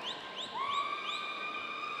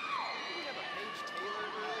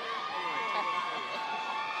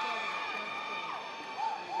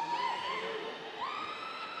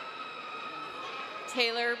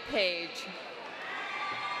 Taylor Page.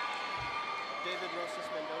 David Rosas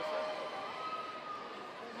Mendoza.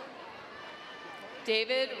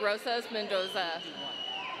 David Rosas Mendoza.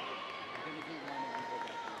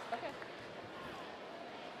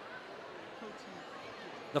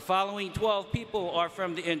 The following 12 people are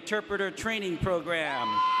from the Interpreter Training Program.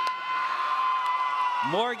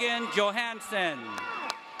 Morgan Johansson.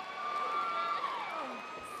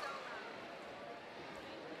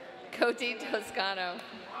 Cody Toscano.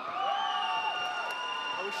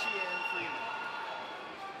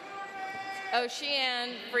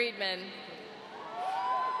 Ocean Friedman.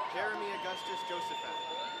 Jeremy Augustus Josephat.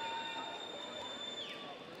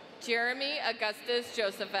 Jeremy Augustus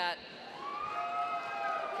Josephat.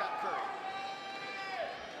 Kat Curry.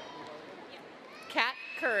 Kat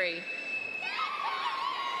Curry.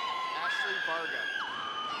 Ashley Varga.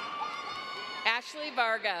 Ashley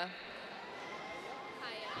Varga.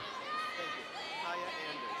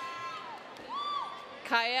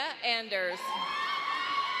 Kaya Anders. Kaya Anders.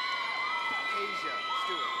 Asia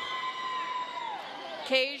Stewart.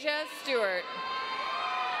 Kasia Stewart.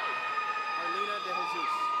 Arlena de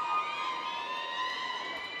Jesus.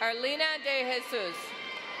 Arlena de Jesus.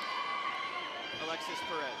 Alexis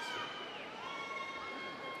Perez.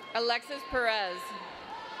 Alexis Perez.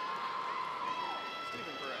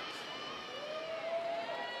 Stephen Perez.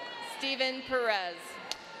 Stephen Perez.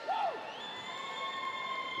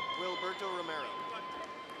 Wilberto Romero.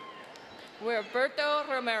 Wilberto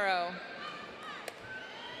Romero.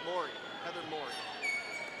 Maury. Heather Maury.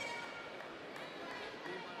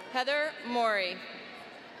 Heather Maury.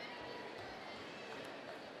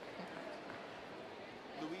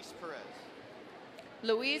 Luis Perez.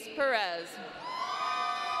 Luis Perez.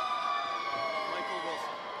 Michael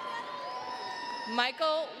Wilson.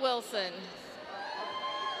 Michael Wilson.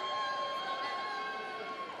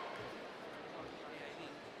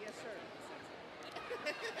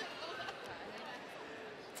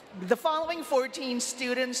 The following 14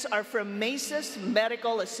 students are from Mesa's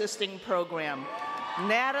Medical Assisting Program.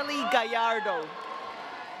 Natalie Gallardo.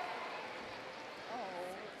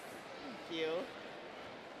 Thank you.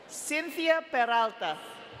 Cynthia Peralta.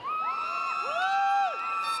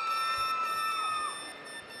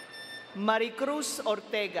 Maricruz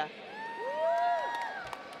Ortega.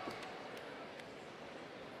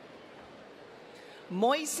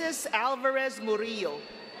 Moises Alvarez Murillo.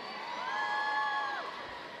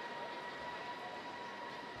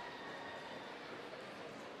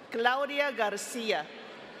 Claudia Garcia.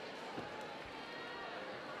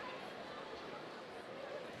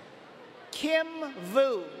 Kim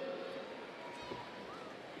Vu.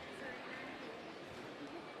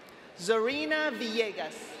 Zorina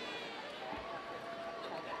Villegas.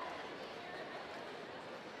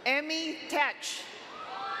 Emmy Tatch.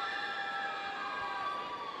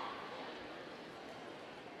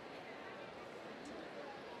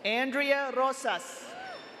 Andrea Rosas.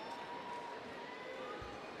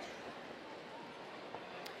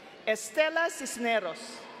 Estela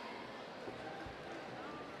Cisneros.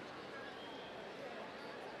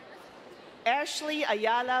 Ashley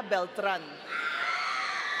Ayala Beltran.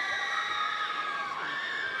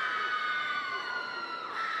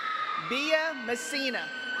 Bia Messina.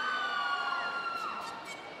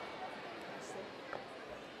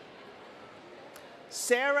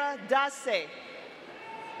 Sarah Dasse.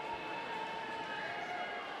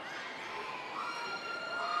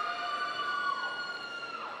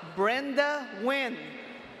 Brenda Nguyen.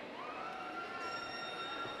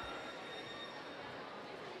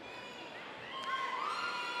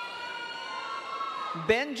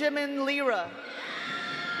 Benjamin Lira.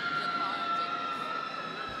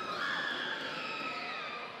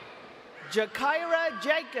 Jakaira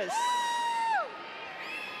Jacobs.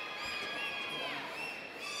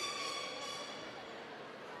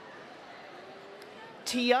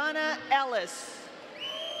 Tiana Ellis.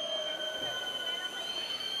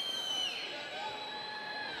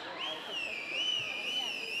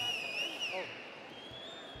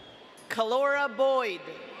 Kalora Boyd.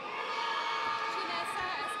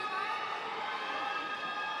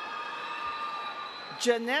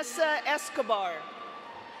 Janessa Escobar.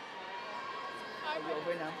 Are you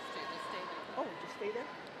over now? Oh, just stay there.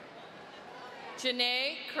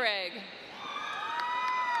 Janae Craig.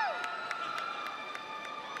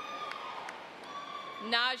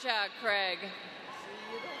 Naja Craig.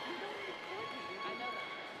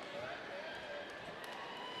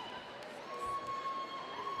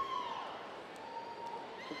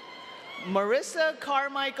 Marissa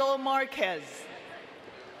Carmichael Marquez.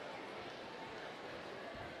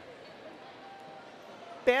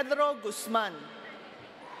 Pedro Guzman.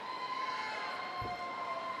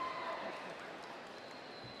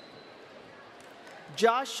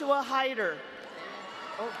 Joshua Hyder.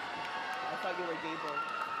 Oh, I thought you were Gabriel.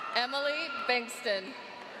 Emily Bankston. Did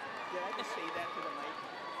I just say that to the mic?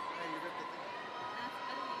 No, you ripped it.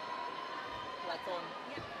 Platon.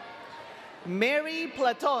 Mary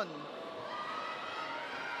Platon.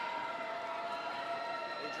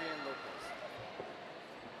 Adrian Lopez.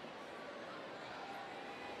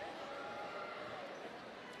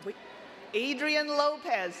 Wait, Adrian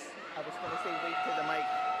Lopez. I was going to say wait to the mic.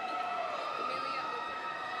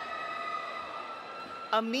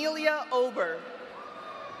 Amelia Ober.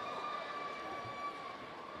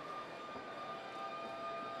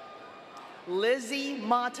 Lizzie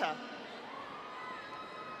Mata.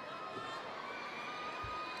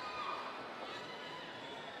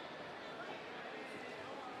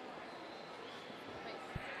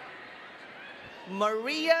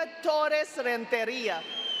 Maria Torres Renteria.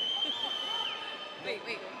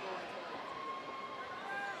 Wait.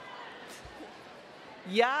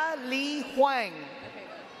 Ya Li Huang.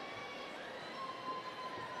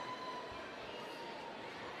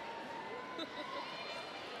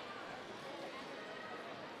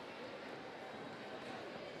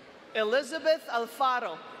 Elizabeth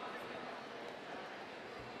Alfaro.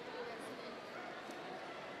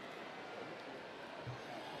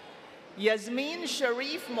 Yasmin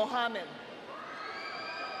Sharif Mohammed.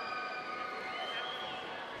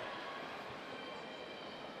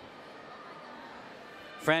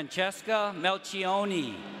 Francesca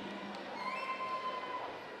Melchioni.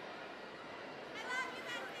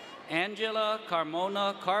 Angela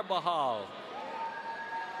Carmona Carbajal.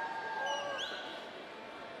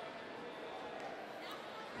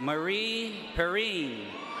 Marie Perrine.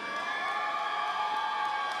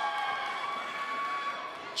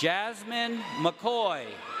 Jasmine McCoy.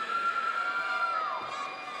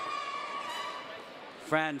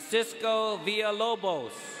 Francisco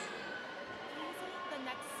Villalobos. The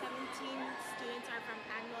next 17 students are from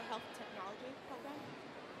Annual Health Technology program.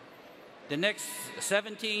 The next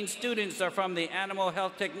 17 students are from the Animal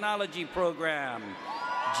Health Technology program.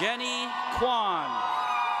 Jenny Kwan.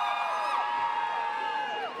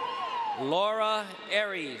 Laura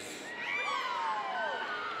Aries.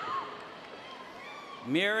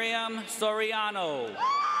 Miriam Soriano.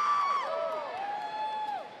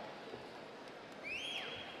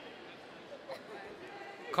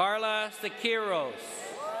 Carla Sequiros.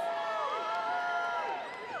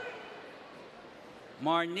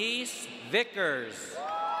 Marnice Vickers.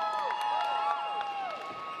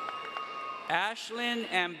 Ashlyn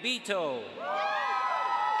Ambito.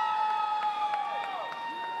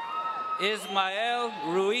 Ismael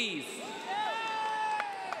Ruiz.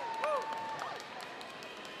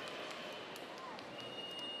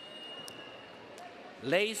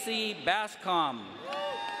 Lacey Bascom.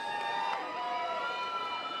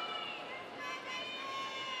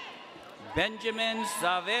 Benjamin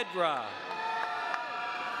Saavedra.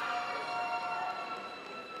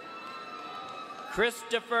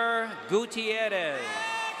 Christopher Gutierrez.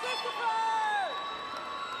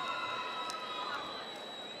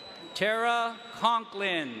 Tara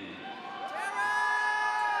Conklin.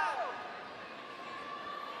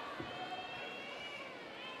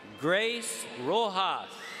 Grace Rojas.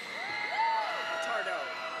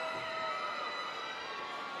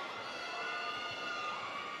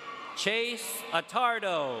 Chase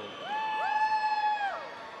Atardo.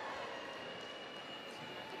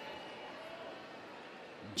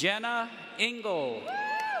 Jenna Ingle.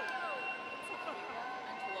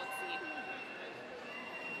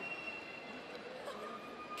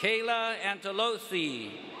 Kayla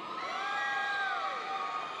Antelosi.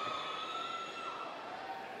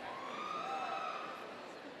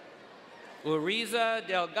 Uriza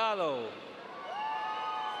Delgado.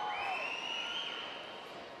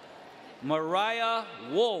 Mariah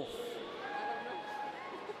Wolf.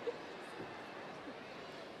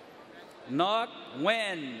 Nok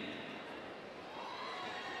Wen.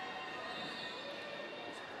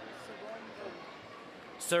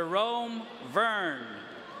 Jerome Vern.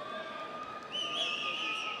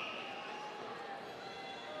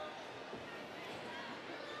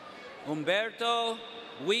 Humberto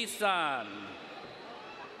Wisan.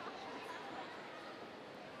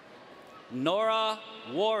 Nora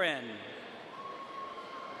Warren.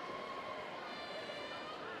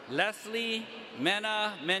 Leslie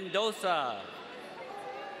Mena Mendoza.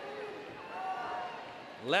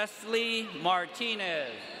 Leslie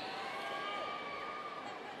Martinez.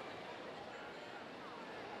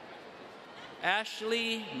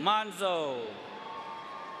 Ashley Manzo.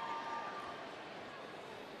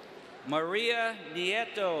 Maria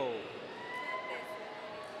Nieto.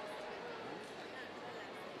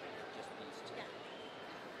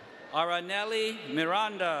 Aranelli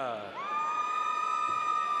Miranda.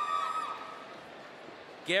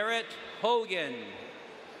 Garrett Hogan.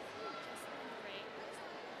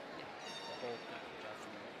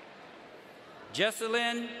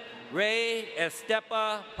 Jesselyn Ray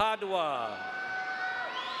Estepa Padua.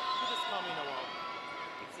 Just call me Noel.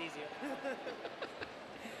 It's easier.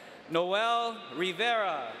 Noel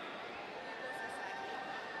Rivera.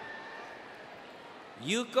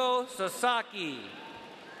 Yuko Sasaki.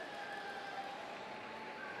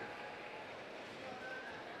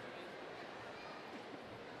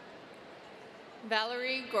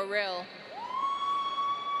 Valerie Goril.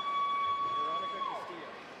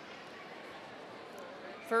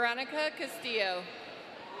 Veronica Castillo.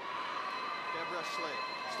 Deborah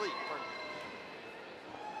Sleep, pardon.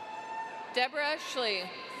 Deborah Schlee.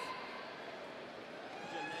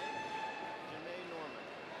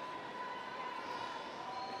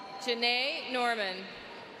 Janae Norman.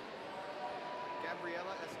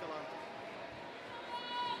 Gabriela Escalante.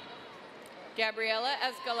 Gabriela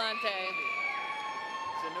Escalante.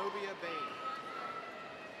 Zenobia Bain.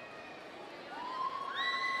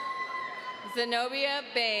 Zenobia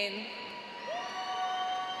Bain.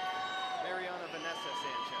 Mariana Vanessa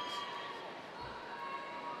Sanchez.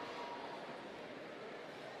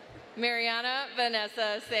 Mariana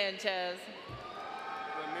Vanessa Sanchez.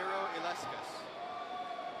 Ramiro Ilescas.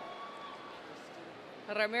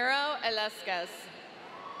 Ramiro Elescas.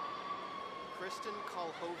 Kristen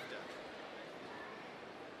Kalhovda.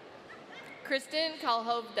 Kristen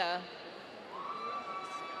Kalhovda.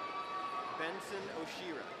 Benson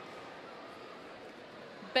Oshira.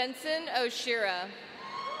 Benson Oshira.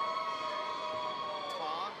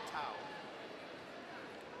 Ta Tao.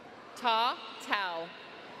 Ta Tao.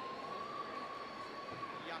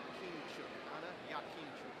 Yakimchuk. Anna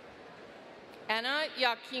Yakimchuk. Anna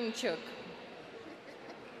Yakimchuk.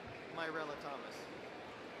 Myrella Thomas.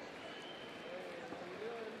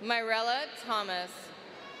 Myrella Thomas.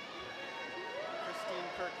 Christine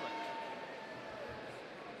Kirkland.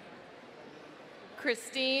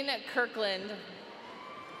 Christine Kirkland.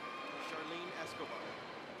 Charlene Escobar.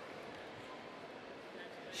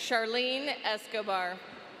 Charlene Escobar.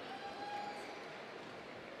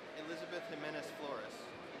 Elizabeth Jimenez Flores.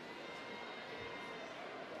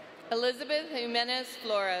 Elizabeth Jimenez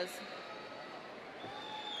Flores.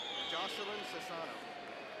 Jocelyn Sassano.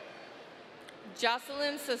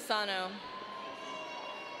 Jocelyn Sassano.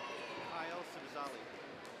 Kyle Sabzali.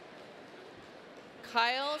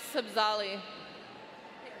 Kyle Sabzali.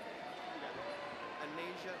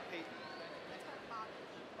 Anasia Payton.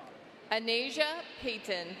 Anasia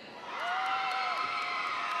Payton.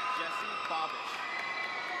 Jesse Bobish.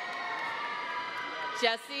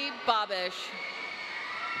 Jesse Bobish.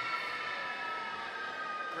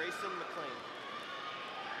 Grayson McLean.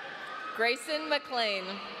 Grayson McLean.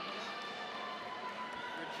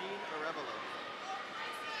 Regine Arevalo.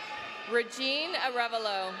 Regine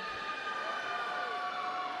Arevalo.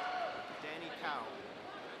 Danny Cow.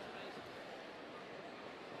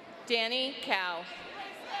 Danny Cow.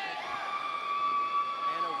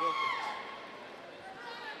 Anna Wilkins.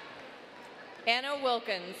 Anna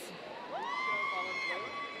Wilkins.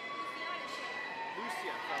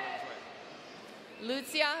 Lucia Valenzuela.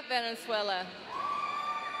 Lucia Venezuela.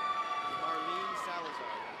 Marlene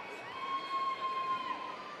Salazar.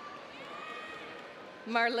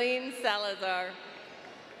 Marlene Salazar.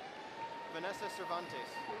 Vanessa Cervantes.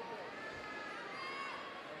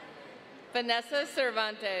 Vanessa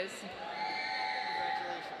Cervantes.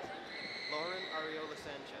 Congratulations. Lauren Ariola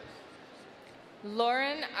Sanchez.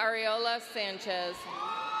 Lauren Ariola Sanchez.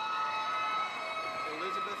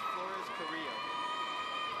 Elizabeth Flores Carrillo.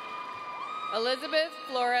 Elizabeth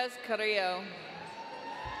Flores Carrillo.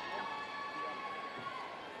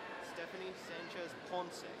 Stephanie Sanchez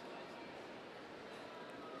Ponce.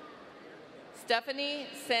 Stephanie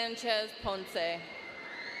Sanchez Ponce.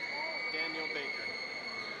 Daniel Baker.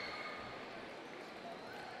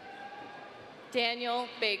 Daniel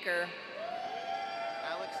Baker.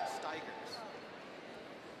 Alex Steigers.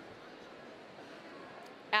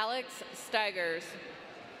 Alex Steigers.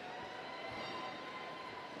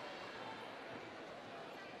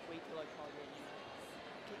 Wait till I call your name.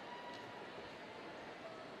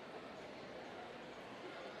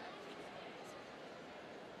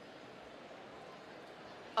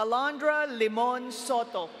 Alondra Limon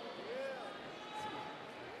Soto.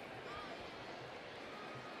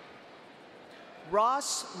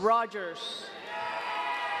 Ross Rogers.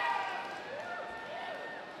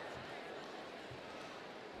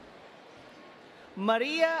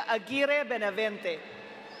 Maria Aguirre Benavente.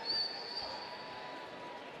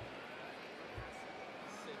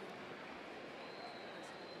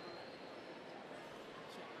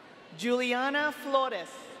 Juliana Flores.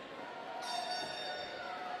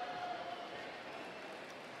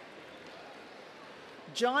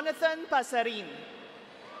 Jonathan Pasarin.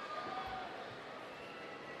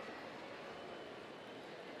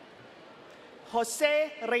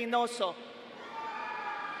 Jose Reynoso.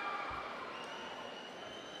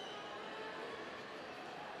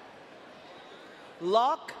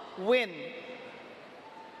 Locke Wynn.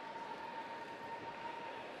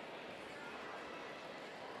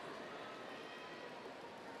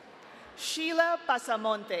 Sheila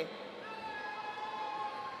Pasamonte.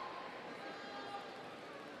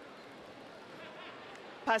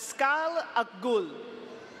 Pascal Akgul.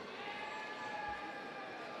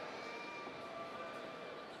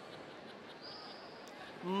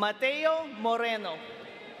 Mateo Moreno.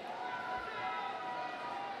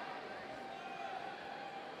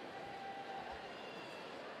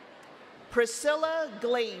 Priscilla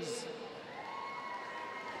Glaze.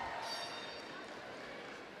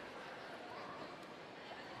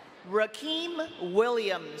 Rakeem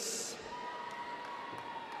Williams.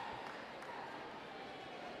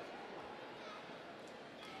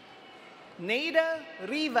 Neida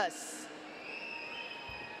Rivas.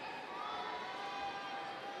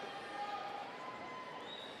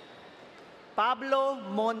 Pablo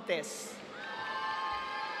Montes.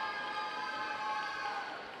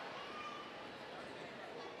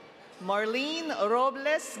 Marlene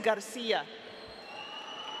Robles Garcia.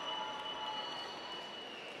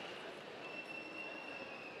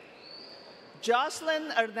 Jocelyn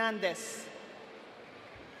Hernandez.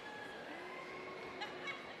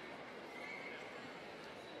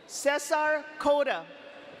 Cesar Coda.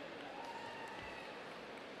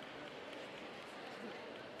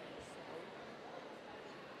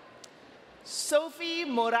 Sophie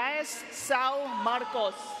Moraes Sao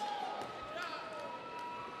Marcos.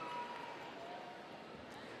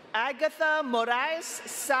 Agatha Moraes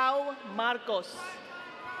Sao Marcos.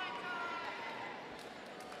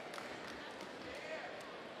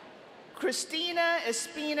 Christina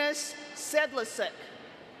Espinas Sedlasek.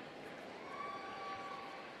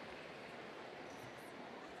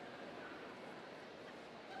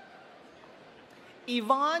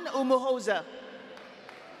 Yvonne Umuhoza.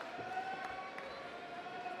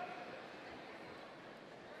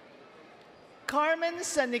 Carmen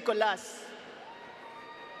San Nicolas.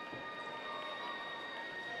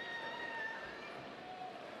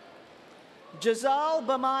 Jazal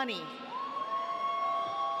Bamani.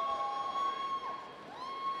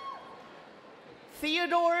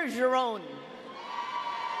 Theodore Giron.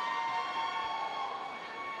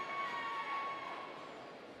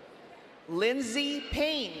 Lindsay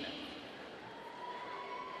Payne.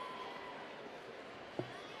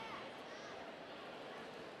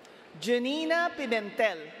 Janina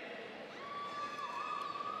Pimentel.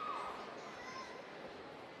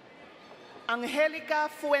 Angelica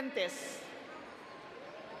Fuentes.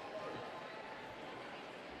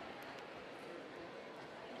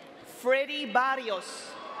 Freddy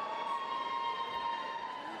Barrios.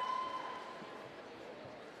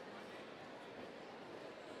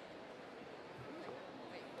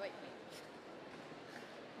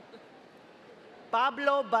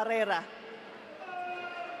 Pablo Barrera.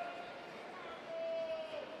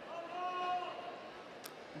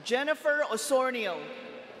 Jennifer Osornio.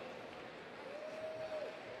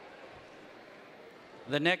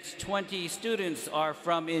 The next 20 students are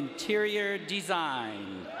from Interior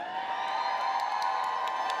Design.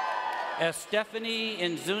 Estefany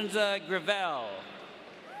Nzunza Gravel.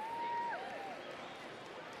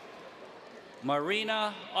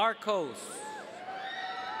 Marina Arcos.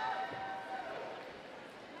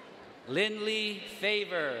 Lindley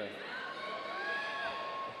Favor.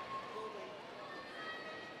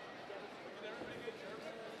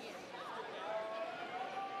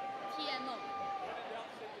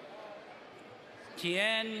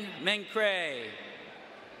 Tien Mencray.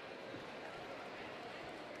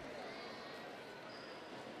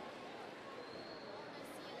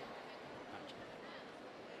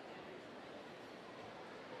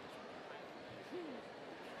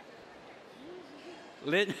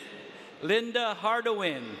 Linda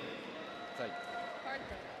Hardawin. It's like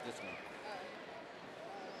this one.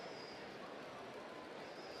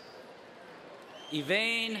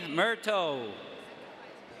 Ivane Murto.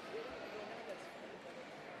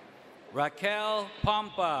 Raquel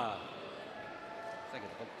Pompa. It's like a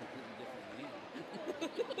completely different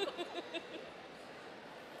name.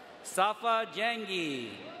 Safa Jangi.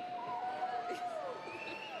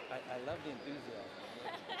 I love the enthusiasm.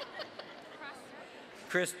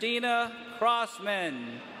 Christina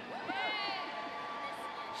Crossman.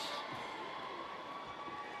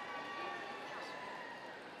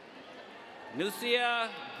 Nucia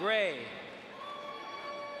Gray.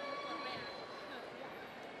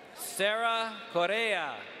 Sarah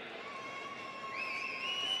Correa.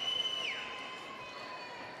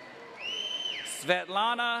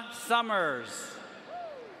 Svetlana Summers.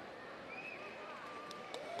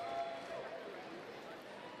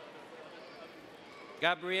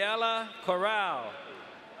 Gabriela Corral.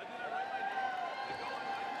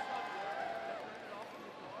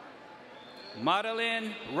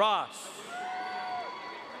 Madeline Ross.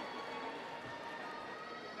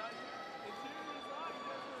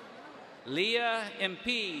 Leah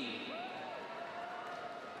MP.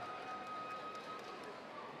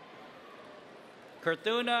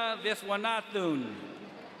 Karthuna Viswanathun.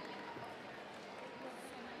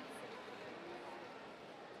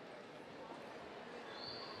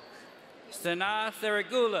 Sana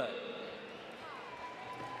Saragula.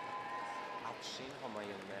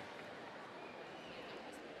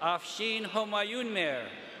 Afshin Homayunmer.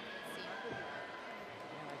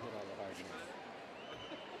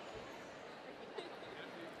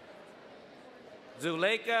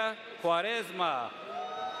 Zuleika Quaresma.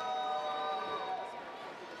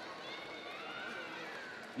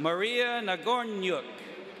 Maria Nagornyuk.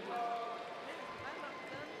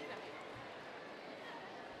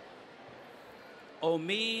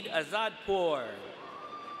 Omid Azadpour.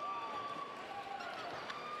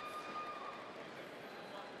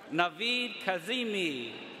 Naveed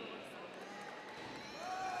Kazimi.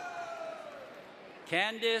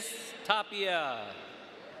 Candice Tapia.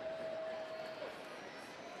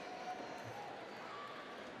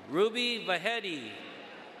 Ruby Vahedi.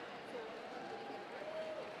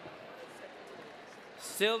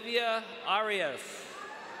 Sylvia Arias.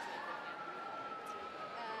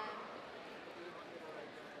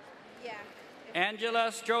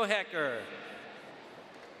 Angela Strohecker.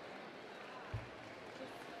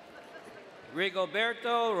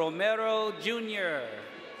 Rigoberto Romero Jr.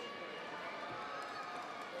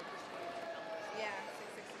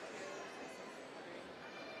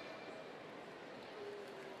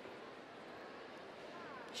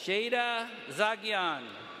 Shada Zagian.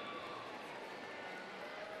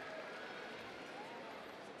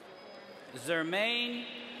 Zermaine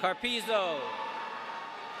Carpizo.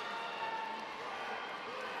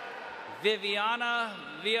 Viviana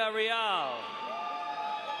Villarreal.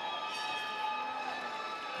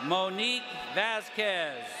 Monique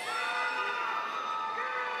Vasquez.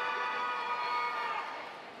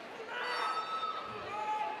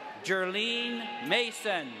 Jerlene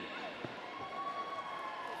Mason.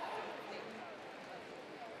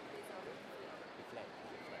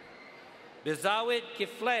 Bizawit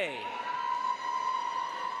Kifle.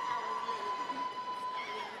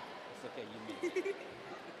 It's okay, you mean.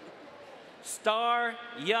 Star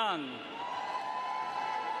Young.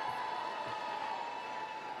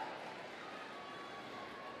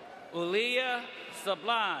 Ulia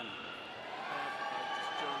Sablan.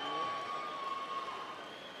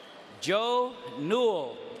 Joe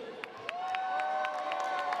Newell.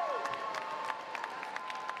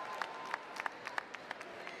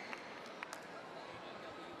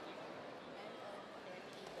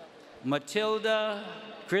 Matilda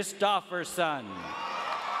Christofferson.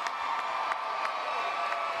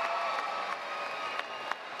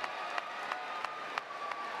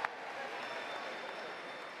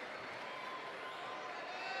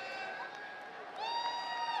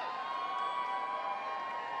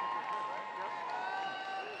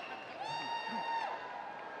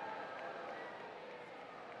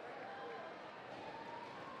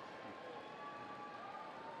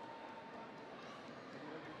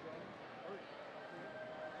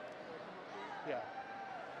 Yeah.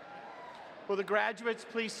 Will the graduates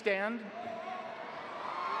please stand?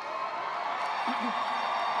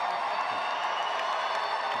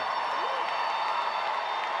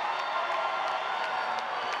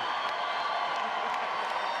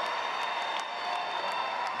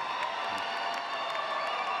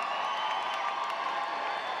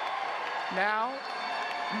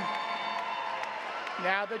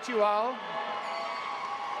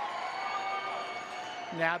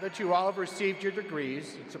 Now that you all have received your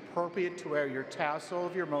degrees, it's appropriate to wear your tassel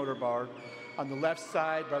of your motorboat on the left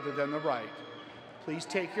side rather than the right. Please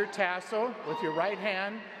take your tassel with your right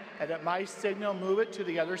hand and at my signal move it to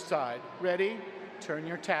the other side. Ready? Turn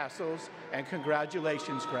your tassels and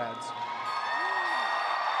congratulations, grads.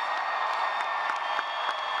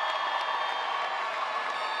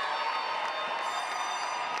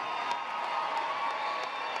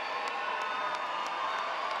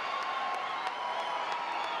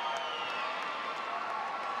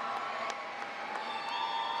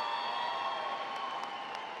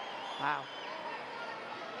 Wow.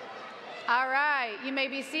 All right, you may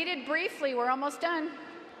be seated briefly. We're almost done.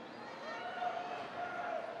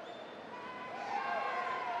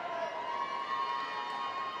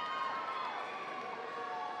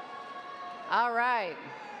 All right.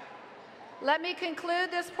 Let me conclude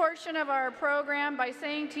this portion of our program by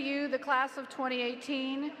saying to you, the class of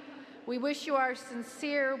 2018, we wish you our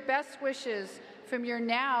sincere best wishes from your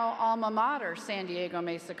now alma mater, San Diego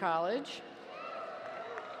Mesa College.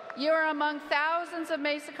 You are among thousands of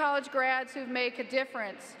Mesa College grads who make a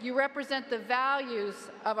difference. You represent the values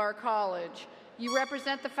of our college. You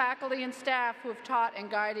represent the faculty and staff who have taught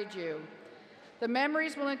and guided you. The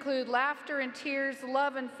memories will include laughter and tears,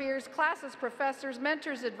 love and fears, classes, professors,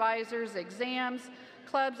 mentors, advisors, exams,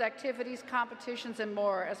 clubs, activities, competitions, and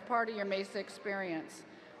more as part of your Mesa experience.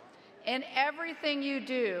 In everything you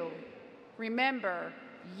do, remember,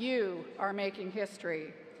 you are making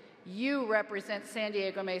history. You represent San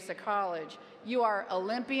Diego Mesa College. You are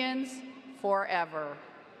Olympians forever.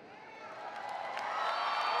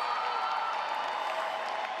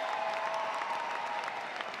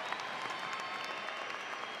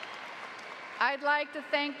 I'd like to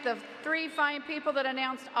thank the 3 fine people that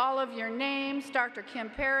announced all of your names, Dr. Kim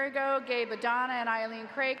Perigo, Gabe Adana, and Eileen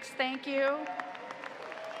Crakes. Thank you.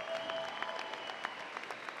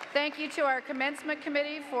 Thank you to our commencement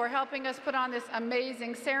committee for helping us put on this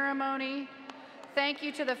amazing ceremony. Thank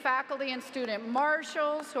you to the faculty and student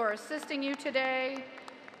marshals who are assisting you today.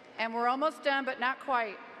 And we're almost done, but not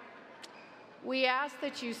quite. We ask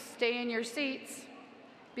that you stay in your seats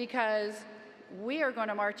because we are going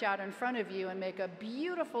to march out in front of you and make a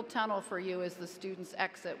beautiful tunnel for you as the students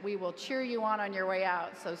exit. We will cheer you on your way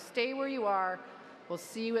out, so stay where you are. We'll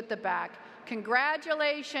see you at the back.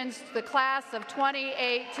 Congratulations to the class of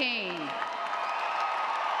 2018.